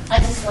 I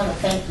just want to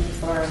thank you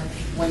for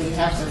when you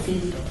have some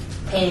feet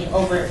painting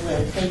over it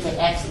with paint that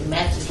actually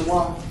matches the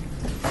wall.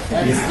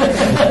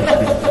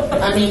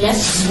 I mean, that's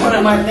just one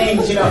of my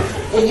things,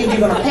 If you're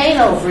going to paint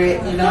over it,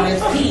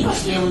 it's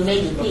peach. We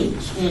make it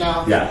peach,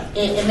 Yeah.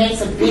 It makes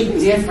a big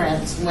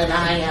difference when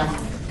I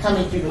am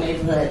coming through the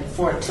neighborhood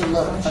for it to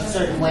look a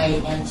certain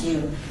way and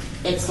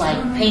it's like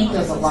paint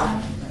does a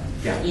lot.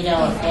 Yeah.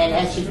 And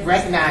as you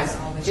recognize,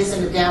 just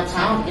in the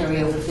downtown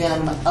area with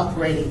them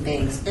upgrading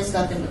things, it's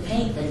nothing but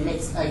paint, but it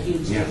makes a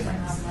huge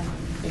difference.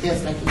 It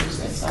does make a huge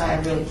difference. So I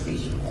really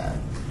appreciate that.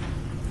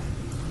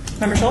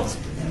 Member Schultz?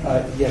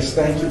 Yes,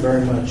 thank you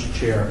very much,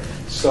 Chair.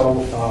 So,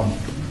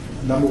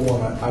 number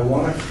one, I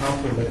want to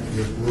compliment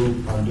your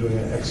group on doing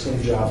an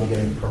excellent job of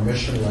getting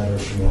permission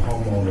letters from the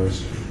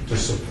homeowners to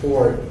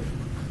support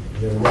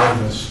their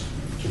willingness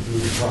to do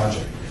the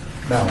project.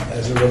 Now,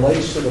 as it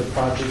relates to the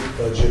project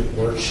budget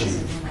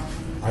worksheet,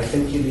 I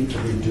think you need to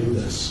redo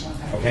this.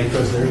 Okay.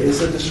 Because there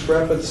is a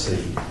discrepancy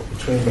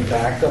between the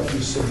backup you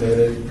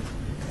submitted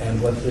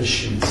and what this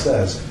sheet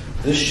says.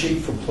 This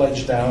sheet for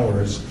pledged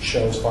hours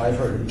shows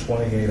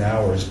 528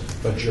 hours,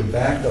 but your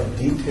backup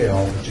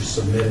detail that you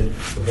submitted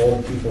with all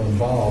the people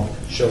involved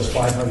shows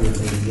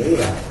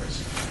 588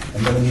 hours.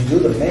 And then when you do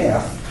the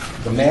math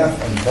on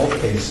both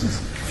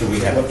cases. Do we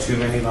have too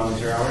many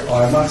volunteer hours? Oh,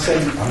 I'm not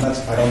saying,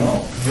 I don't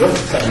know. You have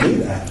to tell me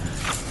that.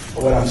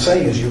 What I'm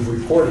saying is you've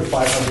reported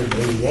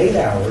 588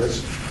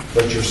 hours,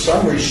 but your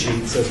summary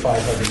sheet says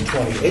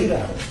 528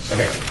 hours.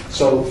 Okay.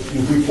 So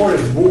you've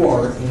reported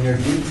more in your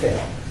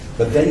detail,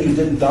 but then you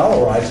didn't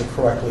dollarize it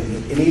correctly.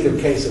 In either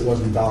case, it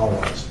wasn't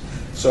dollarized.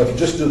 So if you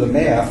just do the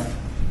math,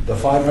 the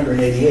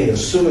 588,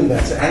 assuming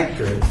that's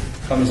accurate,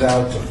 comes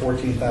out to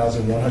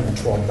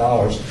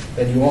 $14,112.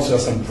 Then you also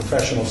have some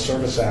professional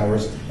service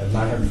hours at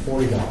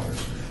 $940.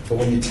 But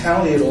when you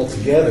tally it all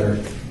together,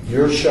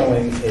 you're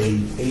showing a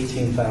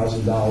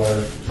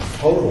 $18,000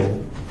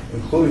 total,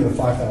 including the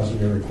 $5,000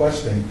 you're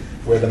requesting,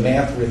 where the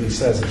math really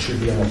says it should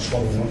be almost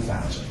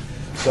 $21,000.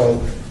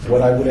 So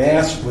what I would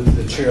ask, with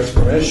the chair's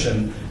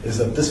permission, is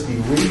that this be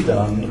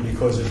redone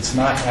because it's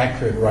not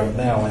accurate right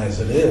now as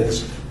it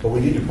is, but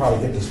we need to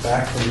probably get this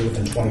back from you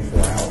within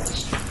 24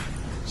 hours.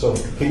 So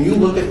can you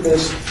look at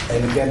this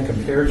and again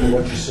compare to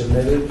what you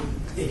submitted?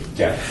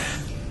 Yeah,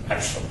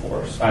 of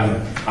course.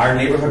 Our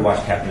neighborhood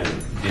watch captain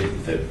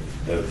did the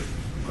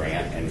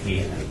grant, and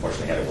he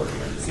unfortunately had a work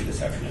emergency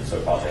this afternoon, so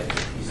I apologize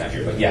he's not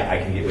here. But yeah, I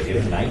can get with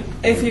him tonight.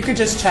 If you could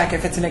just check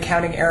if it's an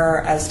accounting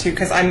error as to,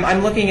 because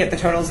I'm looking at the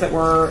totals that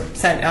were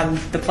sent on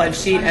the pledge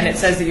sheet, and it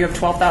says that you have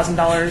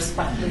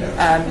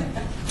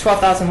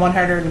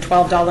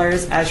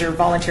 $12,112 as your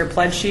volunteer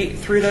pledge sheet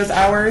through those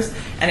hours,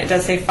 and it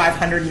does say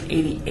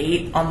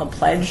 588 on the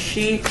pledge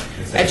sheet.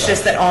 It's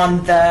just that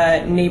on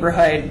the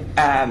neighborhood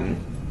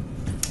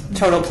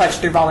total pledge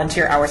through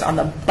volunteer hours on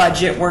the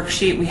budget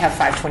worksheet, we have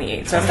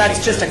 528. So if that's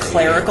just a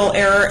clerical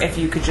error, if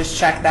you could just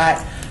check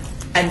that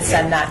and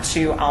send that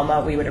to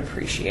Alma, we would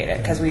appreciate it,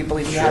 because we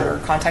believe you have her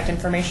contact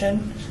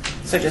information.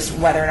 So just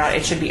whether or not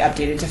it should be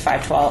updated to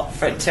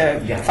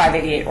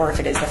 588, or if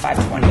it is the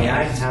 528. May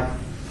I have,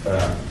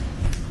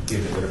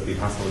 would it be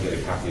possible to get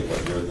a copy of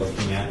what you're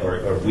looking at,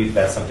 or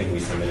that's something we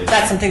submitted?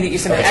 That's something that you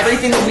submitted. Okay.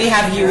 Everything that we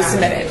have you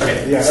submitted.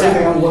 Okay. Yeah,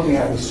 everything I'm looking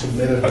at was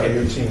submitted by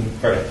your team.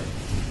 Perfect.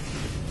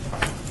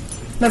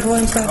 Member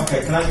Williams, go ahead.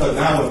 Okay, can I go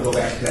now? I want to go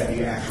back to that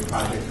actual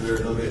project a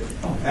little bit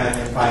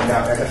and find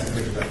out. I got some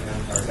pictures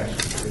of them.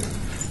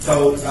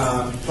 So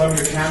from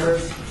your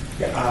cameras,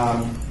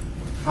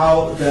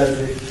 how does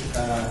it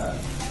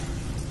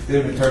do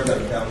in terms of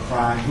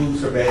crime? Who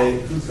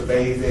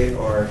surveys it,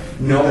 or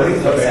nobody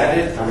looks at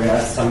it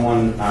unless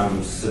someone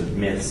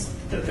submits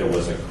that there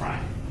was a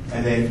crime.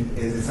 And then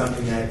is it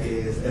something that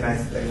is? And I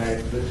looked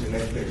at the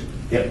next picture.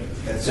 Yep.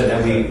 So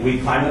then we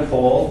climb the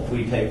pole,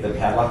 we take the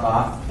padlock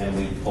off, and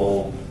we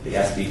pull the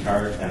SD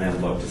card, and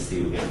then look to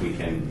see if we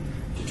can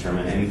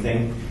determine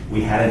anything.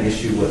 We had an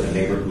issue with a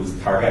neighbor whose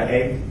car got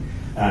egged,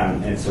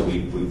 and so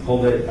we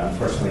pulled it.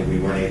 Unfortunately, we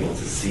weren't able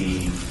to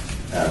see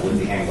with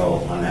the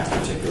angle on that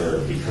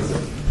particular, because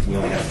we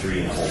only have 3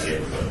 in the whole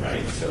neighborhood,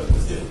 right? So it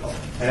was difficult.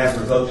 And as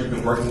a result, you've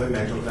been working with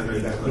Metro. I know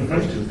you got to go to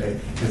first Tuesday,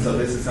 and so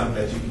this is something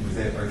that you can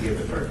present or give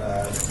to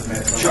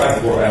Metro.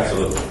 Sure,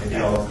 absolutely. And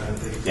do all those kind of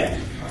things. Yeah.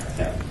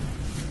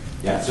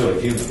 Yeah, so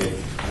if you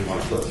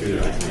want to flip through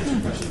there, I can answer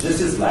questions. This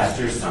is last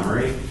year's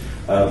summary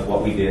of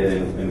what we did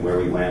and where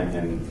we went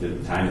and the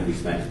time that we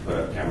spent to put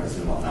up cameras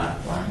and whatnot.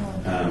 Wow.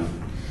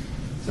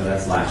 So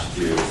that's last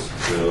year's.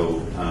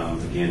 So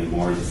again,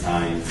 more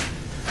designs.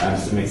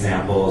 Some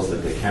examples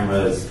of the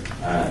cameras.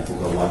 We'll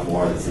go one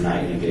more. That's the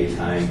night and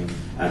daytime.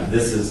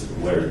 This is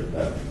where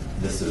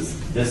this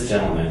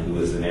gentleman who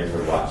was the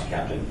neighborhood watch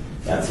captain.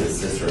 That's his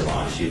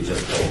sister-in-law. She had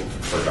just pulled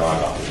her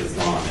dog off of his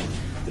lawn. And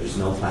there's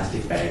no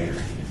plastic bag in her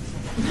hand.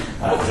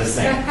 Just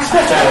saying.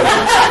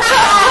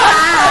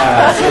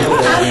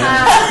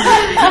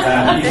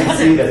 You can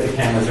see that the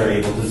cameras are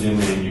able to zoom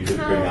in, and you could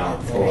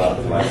pull out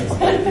the license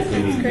plate if we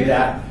need to do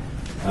that.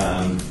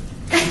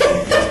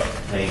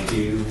 Thank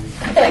you.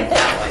 I like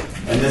that one.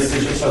 And this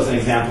just shows an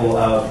example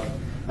of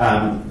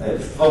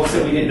folks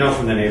that we didn't know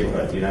from the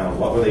neighborhood. You know,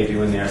 what were they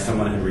doing there?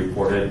 Someone had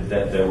reported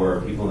that there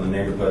were people in the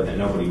neighborhood that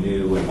nobody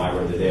knew, and why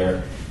were they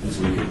there? And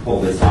so we could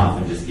pull this off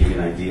and just give you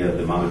an idea of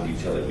the amount of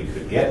detail that we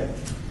could get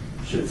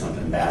should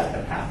something bad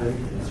have happened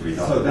as a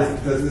result of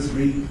that. Does this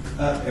read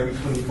up every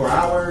 24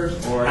 hours,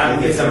 or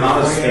it's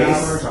amount of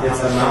space?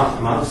 It's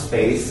amount of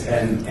space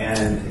and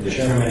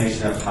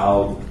determination of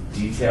how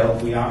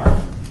detailed we are.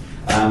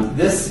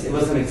 This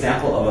was an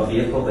example of a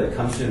vehicle that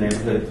comes to the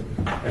neighborhood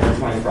every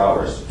 24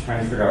 hours,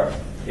 trying to figure out,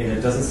 and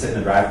it doesn't sit in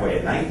the driveway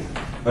at night,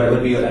 but it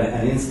would be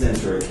an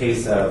instance or a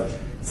case of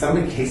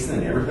somebody casing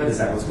the neighborhood. Is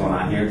that what's going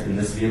on here? And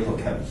this vehicle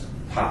kept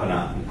popping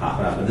up and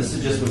popping up. And this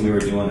is just when we were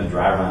doing the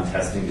drive-around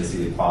testing to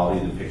see the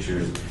quality of the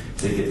pictures,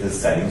 to get the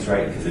settings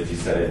right, because if you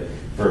set it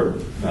for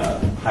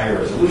higher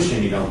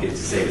resolution, you don't get to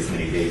save as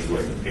many days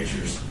worth of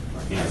pictures.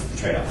 You know, it's the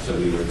trade-off. So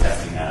we were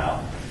testing that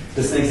out.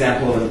 This is an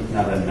example of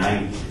another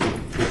night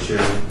picture.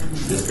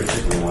 This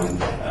particular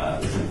one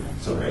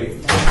isn't so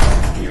great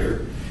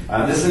here.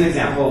 This is an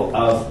example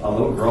of a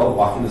little girl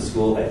walking to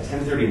school at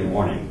 10:30 in the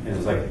morning. And it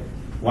was like,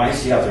 why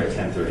is she out there at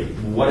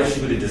 10:30? What if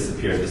she would have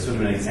disappeared? This would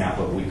have been an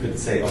example of we could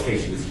say, okay,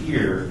 she was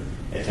here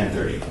at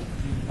 10:30.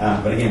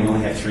 But again, we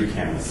only have 3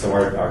 cameras. So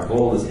our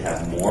goal is to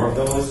have more of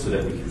those so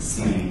that we can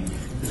see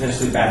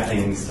potentially bad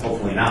things,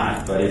 hopefully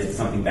not, but if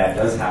something bad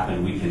does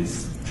happen, we can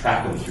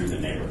track them through the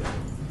neighborhood.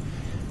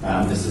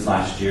 This is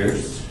last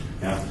year's.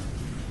 Yeah.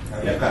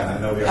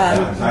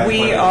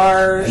 We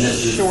are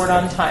short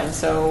on time,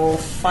 so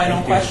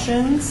final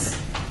questions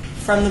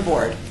from the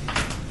board.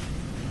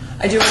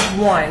 I do have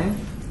one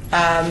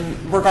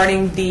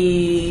regarding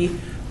the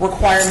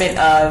requirement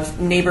of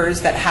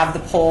neighbors that have the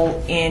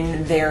pole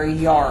in their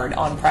yard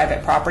on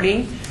private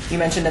property. You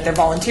mentioned that they're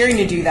volunteering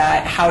to do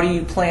that. How do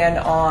you plan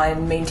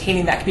on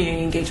maintaining that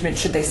community engagement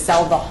should they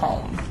sell the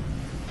home?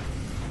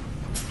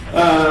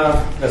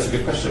 That's a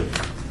good question.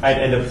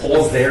 And the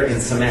pole's there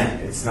in cement.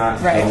 It's not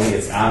only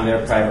it's on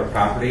their private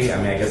property. I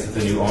mean, I guess if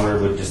the new owner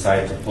would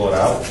decide to pull it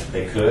out,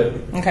 they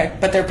could. Okay,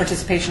 but their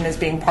participation as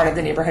being part of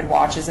the neighborhood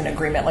watch is an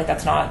agreement. Like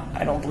that's not,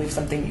 I don't believe,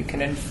 something you can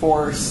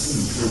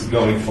enforce.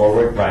 Going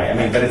forward, right. I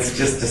mean, but it's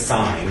just a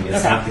sign.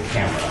 It's not the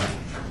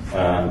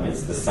camera.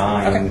 It's the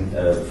sign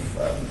of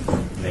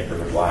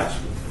neighborhood watch,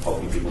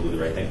 hoping people do the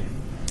right thing.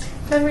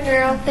 Member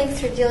Nero, thanks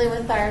for dealing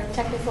with our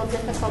technical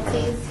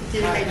difficulties.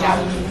 You did a great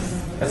job.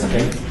 That's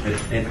okay.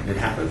 It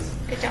happens.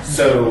 Good job.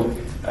 So,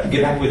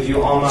 get back with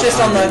you on the...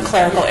 Just on the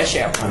clerical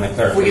issue. On the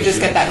clerical We could just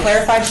issue. get that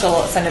clarified.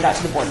 She'll send it out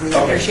to the board. We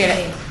really appreciate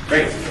it.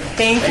 Great.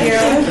 Thank you.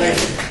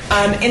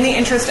 In the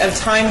interest of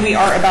time, we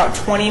are about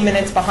 20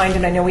 minutes behind,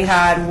 and I know we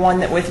had one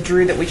that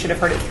withdrew that we should have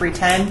heard at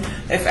 3:10.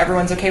 If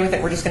everyone's okay with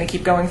it, we're just going to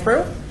keep going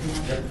through.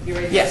 You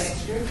ready?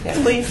 Yes. Yes,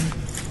 please.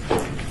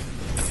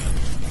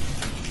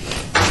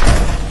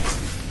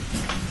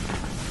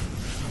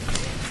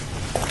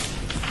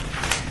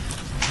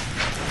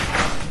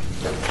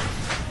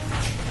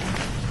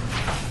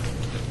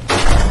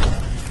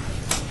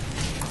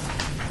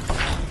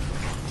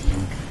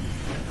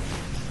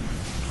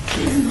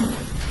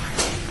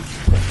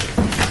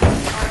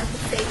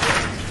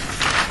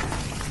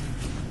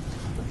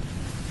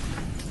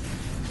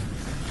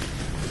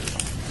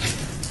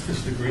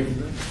 Mr.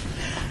 Green.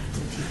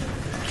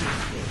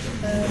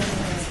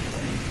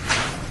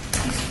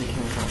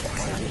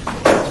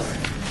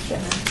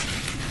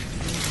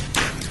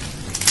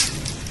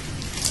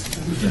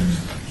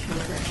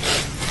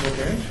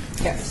 Okay.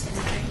 Yes.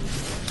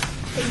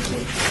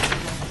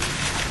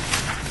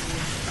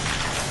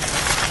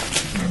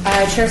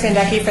 Chair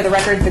Sandecki, for the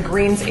record, the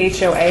Greens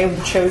HOA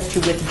chose to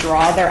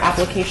withdraw their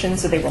application,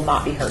 so they will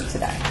not be heard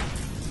today.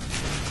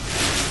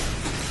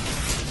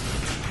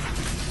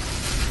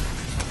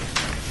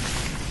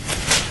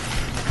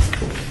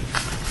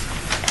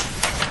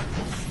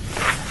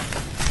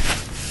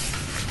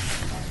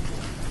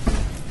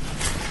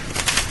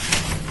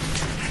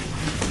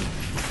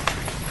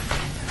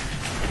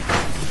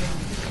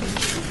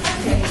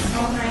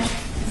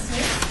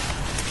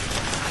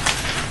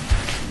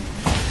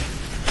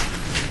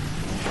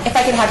 If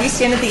I could have you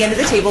stand at the end of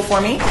the table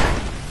for me.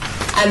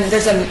 And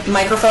there's a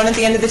microphone at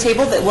the end of the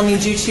table that we'll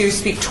need you to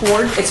speak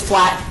toward. It's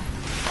flat.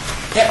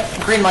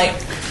 Yep, green light.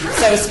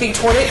 So speak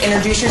toward it,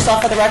 introduce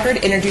yourself for the record,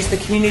 introduce the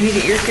community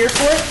that you're here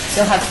for.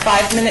 You'll have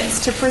 5 minutes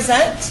to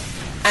present,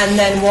 and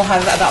then we'll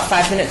have about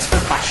 5 minutes for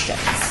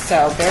questions.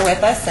 So bear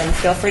with us and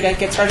feel free to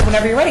get started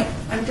whenever you're ready.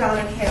 I'm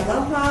Donna K.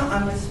 Aloha.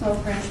 I'm with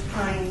Smoke Ranch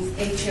Pines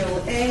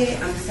HOA.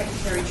 I'm the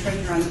secretary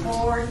treasurer on the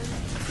board.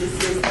 This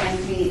is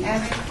Anthony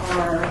Amick,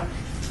 our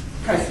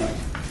president.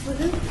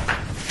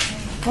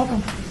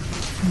 Welcome.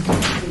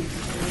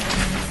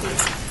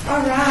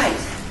 All right.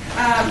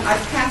 I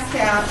passed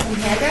out some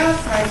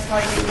handouts. I saw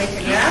you make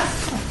a mess.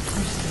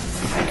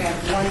 I got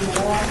one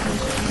more.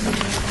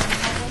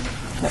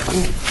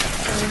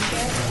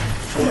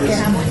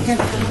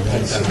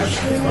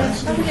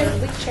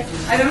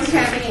 I don't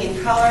have any in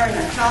color, and I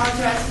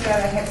apologize for that.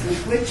 I had some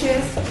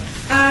glitches.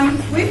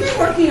 We've been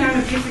working on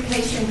a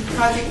beautification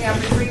project now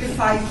for 3 to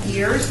 5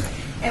 years,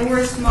 and we're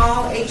a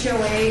small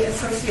HOA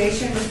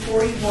association with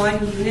 41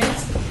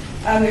 units.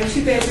 They're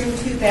 2 bedroom,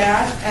 2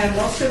 bath, and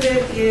most of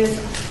it is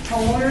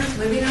homeowners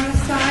living on the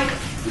site.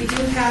 We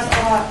do have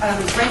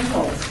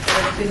rentals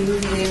that have been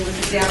moving in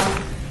with the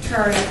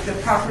downturn of the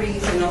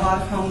properties, and a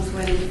lot of homes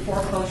went into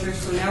foreclosure,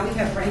 so now we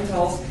have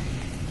rentals.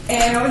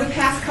 And over the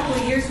past couple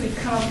of years, we've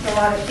come up with a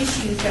lot of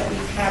issues that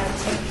we've had to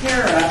take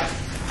care of.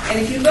 And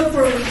if you look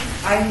where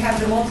I have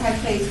the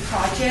multi-phase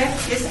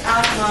project, this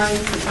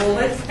outlines the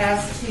bullets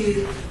as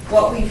to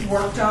what we've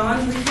worked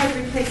on. We've had to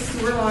replace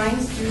sewer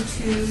lines due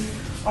to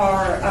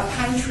our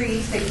pine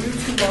trees. They grew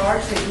too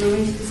large. They grew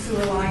into the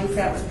sewer lines.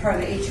 That was part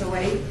of the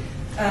HOA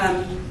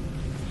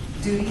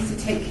duties to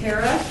take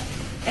care of.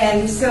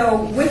 And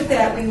so with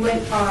that, we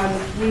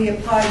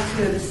applied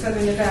to the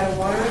Southern Nevada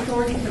Water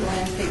Authority for the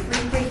Landscape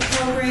Greenway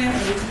Program,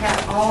 and we took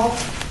out all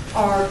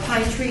our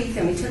pine trees,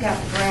 and we took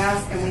out the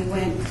grass, and we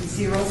went to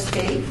 0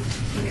 state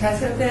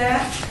because of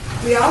that.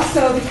 We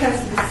also, because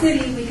of the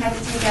city, we had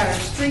to take out our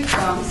street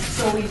bumps,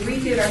 so we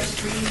redid our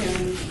street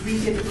and we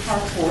redid the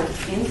carport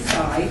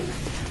inside.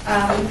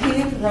 We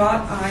painted the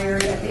wrought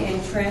iron at the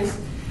entrance.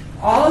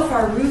 All of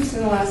our roofs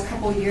in the last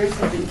couple of years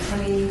have been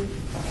coming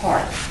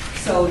apart.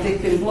 So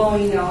they've been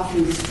blowing off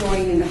and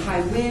destroying in the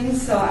high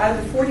winds. So out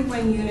of the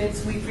 41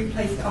 units, we've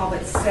replaced all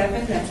but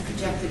 7. That's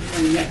projected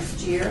for next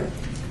year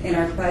in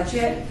our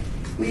budget.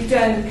 We've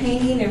done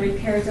painting and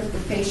repairs of the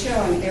fascia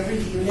on every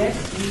unit.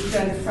 We've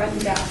done the front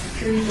and back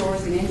security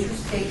doors and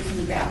interstates in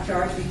the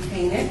backyards we've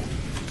painted.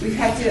 We've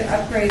had to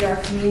upgrade our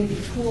community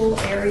pool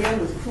area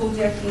with pool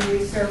decking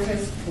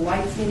resurfaced,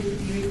 lights needed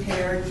to be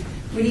repaired.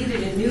 We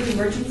needed a new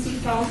emergency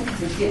phone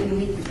because it didn't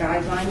meet the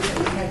guidelines that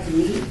we had to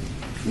meet.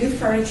 New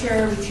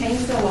furniture, we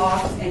changed the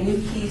locks and new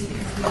keys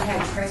because we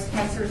had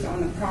trespassers on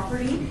the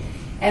property.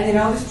 And then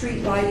all the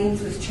street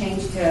lightings was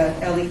changed to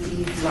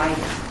LED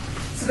lighting.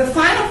 So the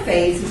final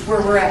phase is where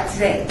we're at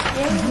today.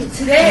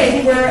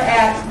 Today we're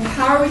at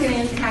how are we going to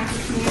impact the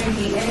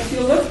community? And if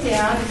you look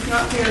down, it's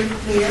not very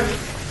clear.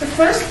 The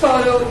first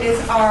photo is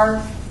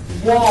our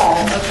wall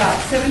of about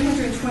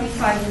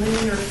 725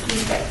 linear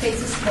feet that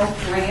faces Smoke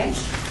Ranch.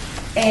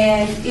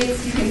 And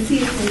it's, you can see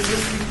it's in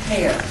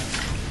disrepair.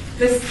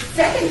 The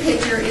second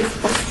picture is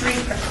the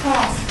street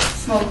across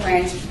Smoke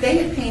Ranch. They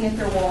had painted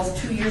their walls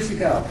 2 years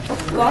ago.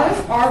 A lot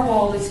of our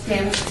wall is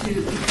damaged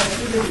too because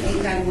we live in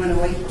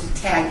 89108 to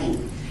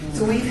tagging.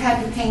 So we've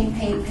had to paint,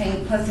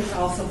 plus it's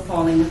also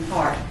falling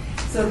apart.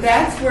 So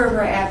that's where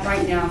we're at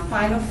right now,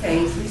 final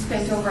phase. We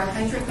spent over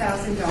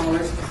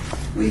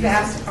 $100,000. We've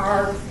asked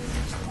all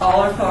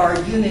of our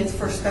units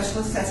for special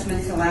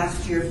assessments the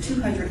last year of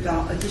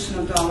 $200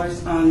 additional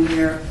dollars on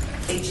their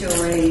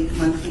HOA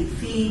monthly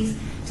fees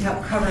to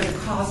help cover the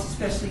cost,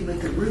 especially with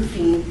the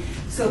roofing.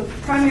 So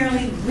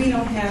primarily, we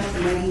don't have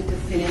the money to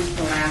finish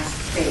the last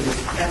phase.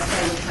 That's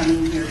why we're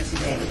coming here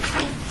today.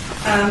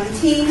 The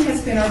team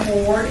has been on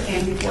board,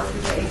 and we've worked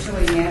with the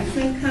HOA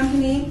management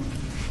company.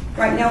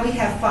 Right now, we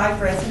have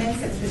 5 residents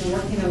that's been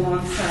working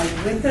alongside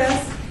with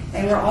us,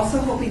 and we're also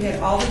hoping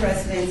that all the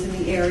residents in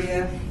the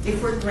area,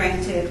 if we're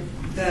granted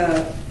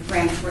the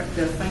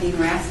funding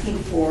we're asking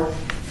for,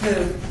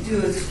 to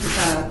do a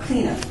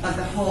cleanup of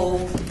the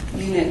whole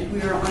unit.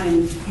 We are on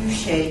a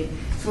U-shape,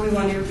 so we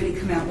want everybody to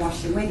come out,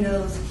 wash their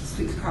windows,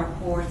 sweep the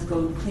carports,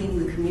 go clean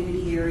the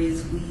community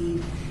areas,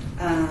 weed,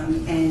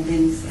 and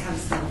then have a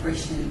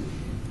celebration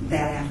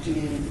that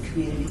afternoon in the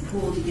community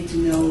pool to get to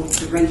know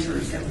the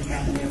renters that we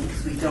have in there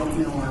because we don't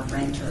know our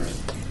renters.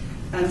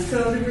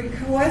 So the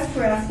request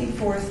we're asking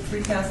for is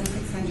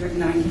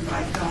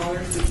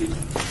 $3,695, which would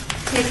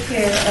take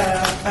care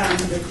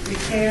of the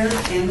repairs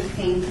and the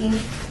painting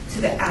to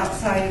the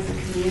outside of the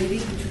community,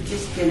 which would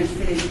just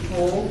benefit as a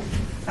whole.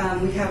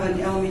 We have an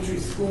elementary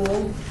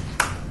school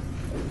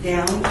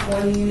down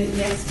one unit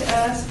next to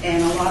us,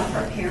 and a lot of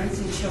our parents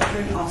and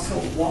children also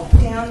walk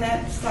down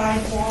that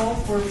side wall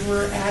where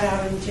we're at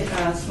out in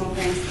Smoke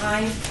Ranch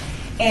High.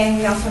 And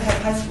we also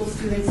have high school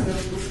students, middle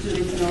school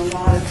students, and a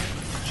lot of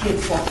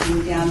kids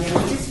walking down there.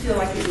 We just feel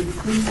like it would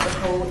boost the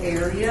whole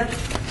area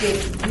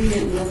if we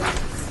didn't look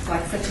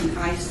like such an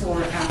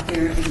eyesore out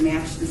there and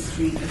match the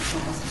street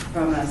across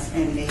from us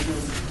and make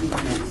those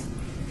improvements.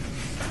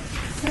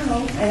 So,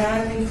 and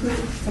I've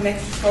included some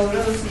extra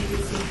photos so you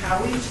can see how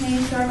we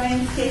changed our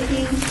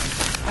landscaping.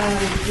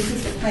 This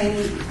is the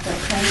planting we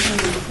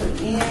put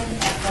in.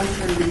 At once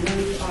we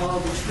removed all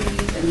the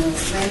trees and the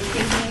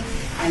landscaping,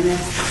 and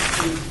that's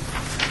the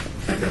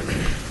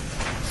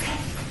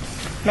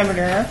Member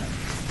Durner?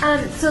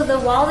 So the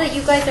wall that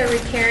you guys are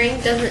repairing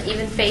doesn't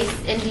even face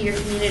into your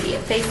community.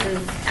 It faces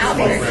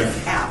outward. It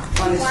faces out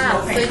on the Wow.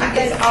 Smoke So Ranch. you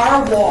guys- It's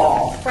our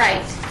wall.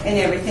 Right. And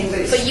everything,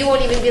 But you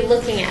won't even be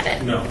looking at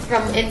it No.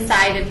 from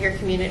inside of your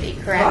community,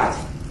 correct? Right.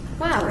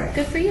 Wow, Correct.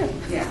 good for you.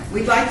 Yeah,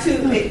 we'd like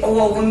to,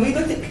 well, when we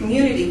looked at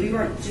community, we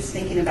weren't just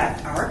thinking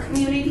about our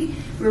community,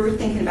 we were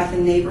thinking about the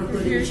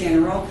neighborhood in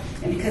general,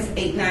 and because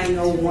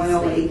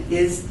 890-108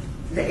 is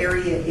the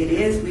area it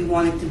is, we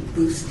wanted to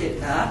boost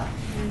it up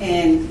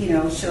and, you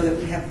know, show that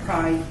we have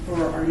pride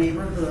for our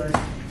neighborhood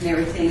and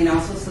everything, and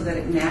also so that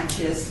it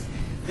matches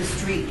the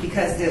street,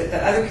 because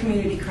the other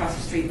community across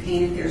the street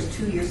painted theirs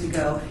 2 years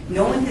ago.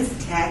 No one has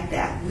tagged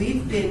that.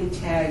 We've been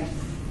tagged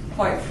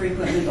quite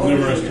frequently. over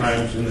Numerous the years.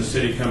 times, and the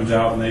city comes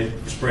out and they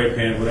spray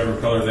paint whatever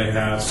color they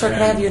have. Sir,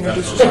 can I have you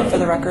introduce yourself for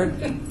the record?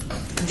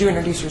 Could you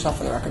introduce yourself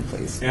for the record,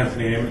 please?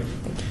 Anthony Amos.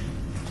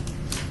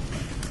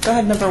 Go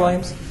ahead, Member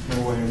Williams.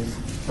 Member Williams,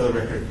 for the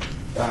record,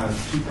 2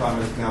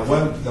 comments. Now,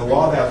 one, the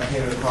wall that was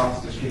painted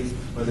across the street,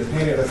 was it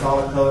painted a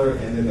solid color,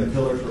 and then the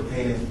pillars were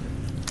painted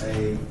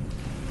a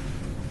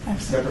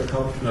separate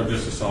color? No,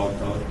 just a solid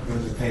color. It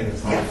was just painted a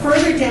solid Yeah, color.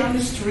 further down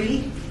the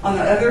street, on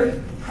the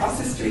other, across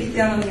the street,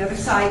 down on the other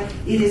side,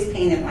 it is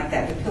painted like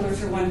that. The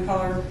pillars are one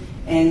color,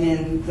 and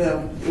then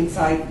the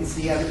inside is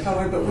the other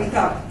color. But we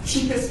thought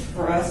cheapest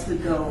for us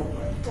would go.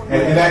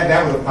 And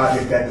that was a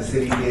project that the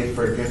city did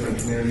for different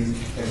communities,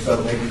 and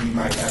so maybe you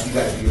might, if you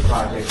guys do a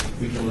project,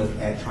 we can look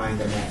at trying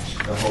to match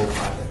the whole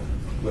project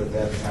with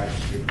the other side of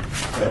the street.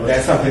 But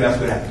that's something else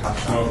we have to talk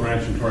about. Smoke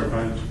Ranch and Torrey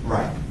Pines.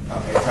 Right.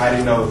 Okay, so I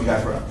didn't know if you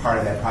guys were a part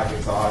of that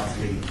project, so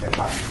obviously that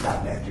probably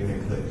stopped that during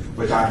the hood.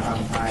 Which I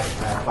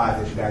applaud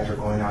that you guys are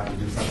going out to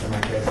do something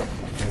like this.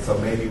 And so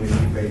maybe when you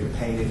get ready to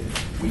paint it,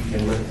 we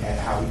can look at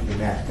how we can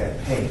match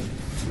that paint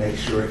to make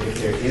sure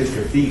if there is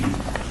graffiti,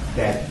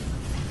 that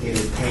it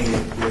is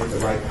painted with the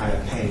right kind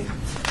of paint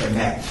to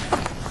match.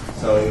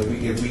 So if we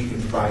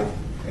can provide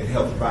and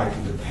help provide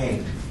you the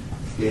paint,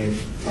 then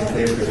if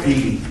there's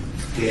graffiti,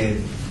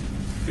 then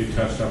be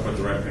touched up with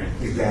the right paint.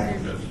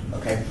 Exactly.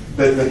 Okay.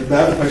 The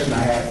other question I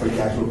have for you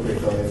guys real quick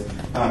though is,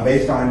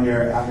 based on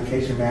your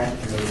application match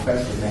and the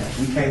request for match,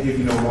 we can't give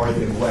you no more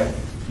than what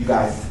you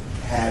guys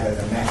have as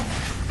a match.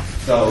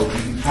 So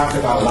you talked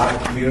about a lot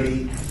of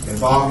community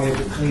involvement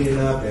with cleaning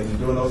up and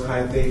doing those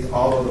kind of things,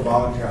 all of the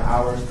volunteer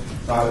hours.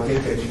 So I would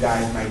think that you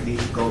guys might need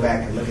to go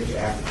back and look at your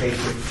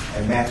application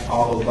and match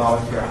all those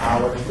volunteer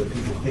hours with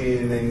people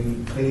cleaning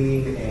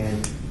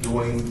and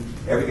doing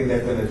everything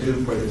they're going to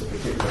do for this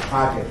particular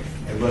project,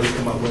 and really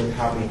come up with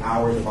how many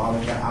hours of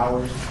volunteer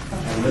hours,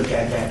 and look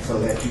at that so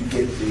that you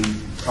get the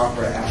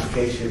proper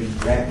application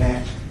grant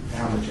match and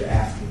how much you're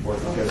asking for.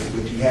 Because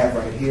what you have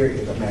right here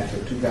is a match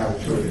of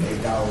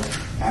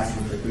 $2,208,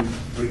 asking for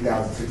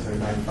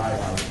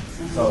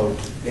 $3,695. So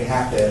they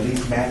have to at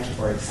least match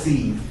or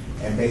exceed.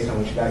 And based on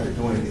what you guys are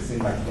doing, it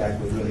seems like you guys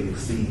would really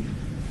exceed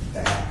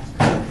that.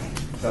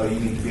 So you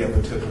need to be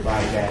able to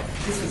provide that.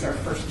 This is our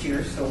first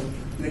year, so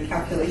the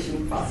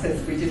calculation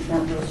process we just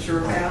weren't real sure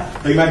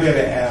about. So you might be able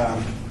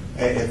to,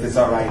 if it's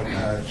all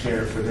right,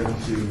 Chair, for them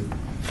to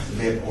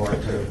submit or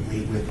to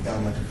meet with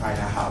Elma to find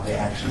out how they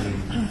actually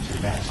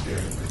should match their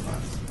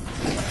response.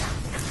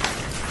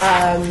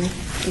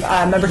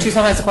 Member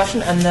Tucson has a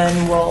question, and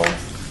then we'll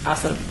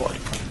ask the board.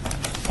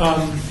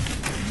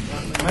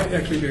 Might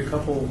actually be a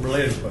couple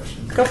related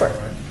questions. Go for it.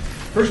 Right.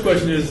 First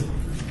question is,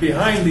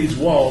 behind these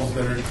walls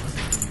that are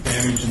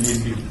damaged and need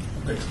to be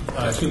fixed,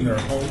 I assume there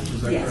are homes,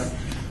 is that Yes. correct?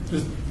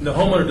 The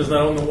homeowner does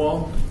not own the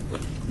wall?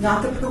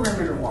 Not the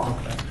perimeter wall.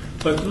 Okay.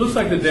 But it looks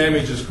like the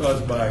damage is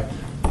caused by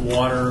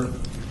water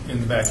in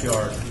the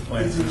backyard,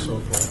 plants and so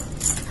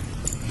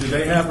forth. Do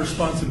they have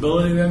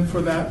responsibility then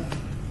for that,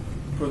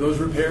 for those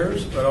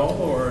repairs at all,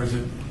 or is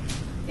it?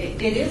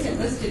 It isn't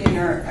listed in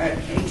our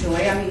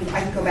HOA. I mean,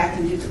 I can go back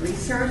and do the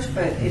research,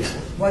 but it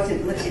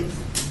wasn't listed.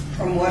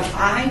 From what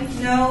I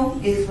know,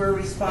 is we're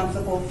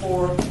responsible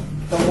for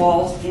the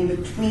walls in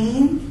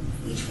between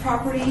each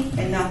property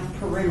and not the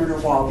perimeter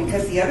wall,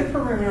 because the other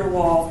perimeter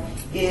wall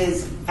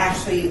is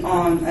actually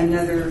on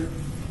another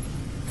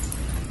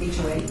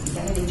HOA. Is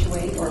that an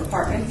HOA or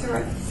apartments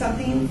or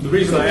something? The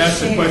reason I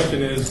ask the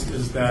question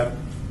is that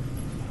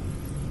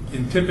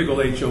in typical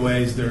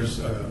HOAs, there's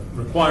a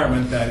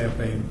requirement that if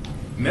a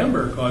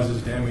member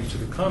causes damage to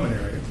the common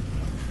area,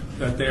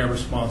 that they are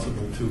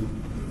responsible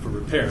for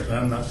repairs. And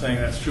I'm not saying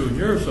that's true in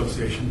your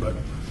association, but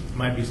it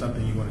might be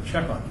something you want to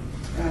check on.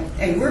 Right.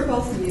 And we're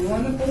both new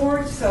on the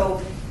board,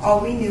 so all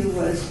we knew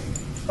was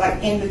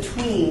like in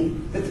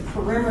between, that the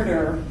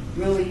perimeter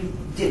really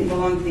didn't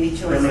belong to the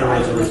HOA. Perimeter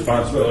was a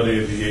responsibility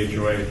of the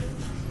HOA.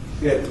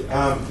 Yeah,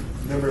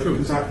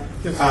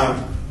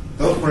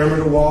 those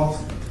perimeter walls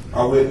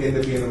would end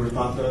up being the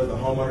responsibility of the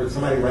homeowner. If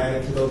somebody ran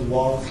into those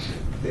walls,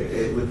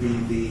 it would be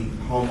the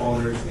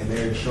homeowners and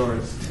their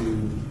insurance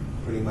to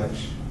pretty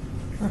much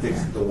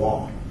fix the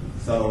wall.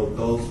 So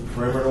those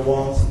perimeter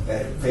walls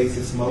that face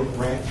the smoke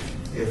ramp,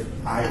 if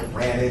I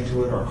ran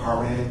into it or a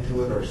car ran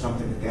into it or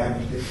something that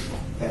damaged it,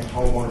 that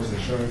homeowner's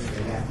insurance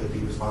and that would be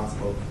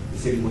responsible. The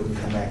city wouldn't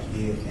come back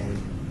in and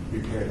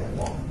repair that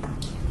wall.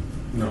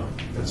 No.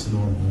 That's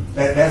normal.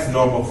 That's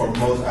normal for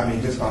most, I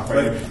mean, just about for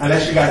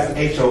unless you guys,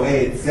 HOA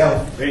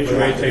itself. The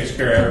HOA takes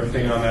care of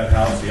everything on that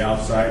house, the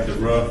outside, the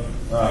roof,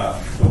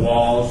 the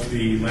walls,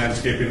 the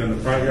landscaping in the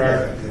front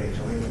yard.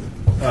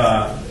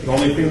 The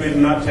only thing they do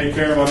not take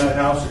care of on that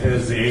house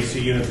is the AC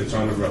unit that's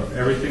on the roof.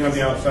 Everything on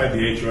the outside,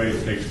 the HOA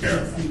takes care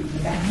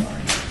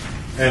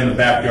of. And the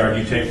backyard,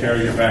 you take care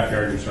of your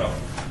backyard yourself.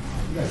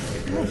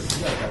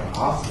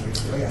 Awesome. In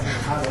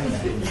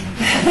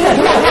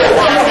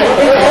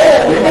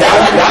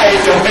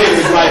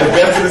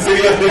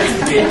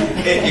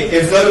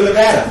Southern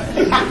Nevada.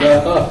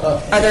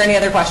 Are there any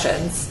other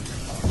questions?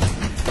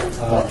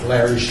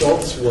 Larry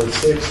Schultz, Ward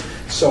 6.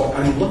 So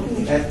I'm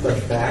looking at the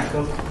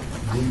backup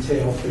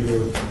detail for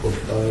your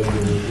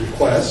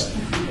request,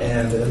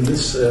 and in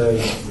this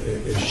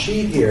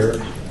sheet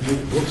here,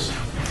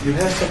 you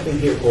have something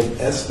here called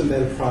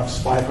estimate approx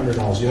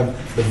 $500. You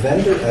have the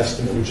vendor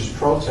estimate, which is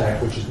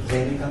ProTech, which is the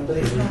painting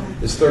company,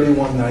 is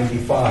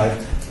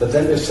 $31.95. But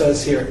then it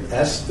says here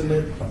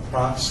estimate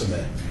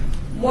approximate.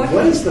 What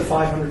is the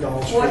 $500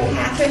 for? What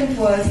happened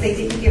was they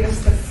didn't give us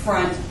the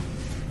front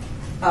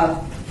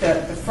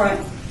the front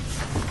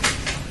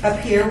up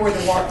here where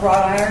the wrought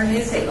iron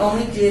is. They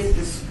only did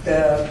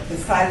the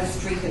side of the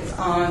street that's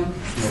on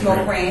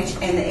Smoke Ranch,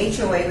 and the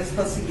HOA was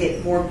supposed to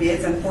get more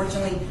bids.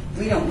 Unfortunately,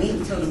 we don't meet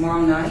until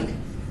tomorrow night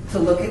to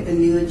look at the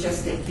new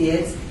adjusted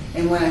bids.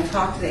 And when I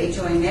talked to the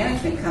HOA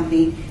management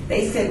company,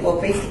 they said, well,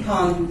 based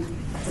upon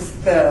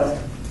the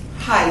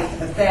height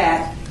of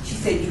that, she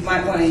said you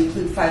might want to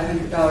include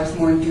 $500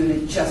 more and do an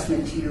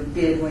adjustment to your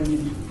bid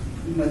and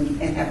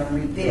have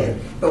them rebid.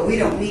 But we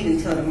don't meet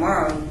until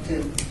tomorrow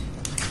to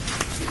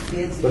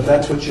bids. But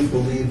that's what you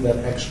believe that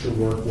extra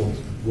work will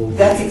be?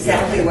 That's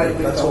exactly what it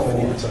would That's go all I for.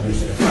 needed to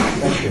understand.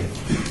 Thank you.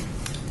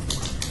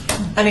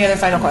 Any other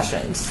final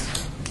questions?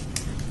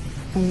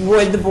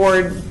 Would the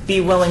board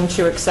be willing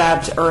to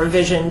accept a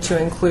revision to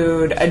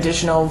include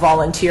additional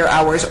volunteer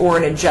hours or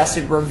an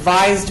adjusted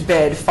revised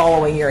bid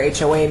following your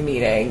HOA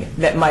meeting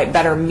that might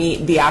better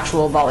meet the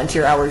actual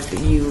volunteer hours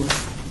that you've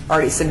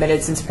already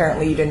submitted, since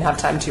apparently you didn't have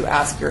time to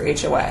ask your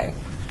HOA?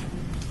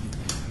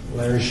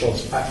 Larry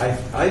Schultz,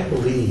 I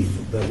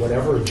believe that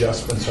whatever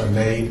adjustments are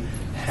made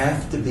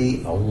have to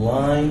be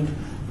aligned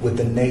with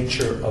the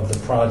nature of the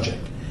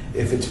project.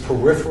 If it's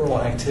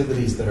peripheral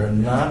activities that are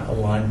not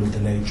aligned with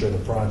the nature of the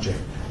project,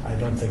 I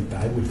don't think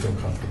I would feel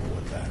comfortable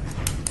with that.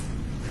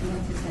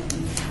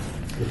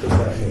 What does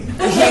that mean?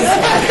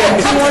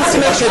 He wants to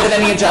make sure that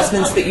any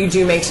adjustments that you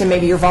do make to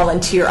maybe your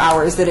volunteer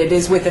hours, that it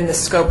is within the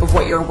scope of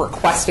what you're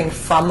requesting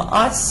from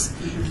us,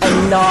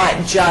 and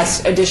not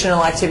just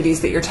additional activities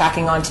that you're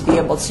tacking on to be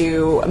able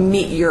to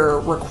meet your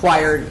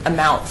required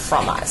amount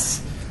from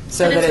us.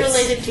 So But that it's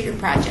related to your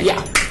project.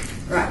 Yeah.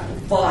 Right.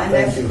 Well, and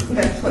that's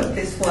what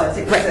this was.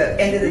 It was an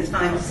end of the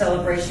time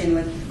celebration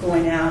with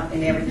going out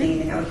and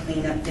everything, and have a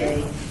cleanup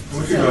day.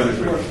 We should go this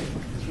way.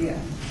 Yeah,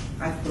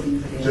 I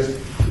believe it is. Just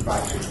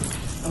goodbye.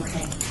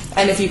 Okay.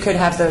 And if you could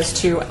have those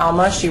to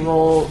Alma, she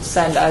will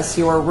send us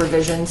your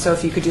revision. So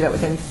if you could do that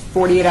within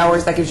 48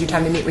 hours, that gives you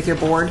time to meet with your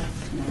board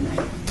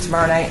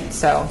tomorrow night.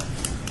 So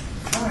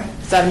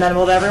is that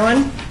amenable to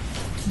everyone?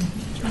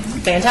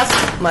 Fantastic.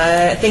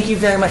 Thank you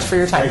very much for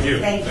your time. Thank you.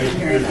 Thank you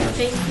very much.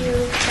 Thank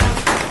you.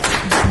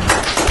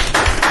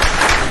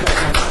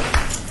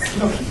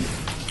 You're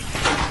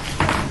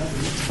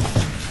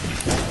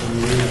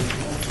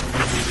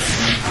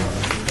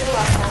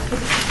welcome.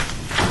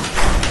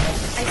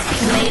 I speak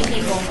to many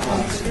people.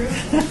 Thank you.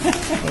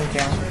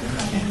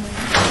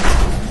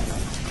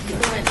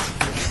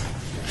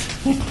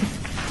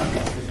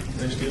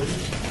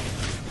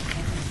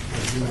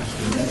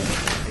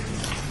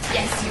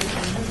 Yes, you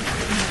can.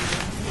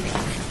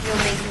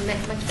 You'll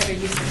make much better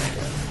use of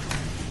it.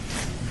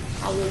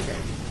 I'll lose it.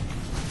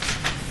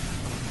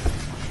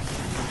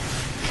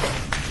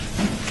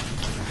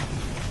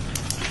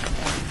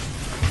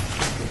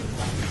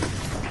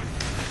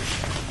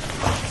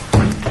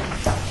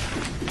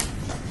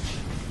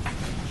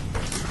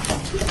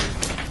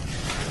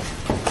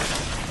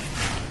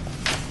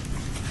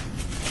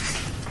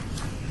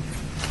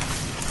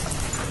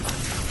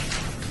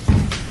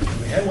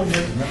 We had one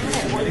here.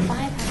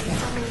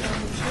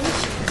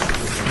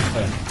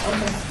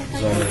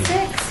 Like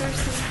 6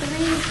 versus 3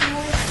 is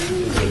more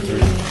 3.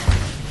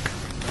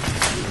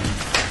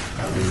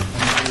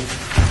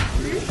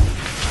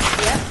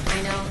 Yep, I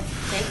know.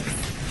 Thanks.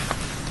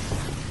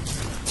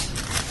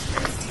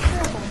 That's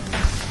terrible.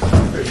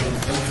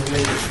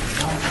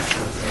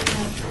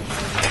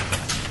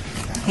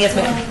 Yes,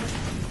 ma'am.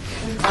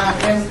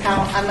 Member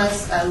Powell, I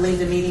must leave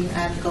the meeting. I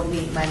have to go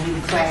meet my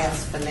new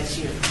class for next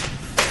year.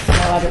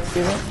 Have a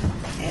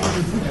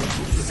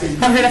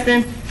good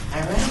afternoon. All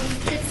right.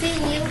 Good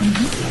seeing you.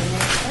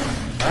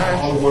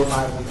 All the work I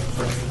want to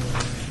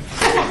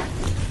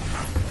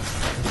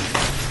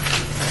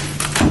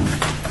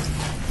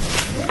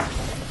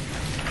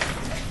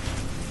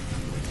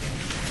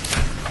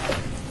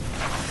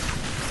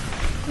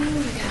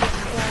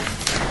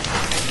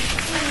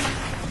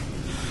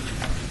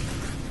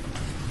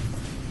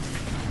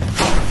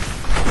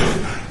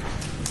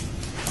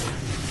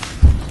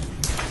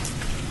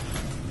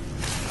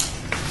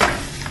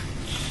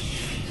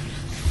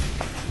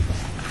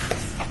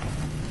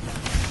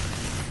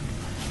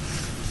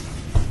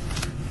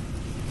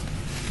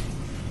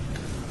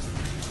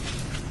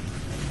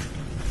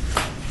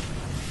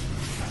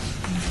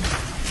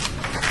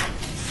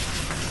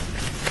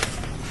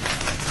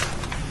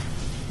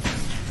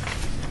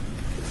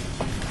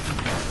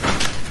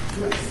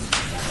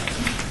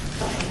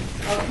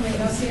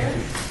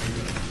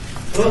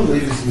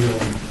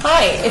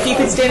Hi, if you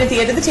could stand at the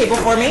end of the table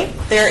for me.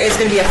 There is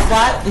going to be a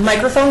flat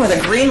microphone with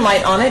a green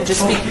light on it.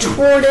 Just speak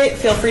toward it.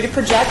 Feel free to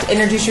project.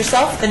 Introduce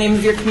yourself, the name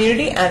of your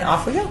community, and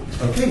off we go.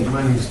 Okay,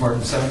 my name is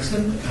Martin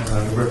Saxton.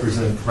 I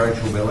represent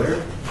Rancho Bel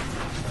Air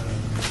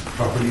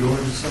Property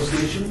Owners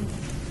Association.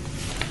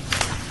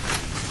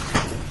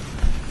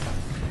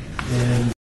 And